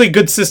a really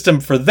good system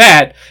for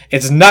that.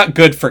 It's not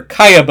good for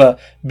Kayaba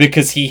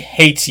because he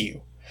hates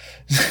you.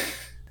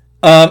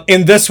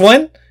 In this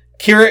one,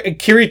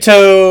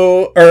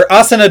 Kirito, or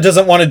Asuna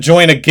doesn't want to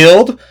join a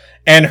guild,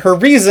 and her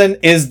reason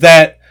is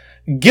that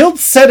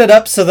guilds set it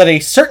up so that a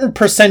certain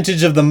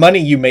percentage of the money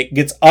you make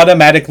gets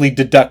automatically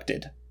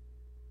deducted.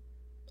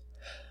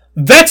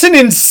 That's an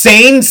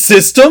insane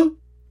system!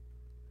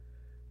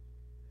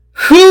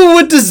 Who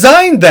would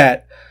design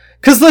that?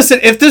 Because listen,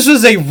 if this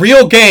was a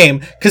real game,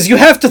 because you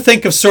have to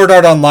think of Sword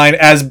Art Online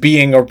as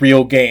being a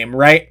real game,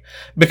 right?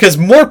 Because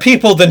more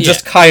people than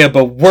just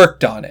Kayaba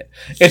worked on it.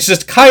 It's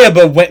just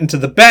Kayaba went into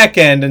the back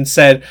end and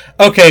said,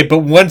 okay, but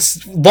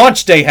once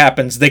launch day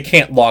happens, they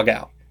can't log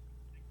out.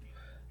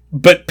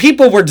 But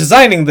people were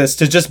designing this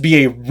to just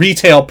be a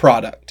retail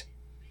product.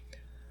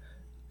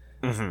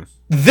 Mm-hmm.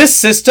 This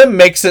system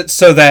makes it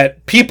so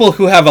that people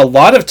who have a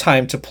lot of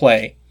time to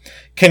play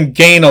can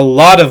gain a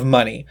lot of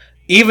money,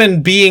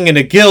 even being in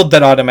a guild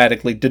that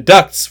automatically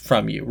deducts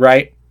from you,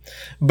 right?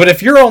 But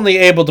if you're only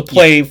able to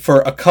play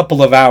for a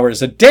couple of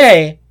hours a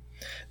day,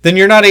 then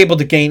you're not able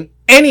to gain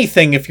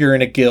anything if you're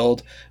in a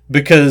guild,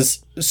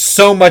 because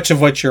so much of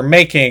what you're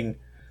making,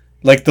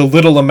 like the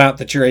little amount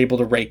that you're able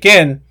to rake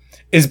in,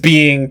 is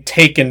being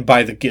taken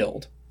by the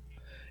guild.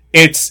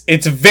 It's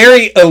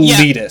very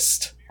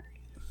elitist. Yeah.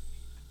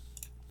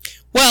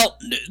 Well,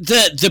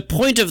 the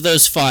point of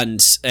those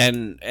funds,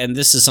 and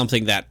this is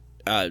something that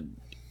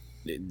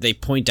they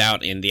point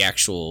out in the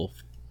actual,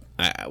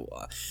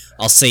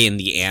 I'll say in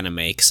the anime,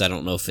 because I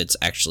don't know if it's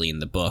actually in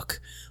the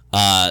book,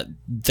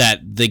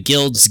 that the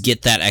guilds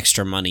get that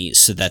extra money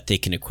so that they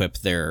can equip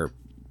their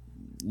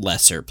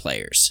lesser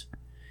players.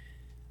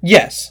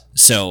 Yes.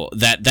 So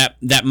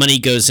that money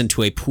goes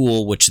into a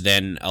pool, which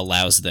then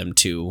allows them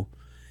to,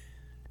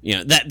 you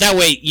know, that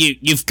way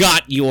you've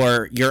got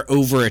your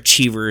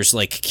overachievers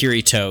like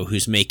Kirito,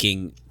 who's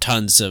making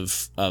tons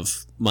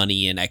of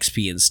money and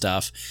XP and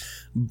stuff,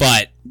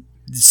 but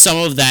some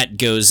of that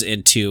goes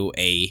into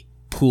a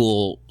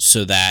pool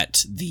so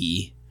that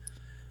the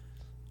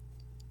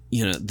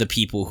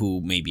people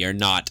who maybe are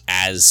not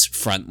as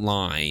front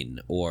line,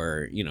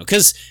 or, you know,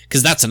 because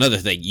that's another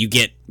thing, you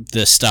get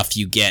the stuff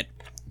you get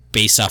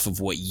based off of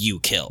what you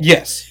kill.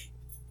 Yes.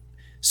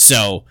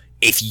 So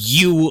if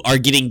you are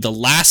getting the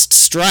last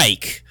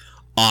strike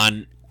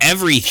on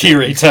everything,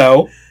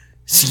 Kirito,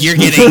 so you're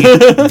getting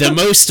the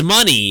most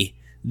money,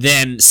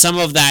 then some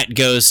of that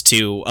goes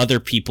to other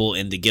people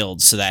in the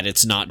guild, so that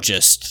it's not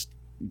just,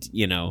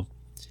 you know,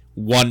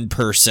 one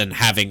person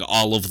having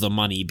all of the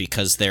money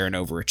because they're an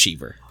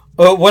overachiever.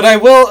 What I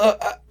will,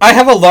 I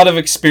have a lot of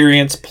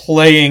experience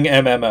playing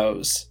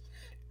MMOs,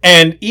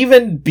 and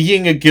even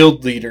being a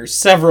guild leader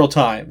several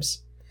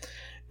times.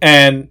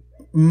 And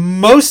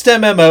most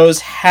MMOs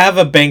have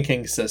a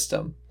banking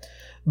system,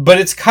 but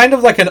it's kind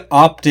of like an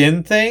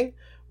opt-in thing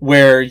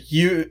where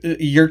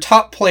your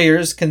top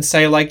players can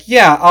say, like,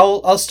 yeah,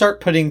 I'll start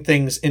putting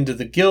things into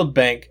the guild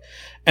bank,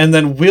 and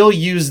then we'll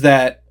use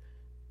that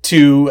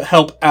to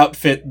help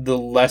outfit the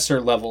lesser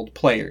leveled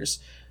players.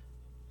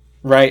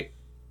 Right?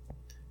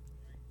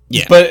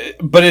 Yeah.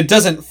 But it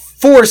doesn't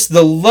force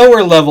the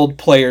lower leveled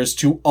players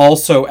to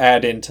also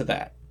add into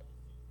that.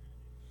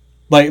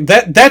 Like,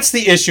 that's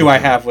the issue I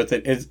have with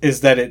it,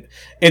 is that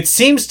it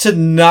seems to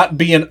not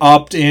be an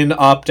opt-in,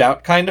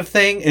 opt-out kind of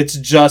thing. It's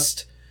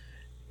just,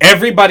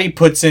 everybody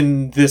puts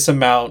in this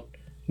amount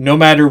no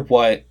matter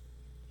what,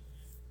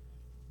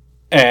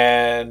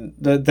 and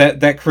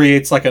that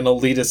creates like an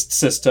elitist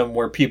system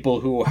where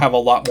people who have a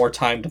lot more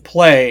time to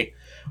play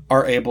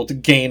are able to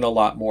gain a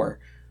lot more.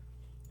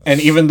 And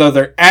even though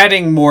they're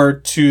adding more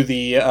to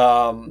the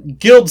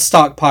guild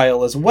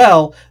stockpile as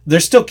well, they're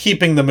still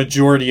keeping the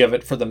majority of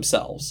it for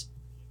themselves.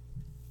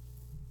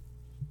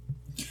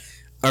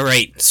 All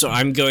right, so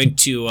I'm going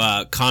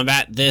to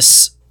combat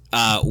this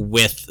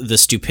with the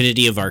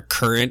stupidity of our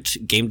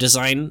current game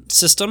design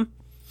system,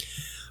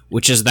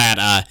 which is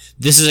that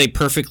this is a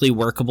perfectly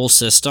workable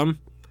system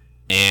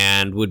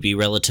and would be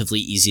relatively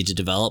easy to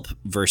develop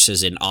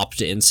versus an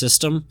opt-in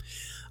system.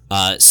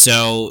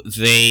 So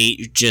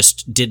they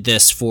just did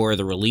this for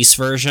the release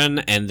version,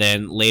 and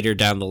then later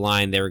down the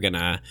line, they were going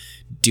to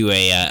do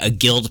a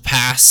guild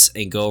pass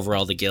and go over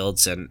all the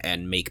guilds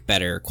and make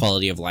better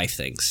quality of life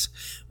things.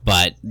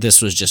 But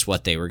this was just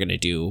what they were going to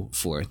do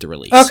for the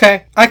release.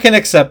 Okay, I can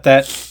accept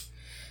that.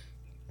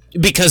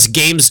 Because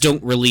games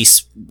don't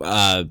release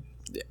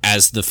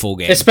as the full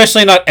game.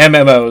 Especially not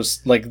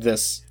MMOs like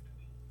this.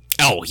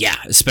 Oh, yeah,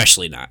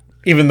 especially not.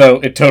 Even though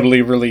it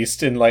totally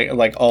released in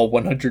like all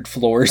 100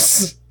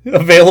 floors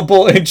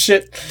available and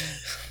shit.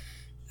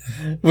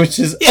 Which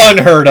is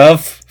unheard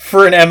of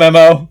for an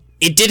MMO.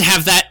 It did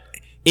have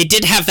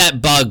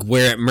that bug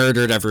where it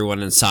murdered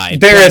everyone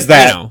inside. There is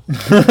that. You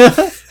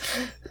know.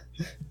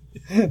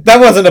 That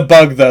wasn't a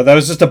bug, though. That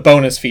was just a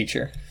bonus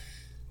feature.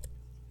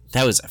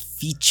 That was a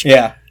feature.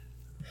 Yeah.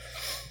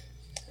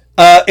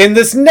 In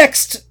this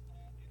next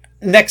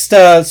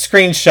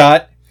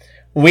screenshot,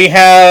 we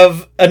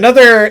have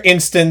another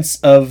instance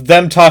of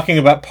them talking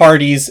about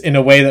parties in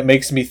a way that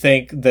makes me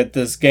think that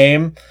this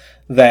game,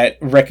 that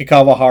Reki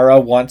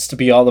Kawahara wants to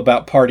be all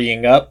about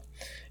partying up,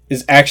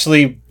 is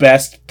actually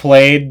best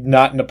played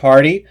not in a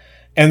party.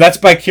 And that's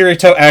by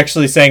Kirito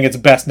actually saying it's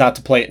best not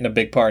to play it in a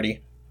big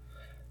party.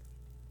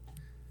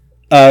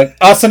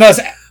 Asuna's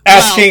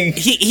asking...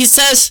 Well, he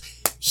says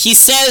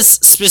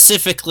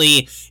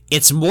specifically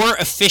it's more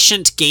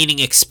efficient gaining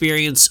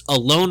experience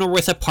alone or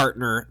with a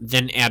partner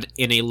than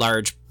in a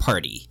large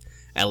party,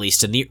 at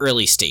least in the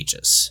early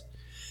stages.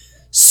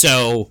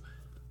 So,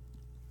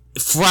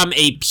 from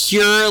a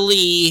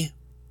purely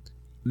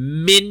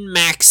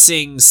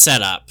min-maxing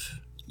setup,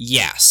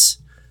 yes.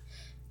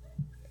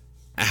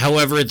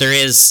 However, there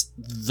is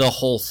the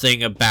whole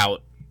thing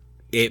about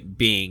it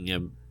being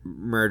a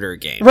murder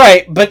game.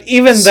 Right, but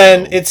even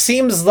then, it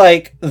seems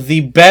like the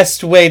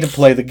best way to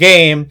play the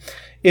game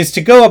is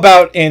to go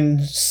about in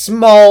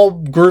small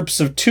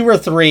groups of 2 or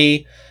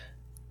 3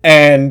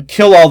 and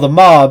kill all the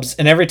mobs,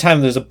 and every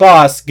time there's a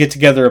boss, get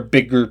together a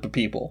big group of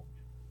people.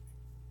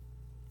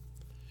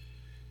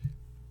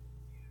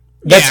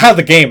 That's how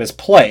the game is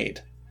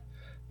played.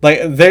 Like,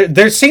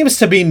 there seems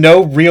to be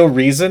no real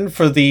reason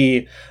for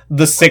the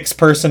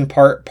 6-person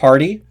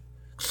party.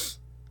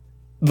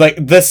 Like,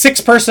 the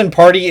 6-person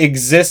party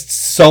exists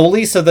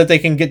solely so that they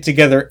can get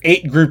together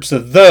 8 groups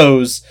of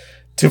those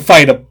to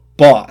fight a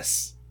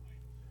boss.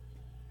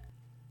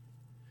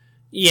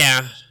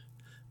 Yeah.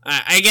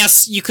 I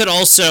guess you could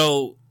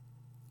also,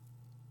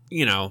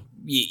 you know,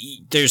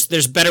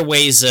 there's better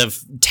ways of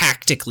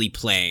tactically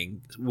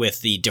playing with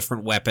the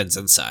different weapons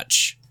and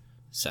such.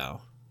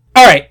 So.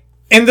 Alright,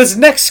 in this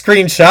next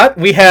screenshot,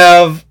 we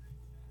have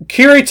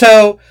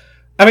Kirito.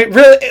 I mean,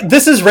 really,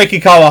 this is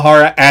Reki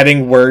Kawahara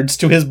adding words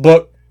to his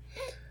book.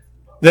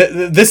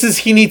 This is,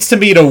 he needs to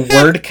meet a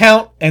word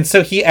count, and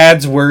so he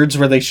adds words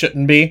where they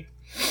shouldn't be.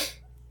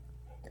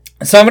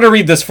 So I'm going to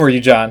read this for you,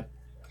 John.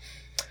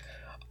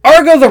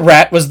 Argo the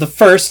Rat was the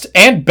first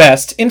and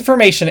best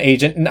information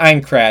agent in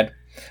Aincrad.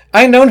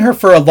 I known her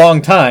for a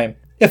long time,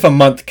 if a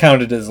month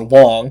counted as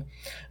long,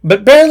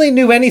 but barely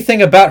knew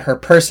anything about her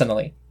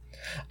personally.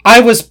 I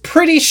was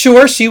pretty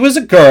sure she was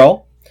a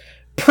girl,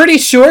 pretty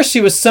sure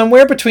she was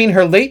somewhere between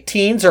her late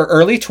teens or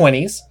early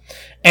 20s,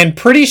 and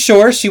pretty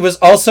sure she was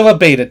also a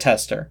beta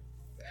tester.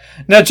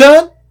 Now,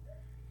 John,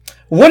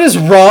 what is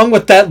wrong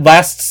with that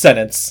last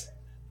sentence?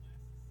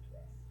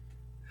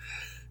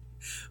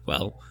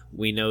 Well,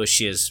 we know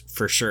she is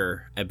for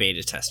sure a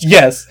beta tester.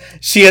 Yes,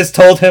 she has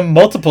told him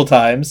multiple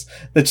times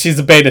that she's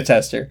a beta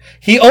tester.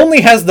 He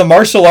only has the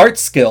martial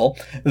arts skill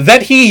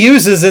that he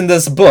uses in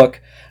this book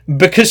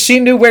because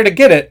she knew where to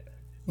get it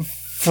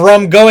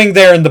from going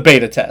there in the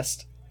beta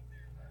test.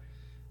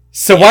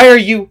 So why are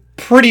you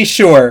pretty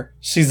sure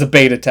she's a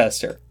beta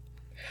tester?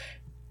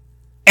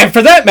 And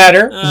for that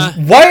matter,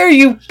 why are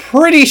you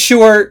pretty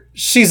sure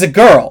she's a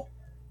girl?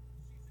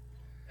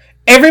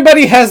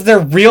 Everybody has their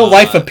real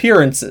life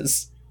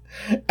appearances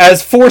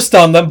as forced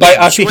on them by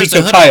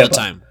Akihiko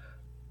Kayaba.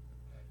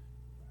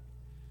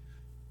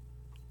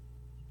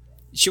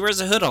 She wears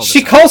a hood all the time.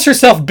 She calls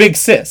herself Big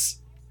Sis.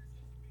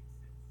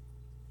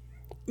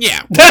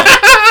 Yeah.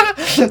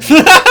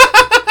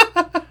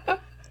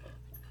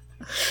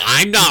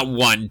 I'm not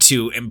one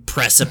to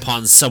impress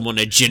upon someone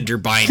a gender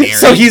binary.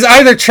 So he's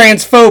either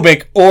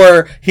transphobic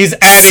or he's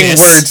adding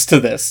words to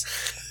this.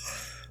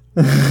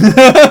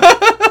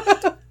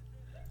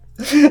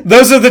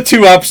 Those are the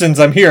two options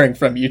I'm hearing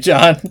from you,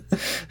 John.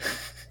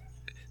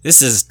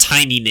 This is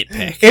tiny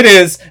nitpick. It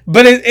is,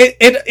 but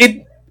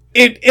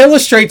it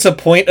illustrates a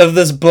point of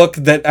this book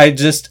that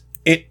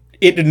it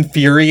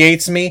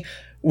infuriates me.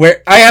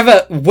 Where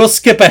we'll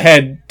skip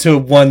ahead to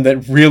one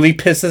that really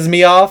pisses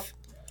me off.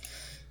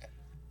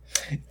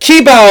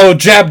 Kibao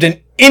jabbed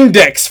an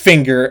index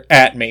finger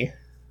at me.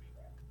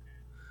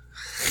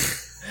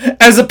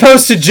 As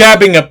opposed to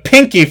jabbing a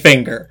pinky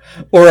finger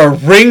or a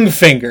ring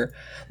finger.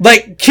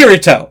 Like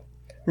Kirito,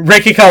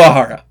 Reiki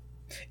Kawahara.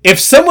 If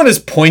someone is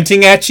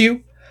pointing at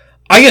you,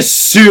 I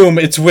assume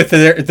it's with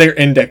their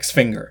index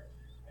finger.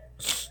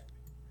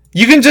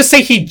 You can just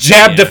say he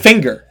jabbed a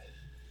finger.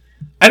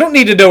 I don't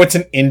need to know it's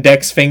an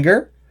index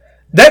finger.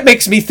 That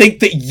makes me think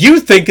that you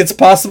think it's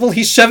possible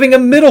he's shoving a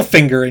middle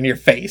finger in your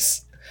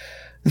face.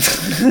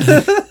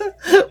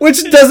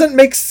 Which doesn't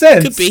make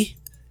sense. Could be.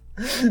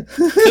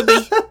 Could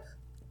be.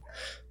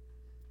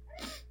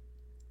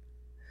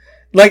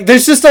 Like,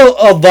 there's just a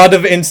lot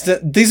of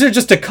these are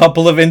just a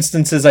couple of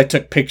instances I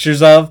took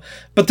pictures of,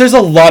 but there's a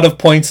lot of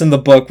points in the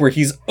book where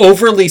he's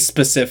overly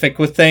specific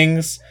with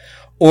things,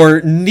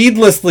 or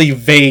needlessly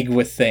vague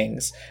with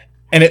things,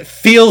 and it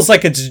feels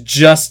like it's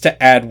just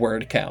to add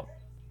word count.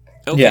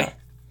 Okay.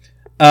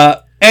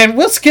 Yeah. And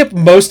we'll skip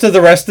most of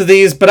the rest of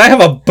these, but I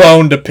have a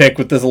bone to pick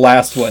with this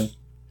last one.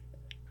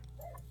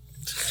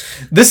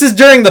 This is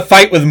during the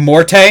fight with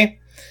Morte.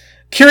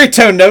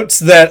 Kirito notes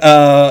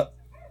that,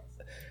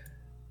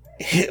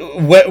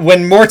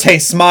 when Morte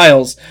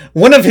smiles,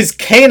 one of his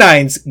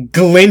canines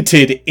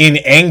glinted in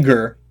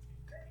anger.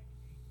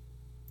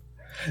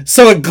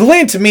 So a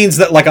glint means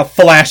that, like, a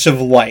flash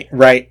of light,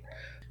 right?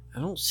 I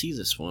don't see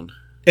this one.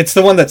 It's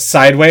the one that's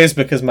sideways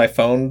because my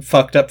phone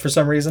fucked up for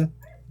some reason.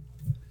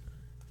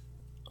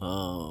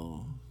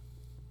 Oh.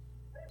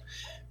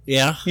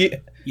 Yeah.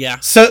 Yeah.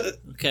 So,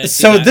 okay,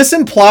 so this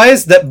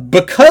implies that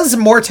because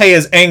Morte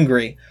is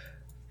angry,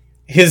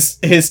 his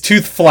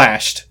tooth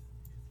flashed.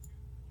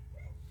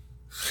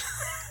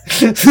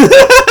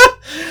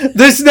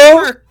 There's no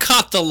or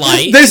caught the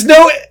light. There's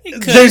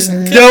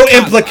no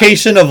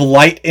implication of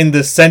light in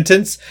this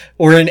sentence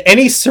or in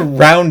any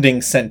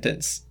surrounding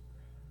sentence.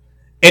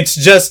 It's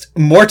just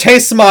Morte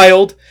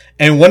smiled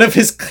and one of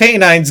his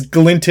canines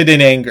glinted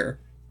in anger.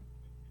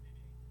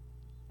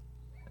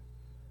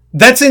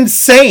 That's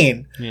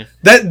insane. Yeah.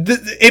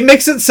 It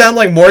makes it sound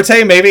like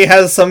Morte maybe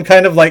has some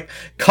kind of, like,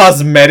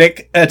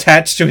 cosmetic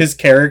attached to his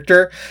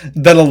character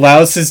that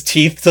allows his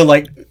teeth to,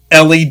 like,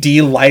 LED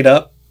light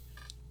up.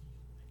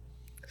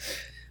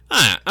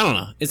 I don't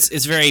know.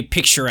 It's very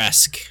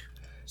picturesque.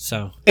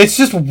 So it's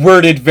just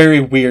worded very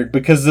weird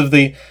because of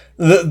the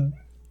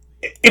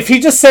if he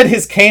just said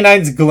his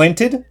canines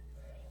glinted,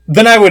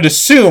 then I would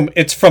assume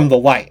it's from the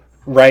light,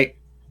 right?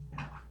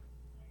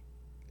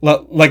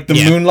 Like the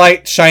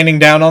moonlight shining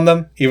down on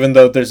them, even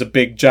though there's a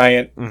big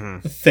giant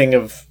thing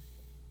of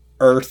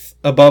earth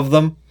above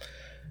them.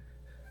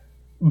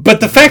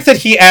 But the fact that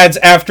he adds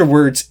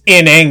afterwards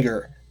in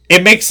anger,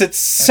 it makes it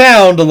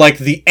sound like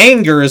the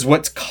anger is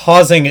what's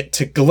causing it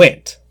to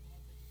glint.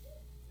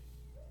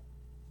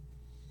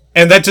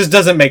 And that just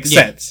doesn't make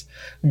sense.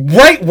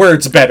 Write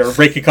words better,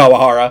 Reiki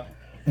Kawahara.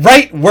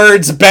 Write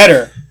words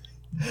better.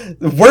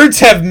 Words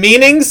have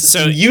meanings,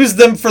 so use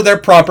them for their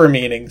proper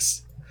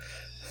meanings.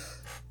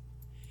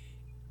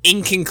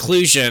 In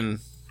conclusion,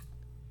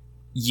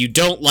 you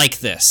don't like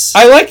this.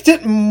 I liked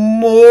it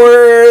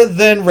more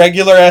than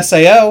regular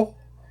SAO.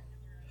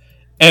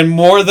 And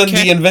more than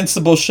the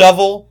Invincible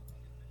Shovel.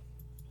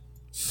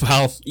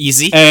 Well,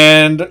 easy.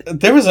 And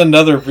there was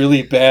another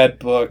really bad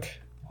book.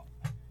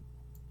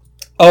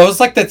 Oh, it was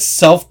like that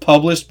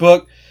self-published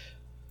book.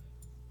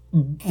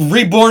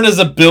 Reborn as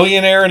a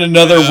Billionaire in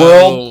Another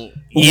World.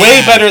 Yeah.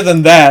 Way better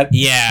than that.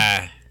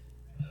 Yeah.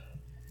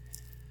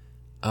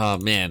 Oh,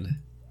 man.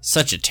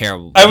 Such a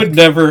terrible book. I would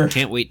never...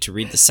 Can't wait to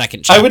read the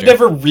second chapter. I would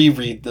never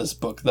reread this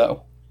book,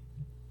 though.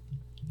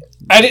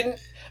 I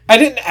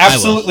didn't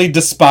absolutely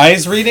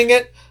despise reading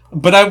it,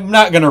 but I'm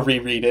not going to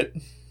reread it.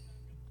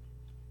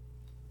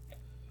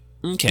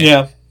 Okay.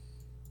 Yeah.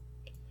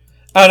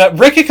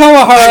 Reiki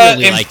Kawahara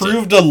really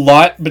improved a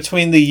lot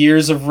between the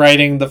years of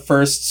writing the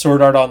first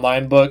Sword Art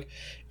Online book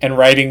and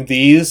writing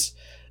these,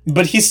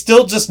 but he's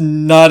still just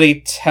not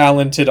a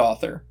talented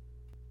author.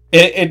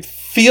 It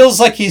feels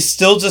like he's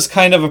still just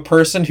kind of a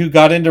person who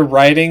got into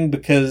writing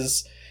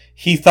because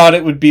he thought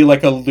it would be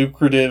like a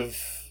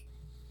lucrative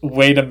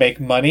way to make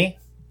money.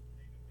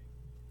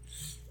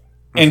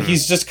 And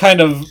he's just kind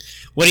of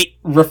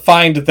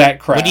refined that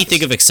craft. What do you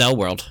think of Excel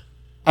World?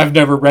 I've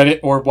never read it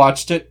or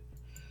watched it.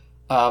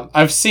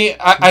 I've seen...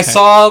 I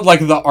saw, like,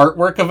 the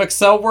artwork of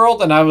Excel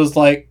World, and I was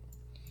like...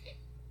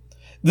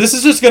 This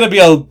is just going to be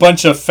a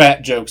bunch of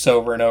fat jokes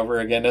over and over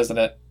again, isn't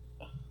it?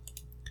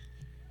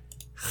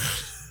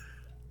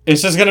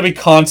 It's just going to be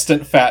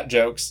constant fat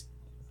jokes.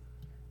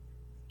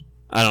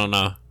 I don't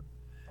know.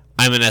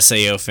 I'm an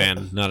SAO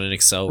fan, not an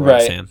Excel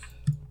World fan.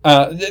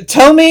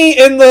 Tell me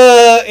in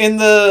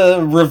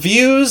the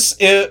reviews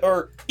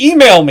or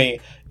email me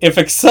if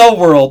Excel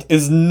World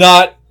is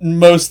not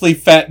mostly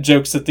fat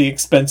jokes at the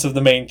expense of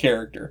the main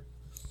character.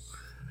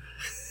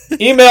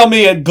 Email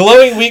me at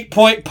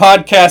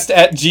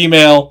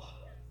glowingweakpointpodcast@gmail.com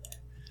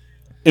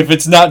if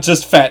it's not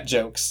just fat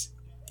jokes.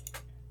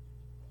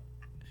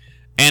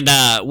 And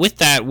with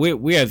that,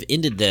 we have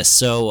ended this.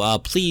 So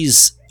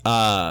please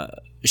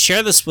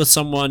share this with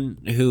someone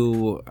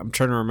who, I'm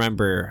trying to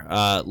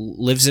remember,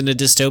 lives in a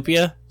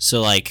dystopia. So,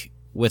 like,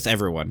 with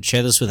everyone.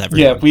 Share this with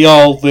everyone. Yeah, we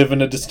all live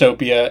in a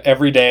dystopia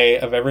every day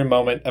of every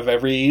moment of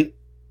every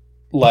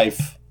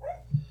life.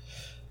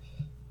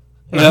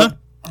 Uh-huh. Yep.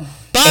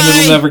 Bye! And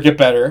it'll never get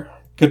better.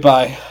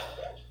 Goodbye.